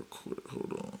recording real quick.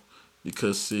 Hold on.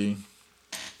 Because see,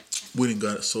 we didn't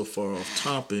got it so far off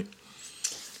topic.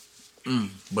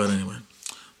 But anyway.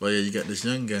 But yeah, you got this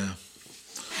young guy.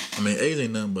 Age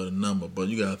ain't nothing but a number, but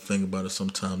you gotta think about it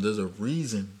sometimes. There's a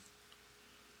reason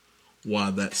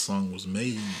why that song was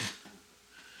made.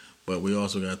 But we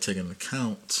also gotta take into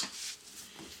account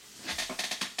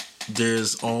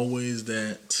there's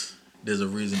a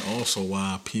reason also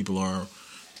why people are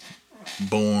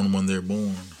born when they're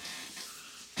born.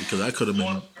 Because I could have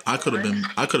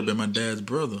been my dad's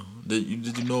brother. Did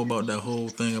you know about that whole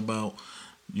thing about,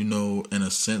 in a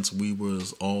sense, we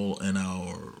was all in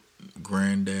our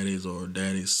granddaddy's or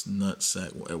daddy's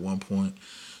nutsack at one point.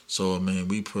 So because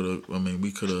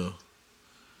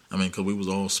we was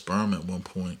all sperm at one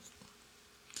point.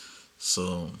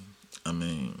 So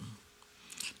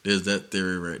there's that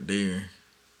theory right there.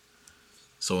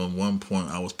 So at one point,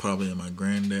 I was probably one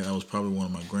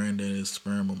of my granddaddy's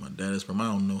sperm or my daddy's sperm. I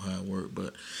don't know how it worked,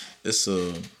 but it's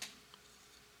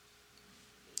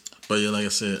But yeah, like I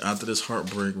said, after this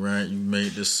heartbreak, right, you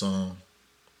made this song.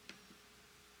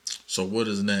 So what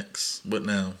is next? What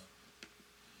now?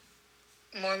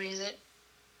 More music.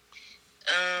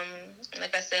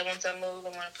 Like I said, once I move, I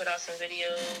want to put out some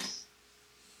videos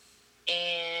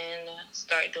and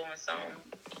start doing some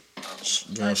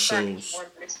doing shows.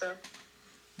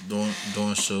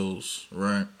 Doing shows,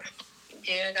 right?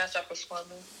 Yeah, I gotta start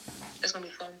performing. It's gonna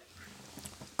be fun.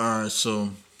 All right,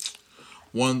 so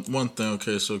one thing,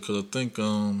 okay, so because I think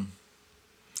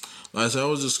Like I said, I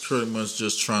was just pretty much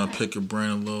just trying to pick your brain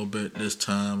a little bit this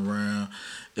time around.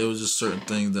 It was just certain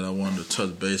things that I wanted to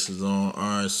touch bases on.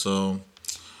 All right, so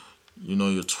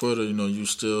your Twitter, you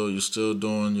still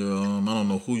doing your I don't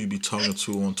know who you be talking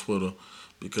to on Twitter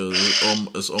because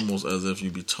it's almost as if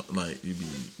you be you be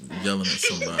yelling at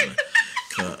somebody.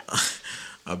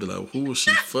 I'd be like, who was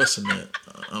she fussing at?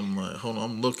 I'm like, hold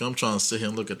on, I'm trying to sit here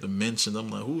and look at the mentions. I'm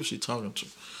like, who is she talking to?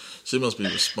 She must be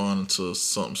responding to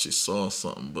something. She saw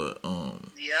something, but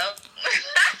Yep.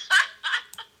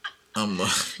 I'm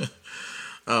like,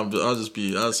 I'll just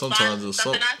be. Sometimes I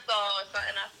saw.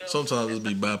 Sometimes I just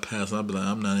be bypassing. I'll be like,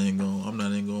 I'm not even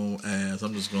gonna ask.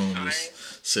 I'm just gonna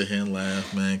just sit here and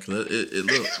laugh, man. Cause it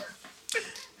looks.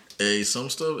 Hey, some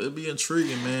stuff it be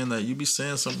intriguing, man. Like you be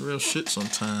saying some real shit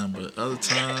sometimes, but other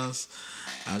times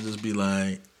I just be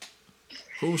like,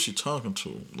 who was she talking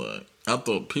to? Like I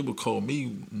thought people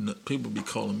be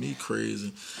calling me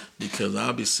crazy because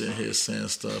I'll be sitting here saying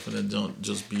stuff and it don't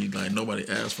just be like nobody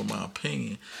asked for my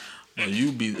opinion. But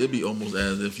it be almost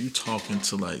as if you're talking to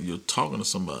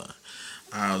somebody.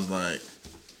 I was like,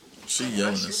 she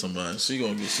yelling at somebody. She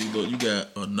gonna look, you got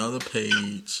another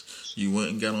page. You went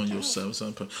and got on your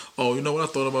 7 page. Oh, you know what I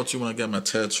thought about you when I got my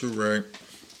tattoo, right?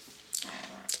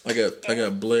 I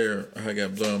got Blair on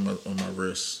my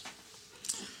wrist.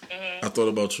 I thought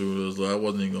about you. I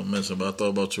wasn't even gonna mention, but I thought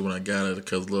about you when I got it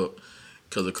because the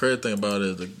crazy thing about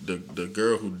it is the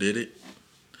girl who did it.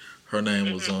 Her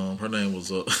name was You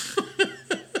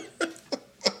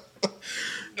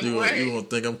gonna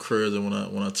think I'm crazy when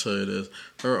I tell you this.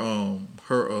 Her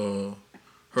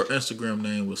Instagram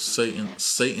name was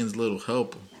Satan's Little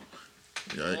Helper.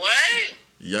 Yikes. What?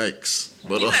 Yikes.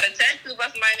 But you got a tattoo by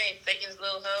somebody named Satan's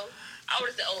Little Hoe?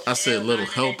 I said Little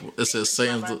Helper. It said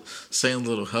Satan's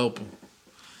Little Helper.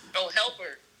 Oh,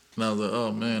 Helper. And I was like,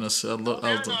 oh man, I said look.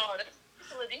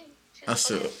 I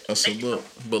said look,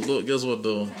 but look, guess what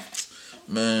though?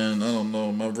 Man, I don't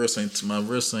know. My wrist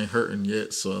ain't hurting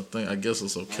yet, so I guess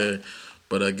it's okay.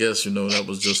 But I guess that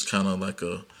was just kind of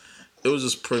it was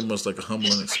just pretty much like a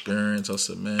humbling experience. I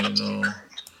said, man,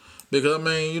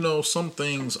 because some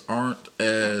things aren't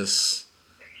as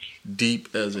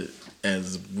deep as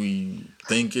we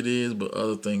think it is, but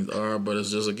other things are. But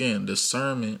it's just again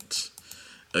discernment.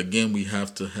 Again, we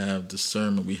have to have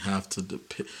discernment. We have to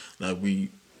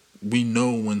we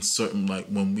know when certain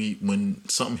when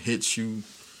something hits you,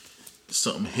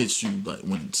 like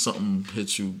when something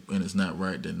hits you and it's not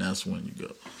right, then that's when you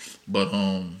go. But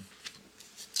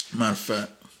matter of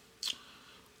fact,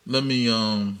 let me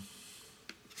all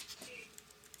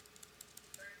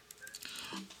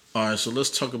right, so let's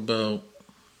talk about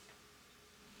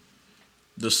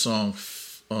the song.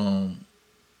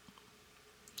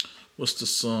 What's the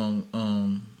song?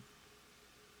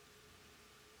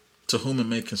 To Whom It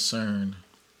May Concern.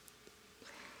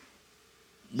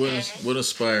 What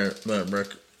inspired that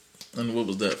record? And what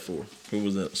was that for? Who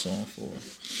was that song for?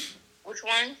 Which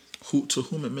one? To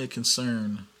Whom It May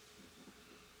Concern.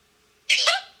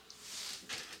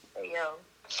 Hey, yo.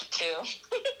 Chill.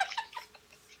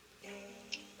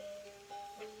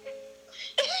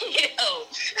 Yo.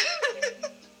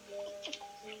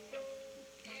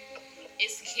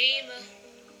 It's Kima.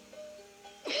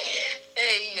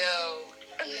 Hey, yo.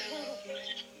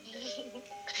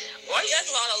 Why you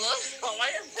asking about a love song? Why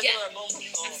you asking about a moment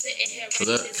song? I'm sitting here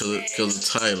Because the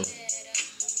title.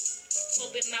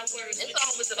 This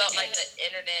song was about the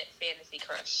internet fantasy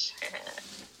crush.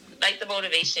 The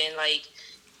motivation,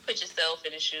 put yourself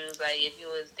in the shoes. If you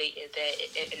was dating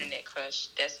that internet crush,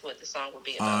 that's what the song would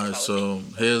be about. All right, so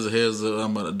here's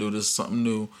I'm about to do this something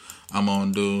new. I'm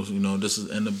gonna do. This is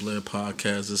In the Blair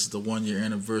podcast. This is the 1 year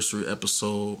anniversary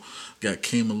episode. Got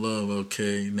Kima Love.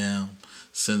 Okay, now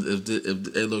since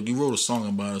hey, look, you wrote a song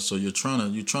about it, so you're trying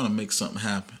to make something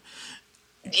happen.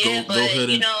 Yeah, go ahead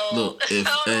and look.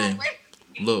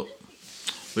 Look,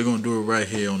 we're gonna do it right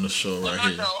here on the show right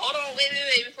here. Hold on, wait,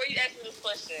 before you ask me this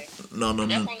question. No.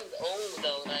 That song is old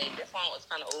though. That song was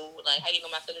kind of old. How you know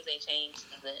my feelings ain't changed?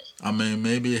 I mean,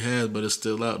 maybe it has, but it's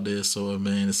still out there. So I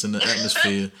mean, it's in the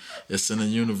atmosphere. It's in the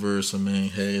universe. I mean,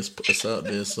 hey, it's out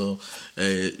there. So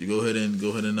hey, you go ahead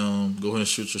and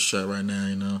shoot your shot right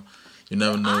now. You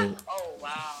never know. Oh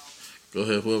wow. Go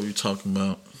ahead, whoever you talking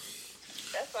about.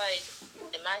 That's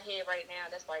in my head right now.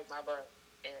 That's my birth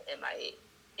in my head.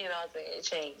 You know what I'm saying? It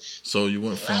changed. So you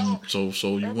went from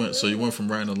you went from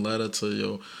writing a letter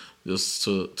to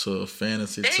to a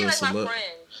fantasy to a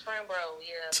friend bro,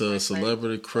 yeah. To a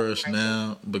celebrity crush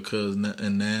now and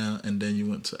then you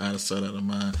went to Out of Sight Out of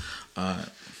Mind. Out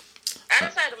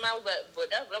of Sight of Mind, but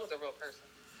that was a real person.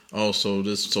 Oh, so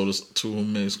this To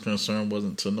Whom It May Concern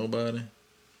wasn't to nobody?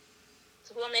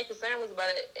 Who I'm concerned was about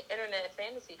an internet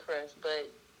fantasy crush, but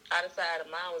Out of Sight, Out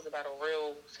of Mind was about a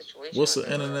real situation. What's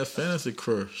an internet fantasy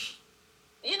crush?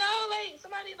 You know, like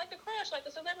somebody like a crush, like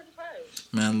a celebrity crush.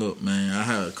 Man, look, man, I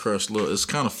had a crush. Look, it's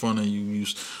kind of funny.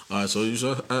 All right. So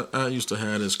I used to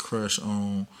have this crush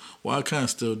on. Well, I kind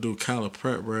of still do. Kyla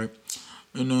Pratt, right?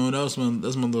 You know, that's my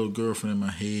little girlfriend in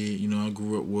my head. You know, I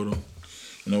grew up with her.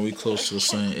 You know, we close to the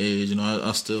same age. You know,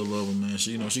 I still love her, man.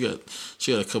 She, you know, she got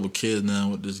a couple kids now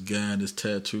with this guy, this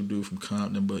tattoo dude from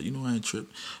Compton. But you know, I ain't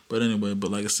tripping. But anyway, but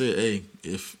like I said,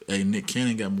 if Nick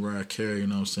Cannon got Mariah Carey, you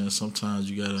know what I'm saying? Sometimes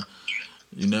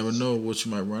you never know what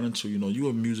you might run into. You know, you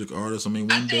a music artist. I mean,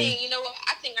 one day. You know what?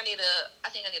 I think I need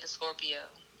a Scorpio.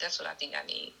 That's what I think I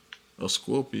need. A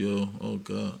Scorpio? Oh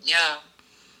God. Yeah.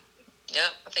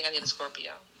 Yep. I think I need a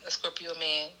Scorpio. A Scorpio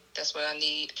man. That's what I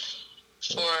need.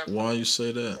 Why you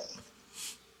say that?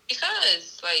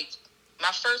 Because like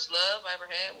my first love I ever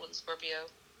had was a Scorpio.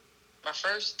 My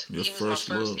first. Your he first was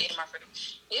my love.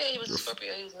 first. Yeah, he was a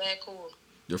Scorpio. He was mad cool.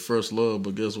 Your first love,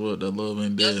 but guess what? That love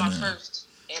ain't dead now. That's my first.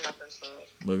 And my first love.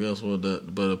 But guess what?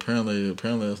 But apparently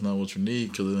that's not what you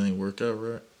need because it ain't work out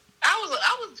right. I was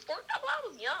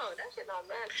young. That shit don't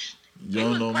matter.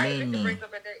 Young don't mean nothing. Break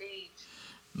up at that age.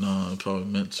 No, it probably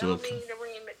meant to. Don't mean to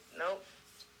nope.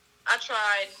 I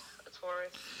tried a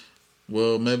Taurus.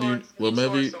 Maybe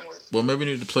you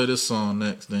need to play this song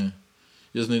next. Then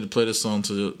you just need to play this song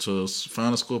to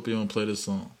find a Scorpio and play this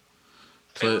song.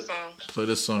 Play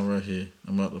this song right here.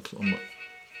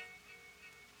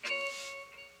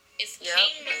 It's yep.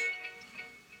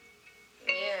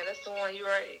 Yeah, that's the one. You're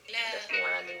right. That's the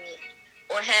one I need.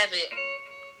 Or Have It.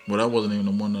 Well, that wasn't even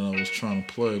the one that I was trying to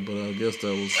play, but I guess that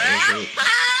was it.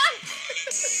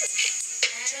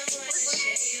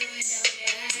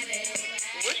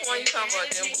 Which one you talking about,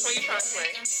 Jim? Which one you trying to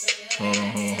play? Hold on.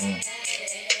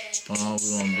 What we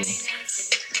gonna do?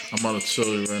 I'm about to show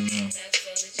you right now.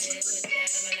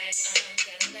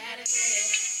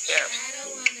 Yeah.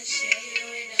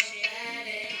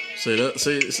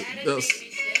 That's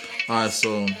alright.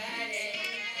 So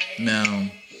now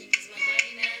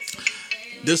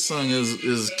this song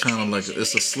is kind of like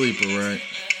it's a sleeper, right?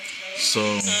 So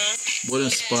what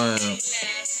inspired?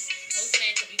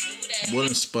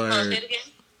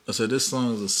 I said this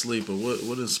song is a sleeper.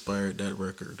 What inspired that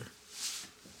record?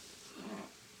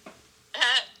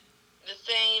 The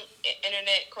same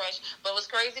internet crush, but what's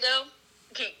crazy though?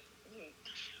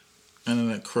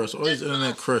 Internet crush. All these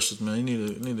internet crushes, man. You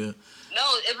need to.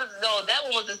 No, that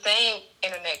one was the same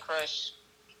internet crush.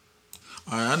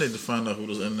 Alright, I need to find out who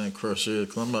this internet crush is,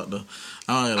 cause I'm about to.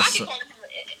 I keep calling him an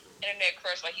internet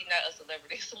crush like he's not a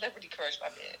celebrity. Celebrity crush, my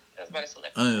bad. That's about a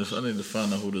celebrity. I need to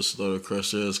find out who this celebrity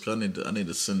crush is, cause I need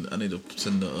to send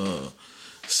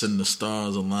the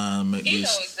stars a line and make these. You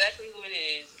know exactly who it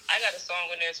is. I got a song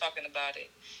when they're talking about it.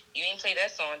 You ain't play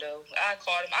that song though. I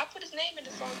called him. I put his name in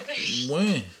the song today.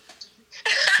 When?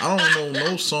 I don't know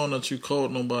no song that you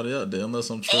called nobody out there unless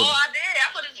I'm tripping. Oh, I did. I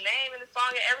put his name in the song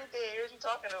and everything. What you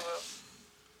talking about?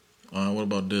 Alright, what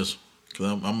about this? Cause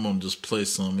I'm gonna just play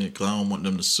some here, cause I don't want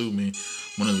them to sue me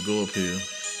when it go up here.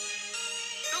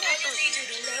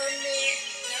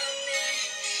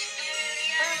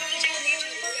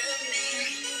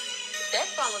 That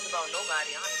song was about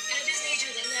nobody, honestly. I just need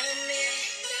you to love me.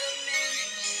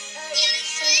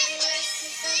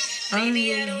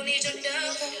 Baby, I don't need your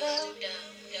love.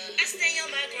 I stay on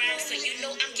my grind, so you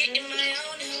know I'm getting my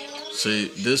own. See,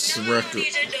 this record.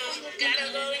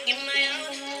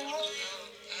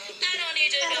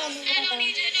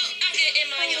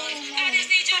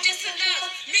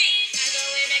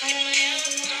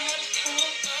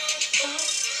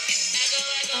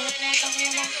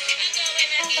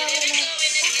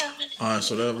 Alright,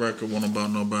 so that record wasn't about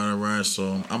nobody, right?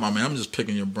 So I'm just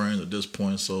picking your brains at this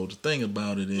point. So the thing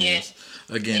about it is,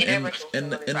 again,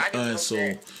 alright,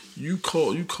 so you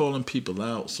calling people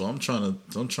out. So I'm trying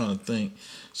to think.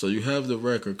 So you have the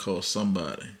record called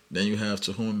Somebody. Then you have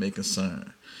To Whom It May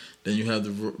Concern. Then you have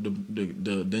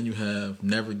then you have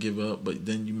Never Give Up. But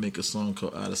then you make a song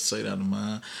called Out of Sight, Out of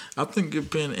Mind. I think you're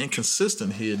being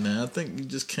inconsistent here now. I think you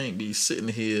just can't be sitting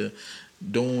here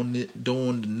doing the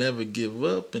Never Give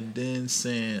Up and then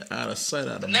saying Out of Sight,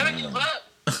 Out of Mind. Never Give Up?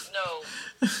 No.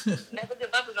 Never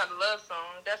Give Up is not a love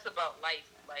song. That's about life.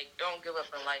 Like, don't give up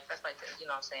in life. That's like, you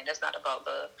know what I'm saying? That's not about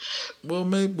love.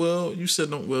 Well, you said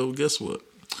no. Well, guess what?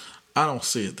 I don't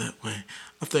see it that way.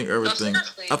 I think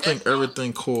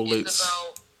everything correlates.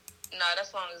 That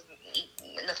song is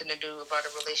nothing to do about a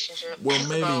relationship. Well,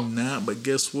 maybe not, but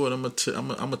guess what? I'm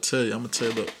gonna tell you.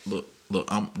 Look.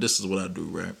 This is what I do,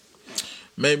 right?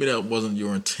 Maybe that wasn't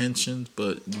your intention,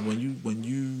 but when you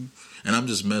and I'm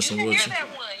just messing with you. That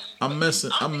one. I'm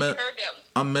messing. I don't I'm think you met. heard that one.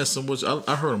 I'm messing with you.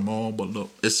 I heard them all, but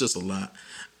look, it's just a lot.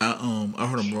 I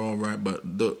heard them all right, but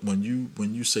look, when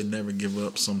you say never give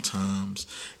up, sometimes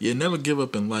you never give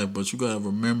up in life, but you gotta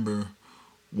remember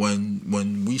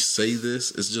when we say this,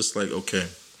 it's just like okay,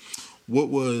 what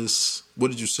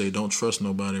did you say? Don't trust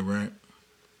nobody, right?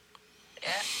 Yeah.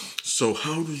 So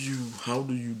how do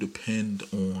you depend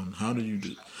on how do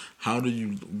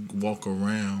you walk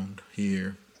around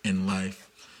here in life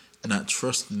not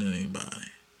trusting anybody?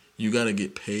 You gotta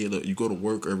get paid. Look, you go to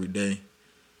work every day.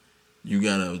 You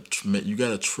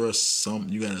gotta trust some.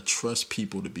 You gotta trust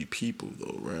people to be people,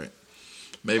 though, right?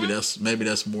 Maybe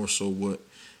that's more so what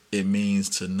it means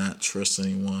to not trust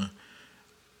anyone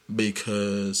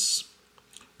because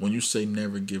when you say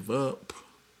never give up,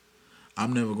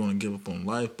 I'm never going to give up on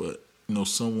life, but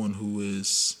someone who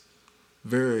is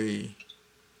very,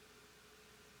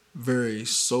 very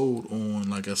sold on,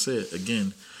 like I said,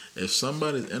 again, if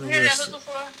somebody's You hear that hook interested,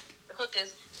 before? The hook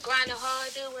is grinding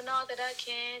hard, doing all that I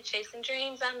can, chasing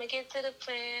dreams. I'ma get to the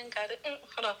plan.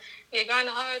 Hold on. Yeah,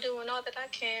 grinding hard, doing all that I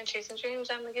can, chasing dreams.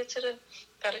 I'ma get to the.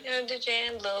 Gotta get the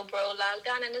jam, little bro, locked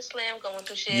down in the slam, going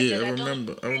through shit yeah, that I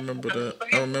don't. I remember I'm that, for I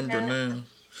him remember now. now,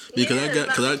 because I Yeah, it's got,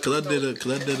 not.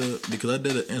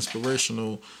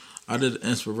 I did an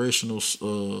inspirational,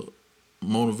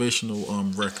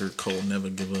 motivational record called "Never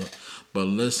Give Up." But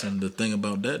listen, the thing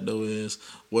about that though is,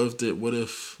 what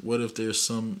if there's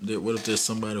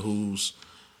somebody who's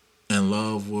in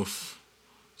love with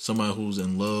somebody who's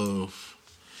in love,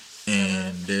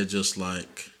 and they're just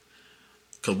like,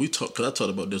 cause I talked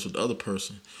about this with the other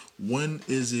person. When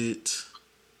is it?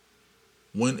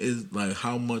 When is like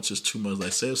how much is too much?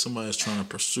 Like say if somebody's trying to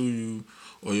pursue you,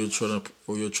 or you're trying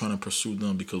to pursue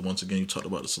them because once again you talked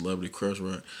about the celebrity crush,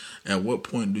 right? At what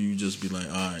point do you just be like,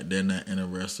 all right, they're not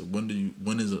interested?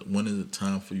 When is it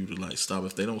time for you to like stop?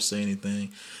 If they don't say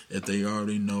anything, if they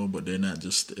already know, but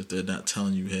if they're not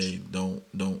telling you, hey, don't.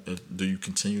 Do you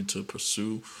continue to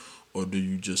pursue, or do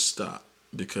you just stop?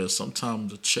 Because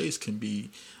sometimes the chase can be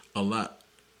a lot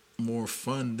more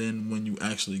fun than when you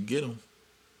actually get them.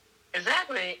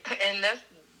 Exactly, and that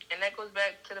goes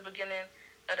back to the beginning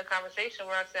of the conversation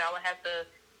where I said I would have to.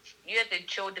 You have to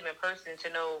show them in person to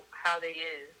know how they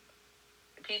is.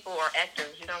 People are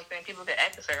actors, you know what I'm saying? People can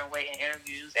act a certain way in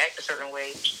interviews, act a certain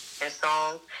way in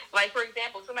songs. Like for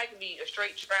example, somebody can be a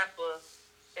straight trapper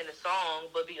in a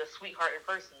song, but be a sweetheart in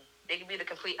person. They could be the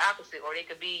complete opposite, or they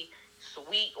could be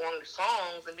sweet on the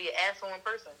songs and be an asshole in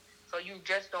person. So you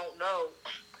just don't know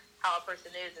how a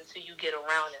person is until you get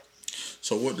around them.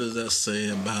 So what does that say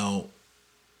about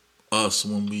us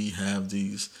when we have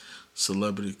these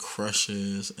celebrity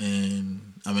crushes?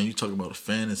 And I mean, you talk about a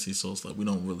fantasy, so it's like we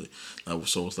don't really like.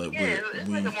 So it's like Yeah, it's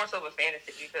like a more so of a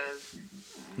fantasy because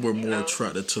we're more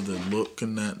attracted to the look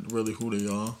and not really who they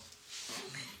are.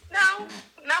 No,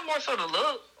 not more so the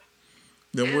look.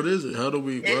 Then what is it? How do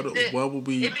we? Why would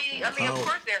we? Of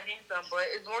course they're handsome, but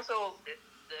it's more so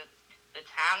the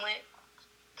talent,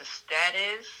 the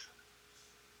status.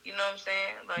 You know what I'm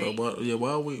saying? Like, but why? Yeah,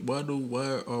 why are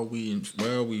we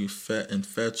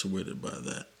infatuated by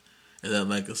that? Is that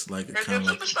like it's like a kind of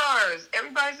like superstars?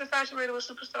 Everybody's infatuated with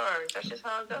superstars. That's just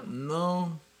how it goes.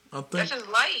 No, I think that's just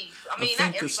life. I mean,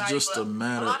 think it's just a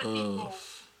matter of people,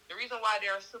 the reason why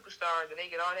they're superstars and they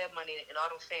get all that money and all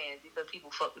them fans because people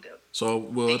fuck with them. So,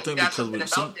 well, I think got because something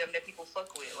about them that people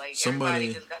fuck with. Like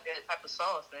everybody just got that type of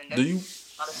sauce, and that's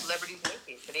a lot of celebrities make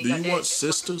it. Do you watch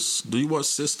Sisters? Do you watch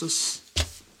Sisters?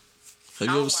 Have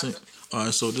you ever seen? All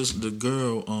right, so the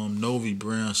girl, Novi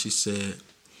Brown, she said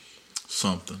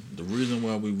something. The reason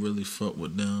why we really fuck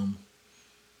with them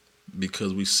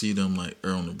because we see them like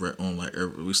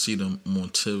we see them on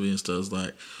TV and stuff. It's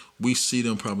like we see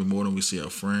them probably more than we see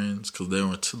our friends because they're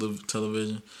on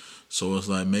television. So it's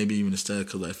like maybe even instead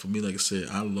because like for me, like I said,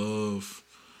 I love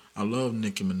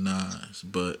Nicki Minaj,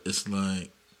 but it's like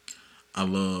I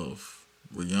love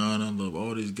Rihanna, I love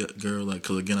all these girls, like,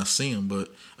 cause again I see them,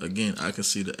 but again I can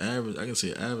see an average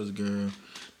girl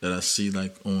that I see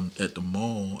like at the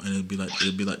mall, and it'd be like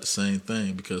the same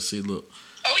thing because see, look.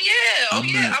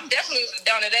 I'm definitely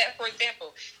down to that. For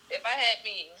example, if I had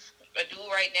me a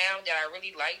dude right now that I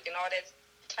really liked and all that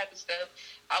type of stuff,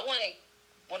 I wouldn't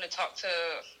want to talk to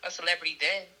a celebrity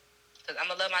then, cause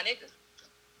I'ma love my niggas.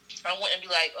 I wouldn't be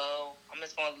like, oh, I'm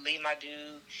just going to leave my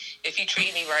dude. If he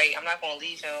treat me right, I'm not going to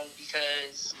leave him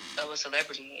because of a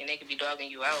celebrity and they could be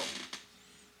dogging you out.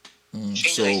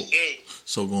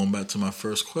 So going back to my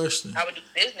first question. I would do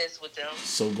business with them.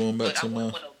 So going back to I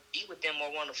wouldn't want to be with them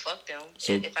or want to fuck them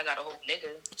if I got a whole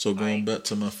nigga. So going back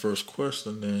to my first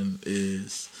question then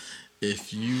is,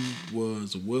 if you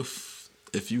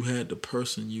had the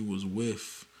person you was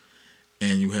with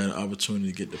and you had an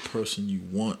opportunity to get the person you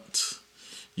want,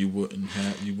 you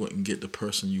wouldn't get the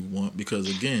person you want, because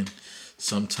again,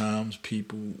 sometimes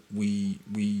people Not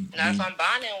if I'm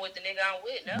bonding with the nigga I'm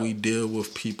with. No. we deal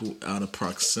with people out of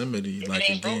proximity. If like it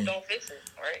ain't again, broke, don't fix it.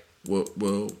 Right.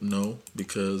 well, no,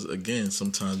 because again,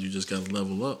 sometimes you just gotta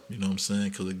level up. You know what I'm saying?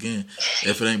 Because again,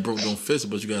 if it ain't broke, don't fix it.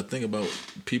 But you gotta think about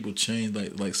people change.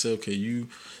 Like say, okay, you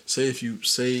say if you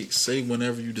say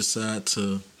whenever you decide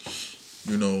to,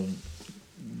 you know,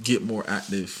 get more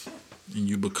active, and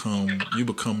you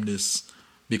become this,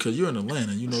 because you're in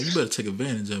Atlanta. You know, you better take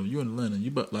advantage of it. You're in Atlanta.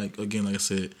 You but like I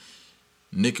said,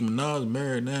 Nicki Minaj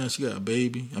married now. She got a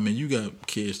baby. I mean, you got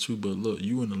kids too. But look,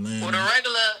 you in Atlanta. With a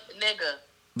regular nigga.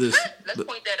 Let's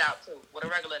point that out too. With a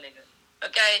regular nigga.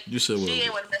 Okay? You said what? She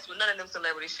ain't want to mess with none of them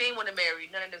celebrities. She ain't want to marry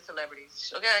none of them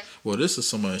celebrities. Okay? Well, this is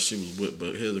somebody she was with,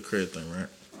 but here's the crazy thing, right?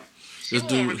 This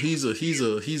dude, he's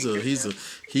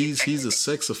a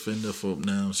sex offender for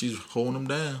now. She's holding him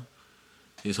down.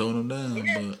 He's holding him down.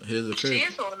 Yeah. But here's the crazy. She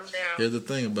is holding him down. Here's the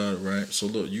thing about it, right? So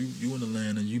look, you in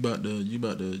Atlanta, you about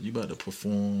to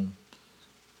perform.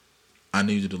 I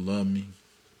Need You to Love Me.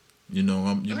 You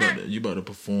know, you about to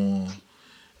perform.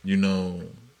 You know,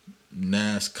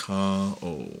 NASCAR,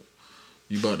 or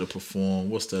you about to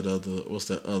perform. What's that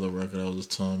other record I was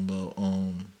just talking about?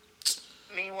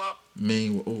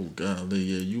 Meanwhile. Oh God,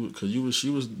 yeah, you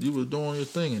was doing your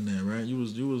thing in there, right? You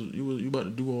about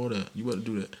to do all that. You about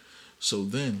to do that. So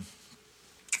then,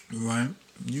 right?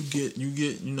 You get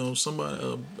you know,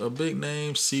 somebody a big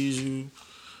name sees you,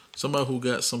 somebody who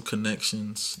got some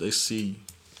connections. They see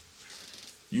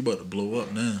you about to blow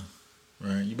up now,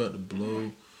 right? You about to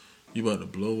blow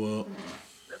up.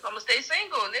 I'm gonna stay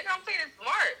single, nigga. I'm feeling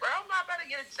smart, bro. I'm not about to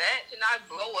get attached and I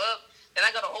blow up. Then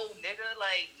I got a whole nigga.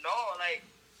 Like, no, like,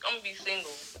 I'm gonna be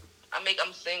single.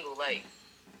 I'm single, like.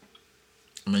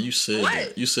 I mean, you said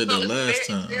that. You said that last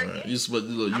time, right? You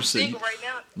said right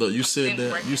now. Look, you said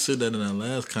that. Right, you said that in our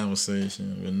last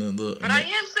conversation. But I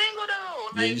am single though.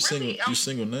 Like, yeah, you really, single. You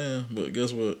single now, but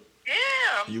guess what? Yeah,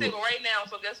 I'm single right now.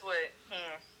 So guess what?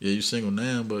 Yeah, you single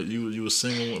now, but you were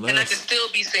single last. And I can still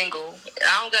be single.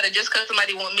 I don't gotta, just cause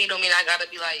somebody want me, don't mean I gotta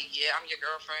be like, yeah, I'm your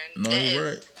girlfriend. No,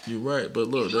 you're right. You're right. But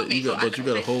look, you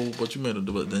got a whole. But you made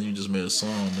but then you just made a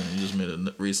song. Then you just made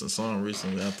a recent song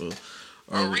recently after.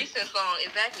 A recent song,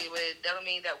 exactly. But it doesn't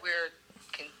mean that we're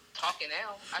talking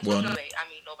now. I mean,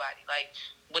 nobody. Like,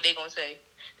 what they gonna say?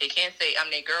 They can't say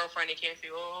I'm their girlfriend. They can't say,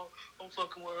 oh, I'm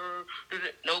fucking with her.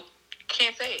 Nope,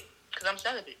 can't say it because I'm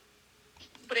celibate.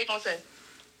 What they gonna say?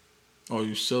 Oh,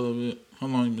 you celibate? How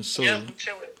long you been celibate? Yeah, I'm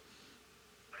celibate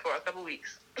for a couple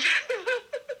weeks.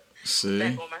 See,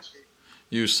 back on my shit.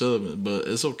 You're celibate, but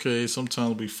it's okay.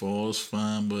 Sometimes we fall, it's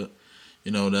fine, but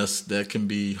you know that can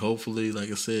be. Hopefully, like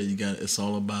I said, it's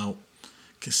all about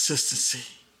consistency.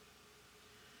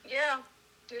 Yeah,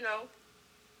 you know,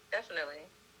 definitely.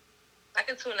 I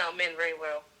can tune out men very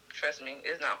well. Trust me,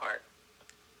 it's not hard.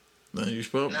 Then you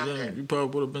probably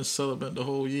would have been celibate the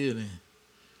whole year then.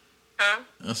 Huh?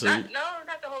 Not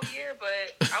the whole year,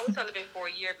 but I was celibate for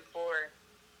a year before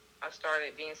I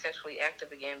started being sexually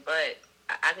active again. But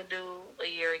I could do a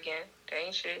year again. That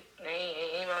ain't shit.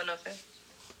 Ain't about nothing.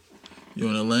 You're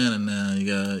in Atlanta now. You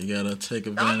gotta take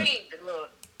advantage. Look.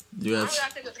 You gotta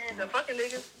take advantage of fucking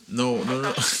niggas. No.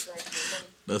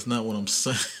 That's not what I'm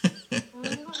saying.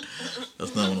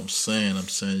 That's not what I'm saying. I'm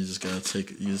saying you just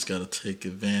gotta take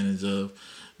advantage of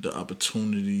the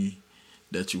opportunity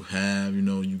that you have. You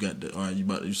know, you got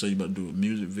you say you about to do a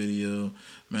music video.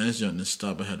 Man, this junk didn't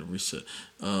stop. I had to reset.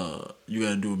 You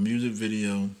gotta do a music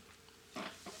video.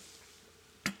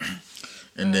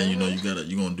 And then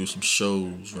you're gonna do some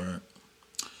shows, right?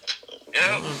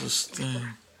 Yeah. This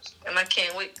thing. And I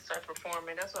can't wait to start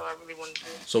performing. That's all I really want to do.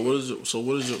 So what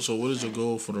is your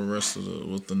goal for the rest of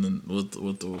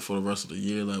for the rest of the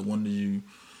year? Like when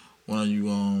are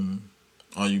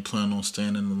you planning on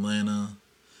staying in Atlanta?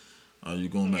 Are you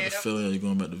going back to Philly? Are you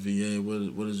going back to VA?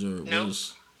 What is your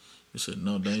you said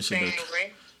no, dang, you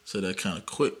said that kind of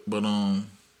quick, but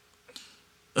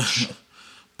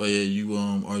but yeah, you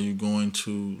are you going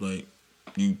to, like,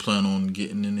 you plan on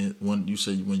getting in it when you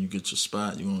get your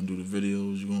spot, you're gonna do the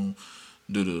videos, you're gonna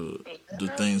do the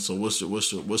thing. So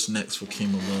what's next for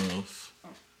Kima Love?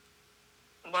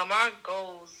 Well, my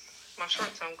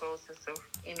short-term goals is to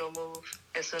move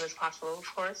as soon as possible,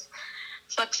 of course.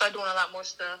 So I can start doing a lot more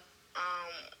stuff,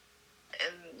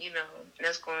 and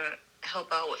that's gonna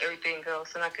help out with everything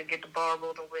else, and I could get the ball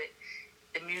rolling with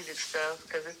the music stuff,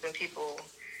 because it's been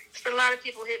a lot of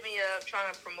people hit me up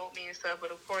trying to promote me and stuff, but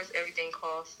of course everything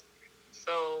costs.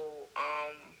 So,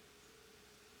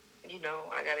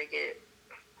 I gotta get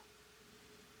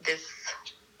this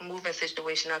moving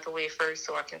situation out the way first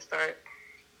so I can start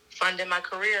funding my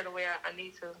career the way I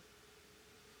need to.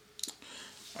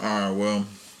 All right, well,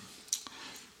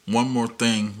 one more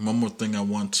thing I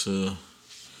want to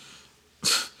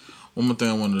one more thing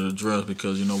I wanted to address,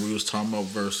 because we was talking about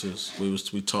verses.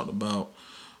 We talked about,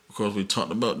 of course, we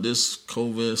talked about this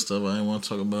COVID stuff. I didn't want to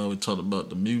talk about. We talked about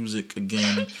the music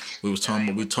again. We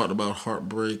talked about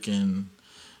heartbreak and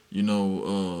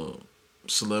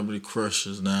celebrity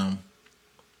crushes. Now,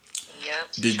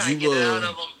 Yep. Did trying you to get it out of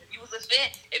them. If you was a fan,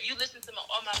 if you listen to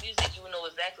all my music, you would know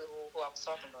exactly who I was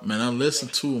talking about. Man, I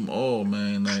listened to them all,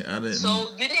 man. Like, I didn't.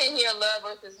 So you didn't hear Love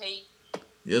versus Hate?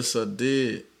 Yes, I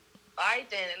did. I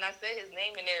did, and I said his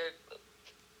name in there,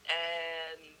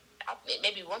 and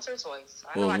maybe once or twice.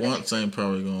 Once ain't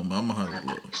probably going. I'm gonna have to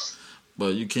look.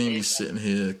 But you can't be sitting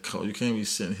here. You can't be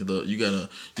sitting here. Look, you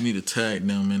need to tag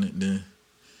them in it. Then.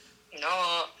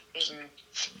 No. Mm-mm.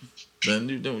 Then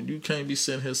you can't be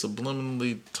sitting here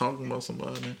subliminally talking about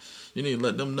somebody. Man. You need to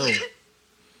let them know.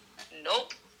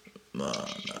 Nope. Nah.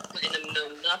 Letting them know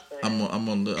nothing. I'm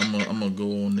gonna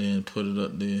go on there and put it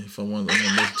up there. If I want, I'm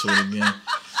gonna listen to it again.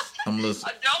 I'm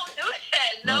listening. Don't do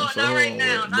that. No, not right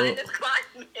now. Not in this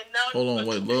climate. No. Hold on,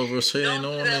 wait. Love vs. Hate ain't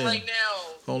on there. Right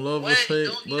now. On Love vs.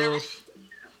 Hate, love.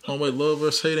 Oh wait, Love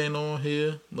vs. Hate ain't on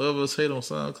here. Love vs. Hate on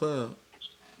SoundCloud.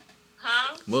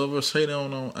 Huh? Love vs. Hate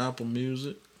on Apple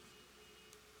Music.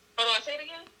 Hold on, say it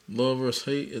again. Love vs.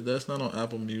 Hate, that's not on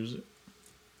Apple Music.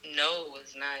 No,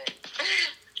 it's not.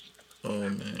 Oh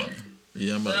man,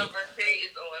 yeah, I'm. Love vs. Hate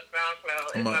is on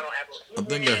SoundCloud. It's not on Apple. I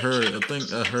think I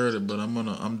heard it, but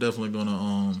I'm definitely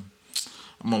gonna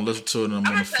I'm gonna listen to it and I'm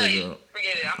gonna figure out.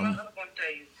 Forget it. I'm not gonna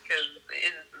tell you because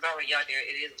it's already out there.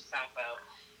 It is on SoundCloud.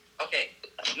 Okay,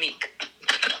 Meek.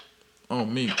 Oh,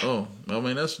 Meek. Oh, I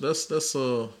mean that's that's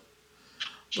your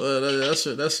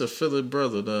Philly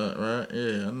brother, right?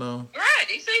 Yeah, I know. Right,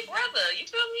 they say brother. You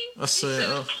feel me? I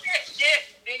said.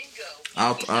 There you go.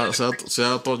 I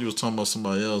thought you was talking about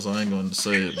somebody else. I ain't going to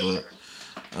say it, but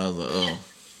I was like, oh.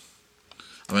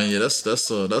 I mean, yeah, that's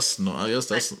no. I guess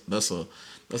that's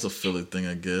a Philly thing,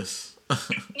 I guess. Yeah, a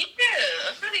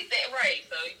Philly thing, right?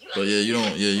 So but yeah, you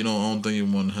don't. I don't think you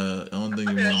want to have. I don't think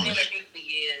you want.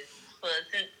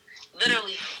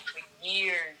 Literally for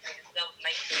years. That was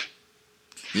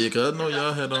 19. Yeah, cause I know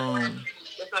y'all had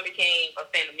That's when I became a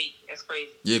fan of Meek. That's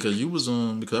crazy. Yeah, cause you was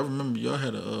because I remember y'all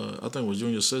had I think it was you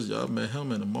and your sister. Y'all met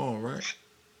him in the mall, right?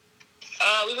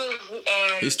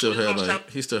 He still had braids. Yeah, I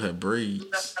still have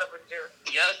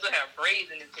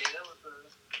braids in his head. That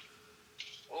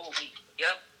was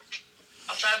yep.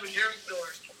 Outside of a jewelry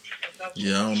store.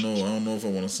 Yeah, I don't know if I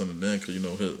want to send it down, cause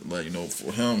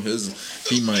for him,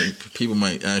 people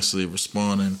might actually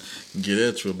respond and get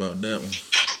at you about that one.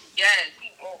 Yes,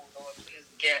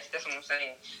 yes, that's what I'm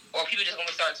saying. Or people just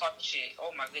gonna start talking shit.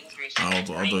 Oh my goodness gracious! I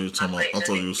thought you were talking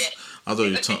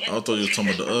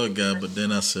about the other guy, but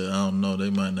then I said I don't know. They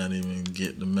might not even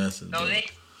get the message. No,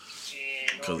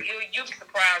 you'll be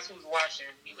surprised who's watching.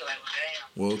 You be like,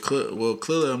 damn. Well,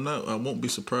 clearly I won't be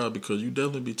surprised because you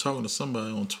definitely be talking to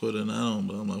somebody on Twitter, and I don't.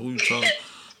 But I'm like, who you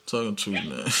talking to,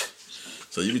 man?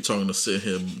 So you be talking to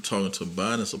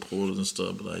Biden supporters and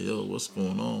stuff, be like, yo, what's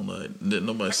going on? Like, didn't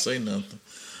nobody say nothing?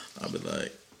 I be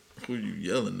like, who you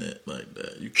yelling at like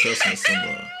that? You cussing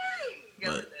somebody.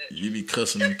 Like, you be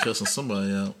cussing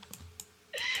somebody out.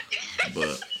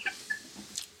 But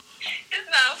it's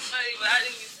not funny, but I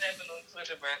didn't be snapping on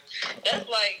Twitter, bro. That's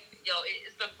like,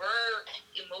 it's the bird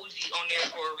emoji on there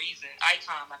for a reason.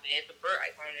 Icon, my bad. It's the bird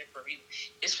icon on there for a reason.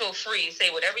 It's for free. Say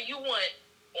whatever you want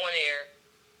on there,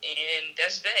 and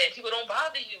that's that. People don't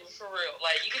bother you for real.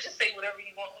 Like, you can just say whatever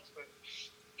you want on Twitter.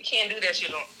 You can't do that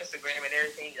shit on Instagram and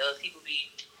everything else. People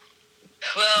be...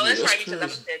 Well, that's probably because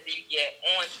I'm that big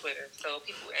on Twitter, so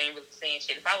people ain't really saying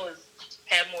shit. If I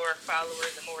had more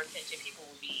followers and more attention, people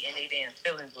would be in their damn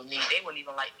feelings with me. They wouldn't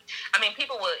even like me. I mean,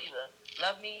 people would either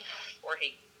love me or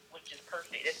hate me, which is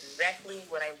perfect. That's exactly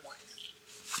what I want.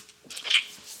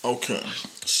 Okay,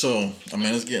 so I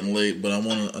mean it's getting late, but I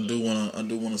do want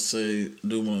to say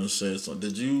something.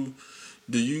 Do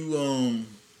you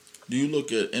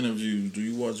look at interviews? Do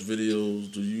you watch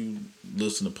videos? Do you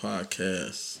listen to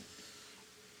podcasts?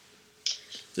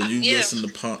 Did you listen to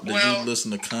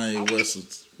Kanye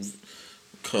West's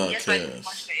podcast? Yes, I did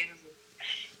watch the interview.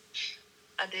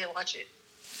 I did watch it.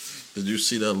 Did you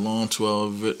see that long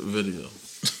 2-hour video?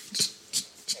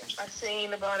 I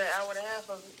seen about an hour and a half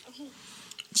of it.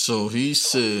 So he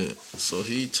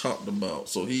talked about.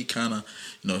 So he kind of,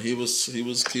 he was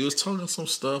talking some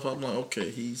stuff. I'm like, okay,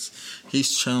 he's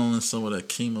channeling some of that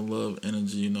Kima Love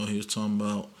energy. He was talking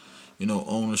about,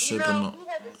 ownership. He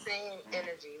had have the same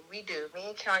energy. We do. Me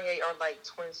and Kanye are like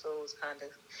twin souls, kind of.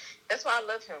 That's why I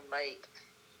love him. Like,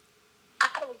 I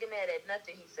don't get mad at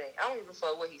nothing he say. I don't even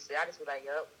fuck what he say. I just be like,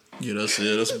 yup. Yeah,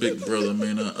 that's big brother. I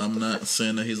mean, I'm not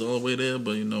saying that he's all the way there,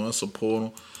 but I support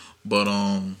him. But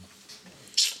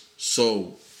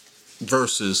so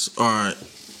versus, all right,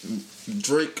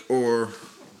 Drake or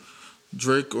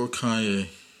Kanye.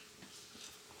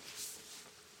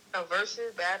 A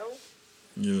versus battle.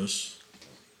 Yes.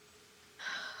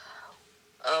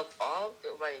 Of all,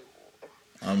 like.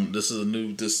 This is a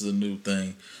new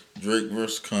thing. Drake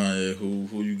versus Kanye.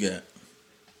 Who you got?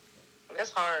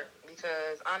 That's hard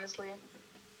because honestly,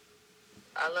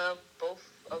 I love both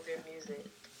of their music.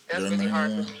 That's really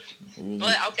hard for me.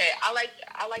 But okay, I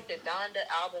like the Donda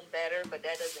album better, but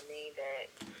that doesn't mean that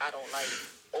I don't like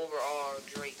overall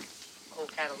Drake whole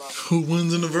catalog. Who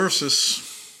wins in the verses?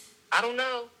 I don't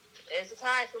know. It's a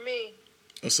tie for me.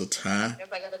 It's a tie.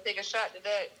 Guess I gotta take a shot to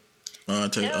that.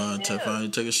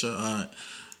 Take a shot. All right.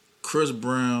 Chris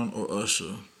Brown or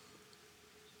Usher?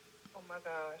 Oh my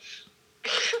gosh.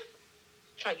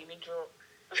 Trying to get me drunk.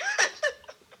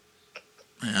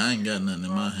 Man, I ain't got nothing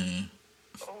in my hand.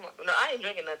 No, I ain't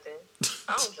drinking nothing.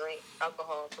 I don't drink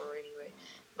alcohol for anyway.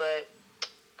 But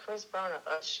Chris Brown or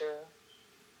Usher?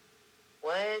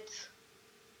 What?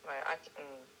 Like I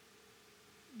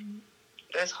can.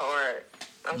 That's hard.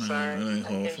 I'm sorry. That ain't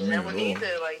hard for me at all.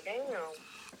 Either. Like damn.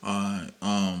 Alright,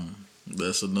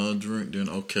 that's another drink then.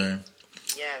 Okay.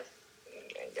 Yes.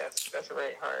 That's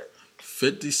really hard.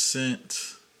 50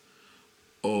 Cent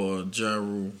or Ja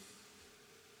Rule?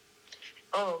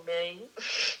 Oh man.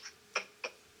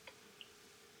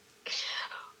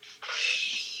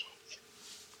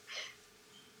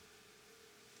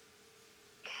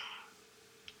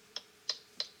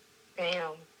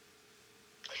 Damn.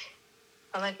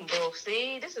 I like them both.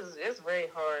 See, it's very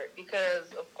hard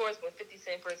because, of course, when 50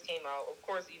 Cent first came out, of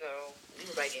course, he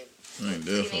was like in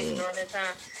teenage during that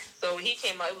time. So when he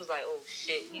came out, it was like, oh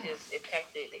shit, he just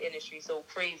impacted the industry so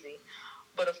crazy.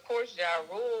 But of course, Ja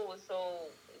Rule was so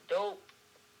dope.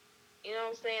 You know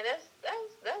what I'm saying?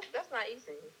 That's not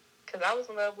easy because I was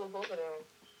in love with both of them,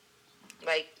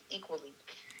 like equally.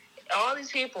 All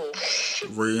these people.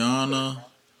 Rihanna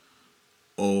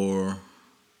or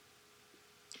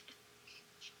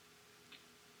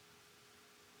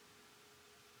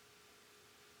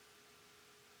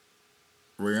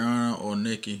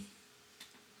Nicki?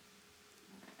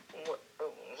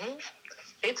 Mm-hmm.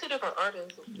 They two different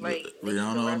artists. Like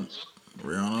Rihanna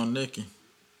or Nicki?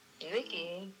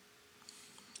 Nicki.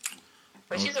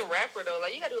 But she's a rapper though.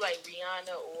 Like you gotta do like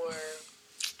Rihanna or.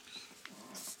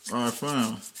 All right,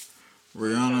 fine.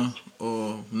 Rihanna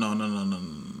or no.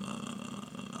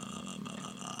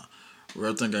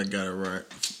 I think I got it right.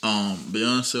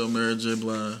 Beyonce or Mary J.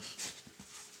 Blige?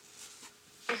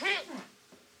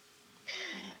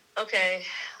 Okay,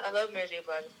 I love Mary J.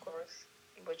 Blige, of course,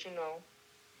 but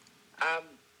I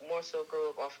more so grew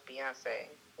up off of Beyonce,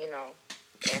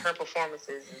 and her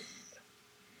performances is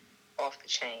off the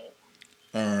chain.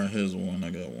 All right, here's one. I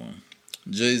got one.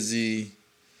 Jay-Z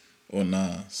or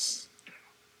Nas?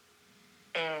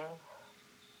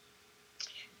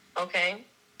 Okay.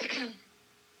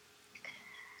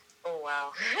 Oh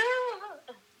wow.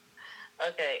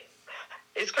 Okay,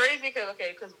 it's crazy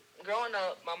because growing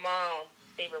up, my mom's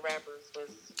favorite rappers was.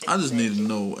 I just need to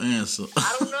know answer.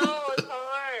 I don't know. It's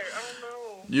hard. I don't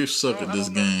know. You suck at this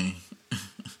game.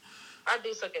 I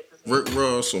do suck at this game. Rick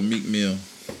Ross or Meek Mill?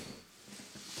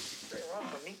 Rick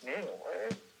Ross or Meek Mill?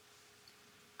 What?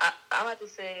 I like to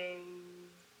say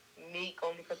Meek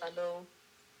only because I know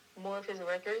more of his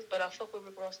records, but I fuck with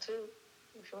Rick Ross too.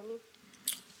 You feel me?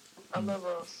 I love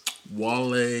Ross.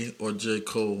 Wale or J.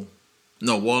 Cole?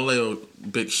 No, Wale or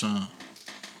Big Sean?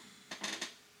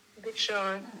 Big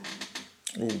Sean.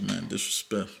 Oh man,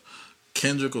 disrespect.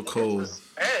 Kendrick or Cole?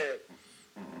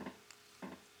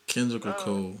 Kendrick or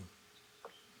Cole?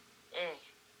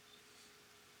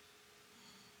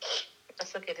 I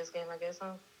suck at this game, I guess,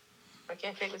 huh? I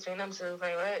can't pick between them two.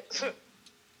 Like what?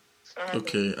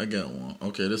 Okay, I got one.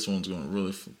 Okay, this one's gonna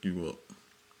really fuck you up.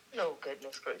 No,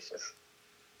 goodness gracious.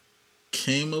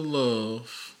 Came of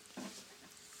Love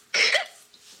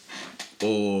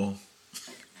or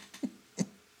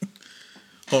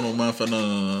hold on, my friend.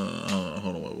 No,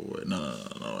 hold on, wait. No,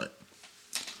 wait.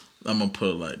 I'm gonna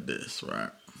put it like this,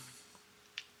 right?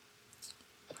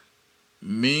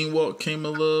 Mean Walk Came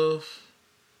of Love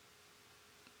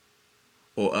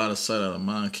or Out of Sight, Out of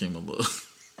Mind Came of Love?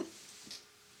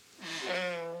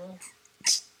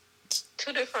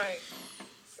 Two different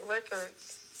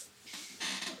records.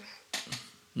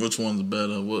 Which one's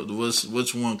better?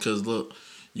 Which one? Because look,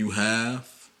 you have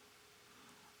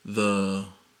the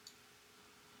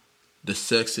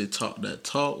sexy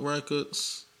talk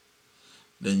records.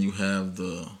 Then you have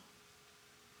the,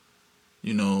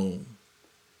 you know,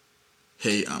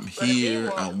 hey, I'm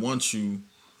here, I want you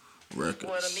records.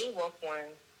 Well, the Me Wolf one,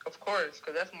 of course,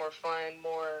 because that's more fun,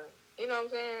 more, you know what I'm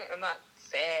saying? I'm not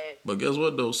sad. But guess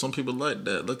what, though? Some people like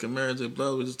that. Look at Mary J.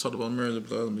 Blige. We just talked about Mary J.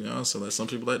 Blige and Beyonce. Like, some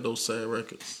people like those sad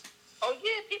records. Oh,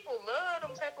 yeah, people love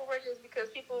them type of records because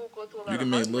people go through a lot You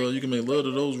can make love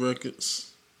to those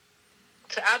records.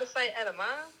 To Out of Sight, Out of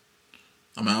Mind?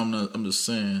 I mean, I'm just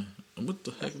saying. What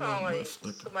the heck? That sound like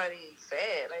somebody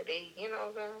sad. Like, they, you know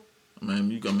what I'm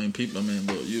saying?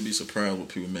 Look, you'd be surprised what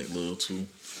people make love to.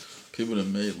 People that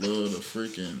make love to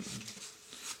freaking,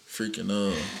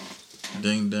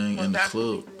 ding dang in the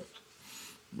club.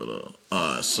 But,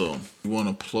 alright, so, you want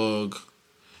to plug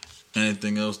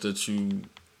anything else that you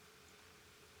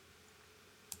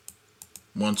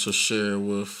want to share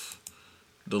with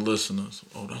the listeners?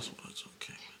 Oh, that's what it's okay.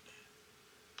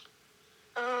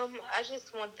 I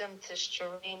just want them to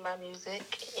stream my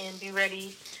music and be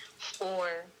ready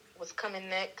for what's coming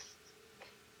next.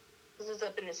 This is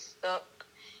up in the stuck.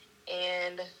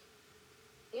 And,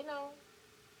 you know,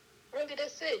 really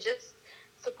that's it. Just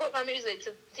support my music.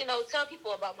 To, you know, tell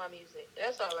people about my music.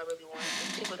 That's all I really want.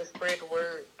 People to spread the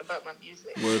word about my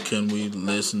music. Where can we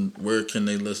listen? Where can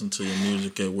they listen to your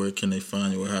music at? Where can they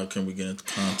find you? Or how can we get into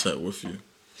contact with you?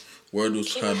 Where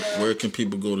can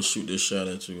people go to shoot this shot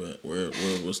at you at?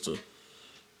 What's the?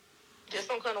 Just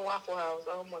some kind of Waffle House.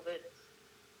 Oh my goodness.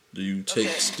 Do you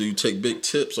take big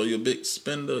tips? Are you a big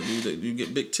spender? Do you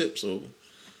get big tips or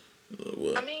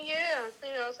what? I mean, yeah.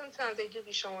 You know, sometimes they do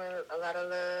be showing a lot of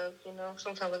love. You know,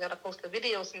 sometimes I gotta post a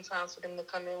video sometimes for them to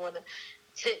come in want to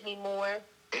tip me more.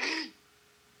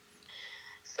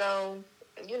 So,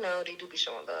 you know, they do be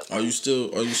showing love. Are you still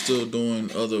doing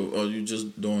other? Are you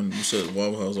just doing? You said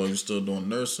Waffle House. Are you still doing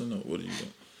nursing or what are you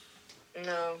doing?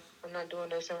 No, I'm not doing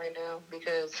nursing right now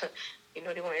because you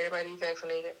know they want everybody to be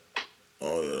vaccinated.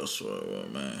 Oh yeah, that's right. Well,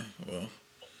 man.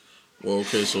 Well,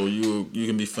 okay. So you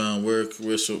can be found where's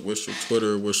your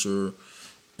Twitter? What's your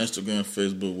Instagram,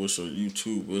 Facebook? What's your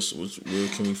YouTube? Where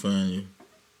can we find you?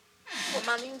 For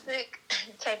my music,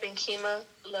 type in Kima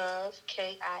Love,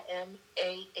 KIMAHLOVE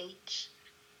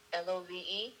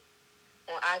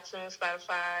on iTunes,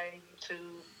 Spotify,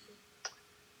 YouTube.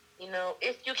 You know,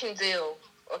 if you can deal.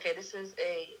 Okay, this is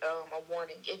a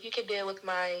warning. If you can deal with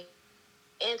my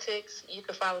antics, you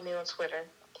can follow me on Twitter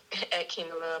at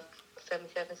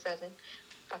KimaLove777.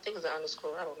 I think it's an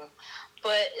underscore. I don't know.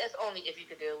 But that's only if you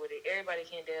can deal with it. Everybody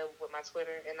can't deal with my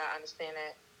Twitter, and I understand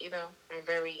that. You know, I'm a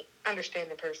very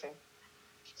understanding person.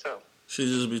 So she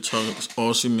just be talking.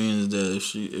 All she means is that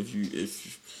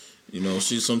if you know,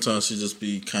 sometimes she just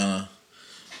be kind of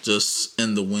just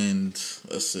in the wind.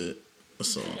 That's it.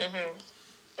 That's all. Mm-hmm.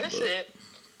 That's it.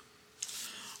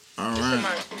 All right.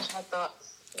 My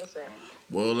thoughts. That's it.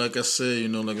 Well, like I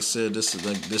said, this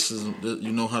is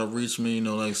you know how to reach me. You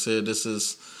know, like I said,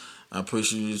 I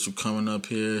appreciate you coming up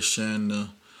here, sharing the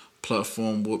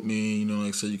platform with me. You know,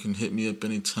 like I said, you can hit me up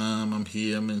anytime. I'm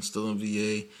here. I'm still in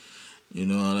VA. You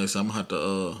know, like I said, I'm gonna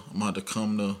have to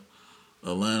come to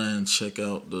Atlanta and check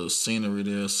out the scenery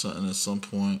there or something at some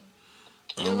point.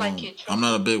 I'm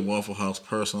not a big Waffle House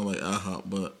person. I like IHOP,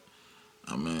 but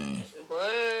I mean,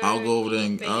 I'll go over there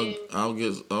and I'll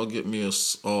get me a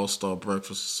all-star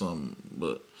breakfast or something.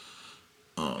 But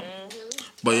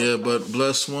but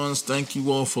blessed ones, thank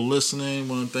you all for listening. I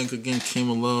want to thank again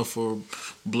Kima Love for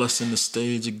blessing the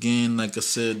stage again. Like I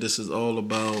said, this is all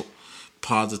about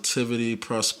positivity,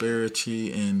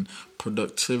 prosperity, and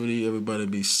productivity. Everybody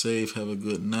be safe. Have a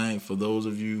good night. For those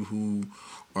of you who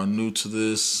are new to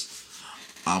this,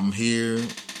 I'm here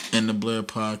in the Blair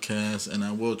Podcast, and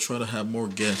I will try to have more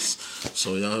guests.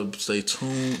 So y'all stay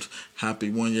tuned. Happy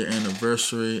 1 year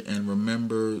anniversary, and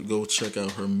remember, go check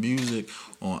out her music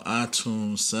on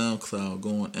iTunes, SoundCloud,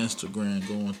 go on Instagram,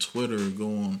 go on Twitter, go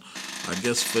on, I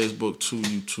guess, Facebook too,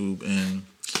 YouTube, and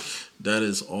that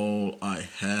is all I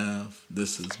have.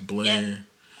 This is Blair. Yes.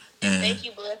 And thank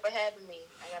you, Blair, for having me.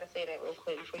 I gotta say that real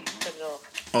quick before you cut it off.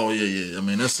 Oh yeah. I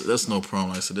mean, that's no problem.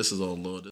 Like I said, this is all love.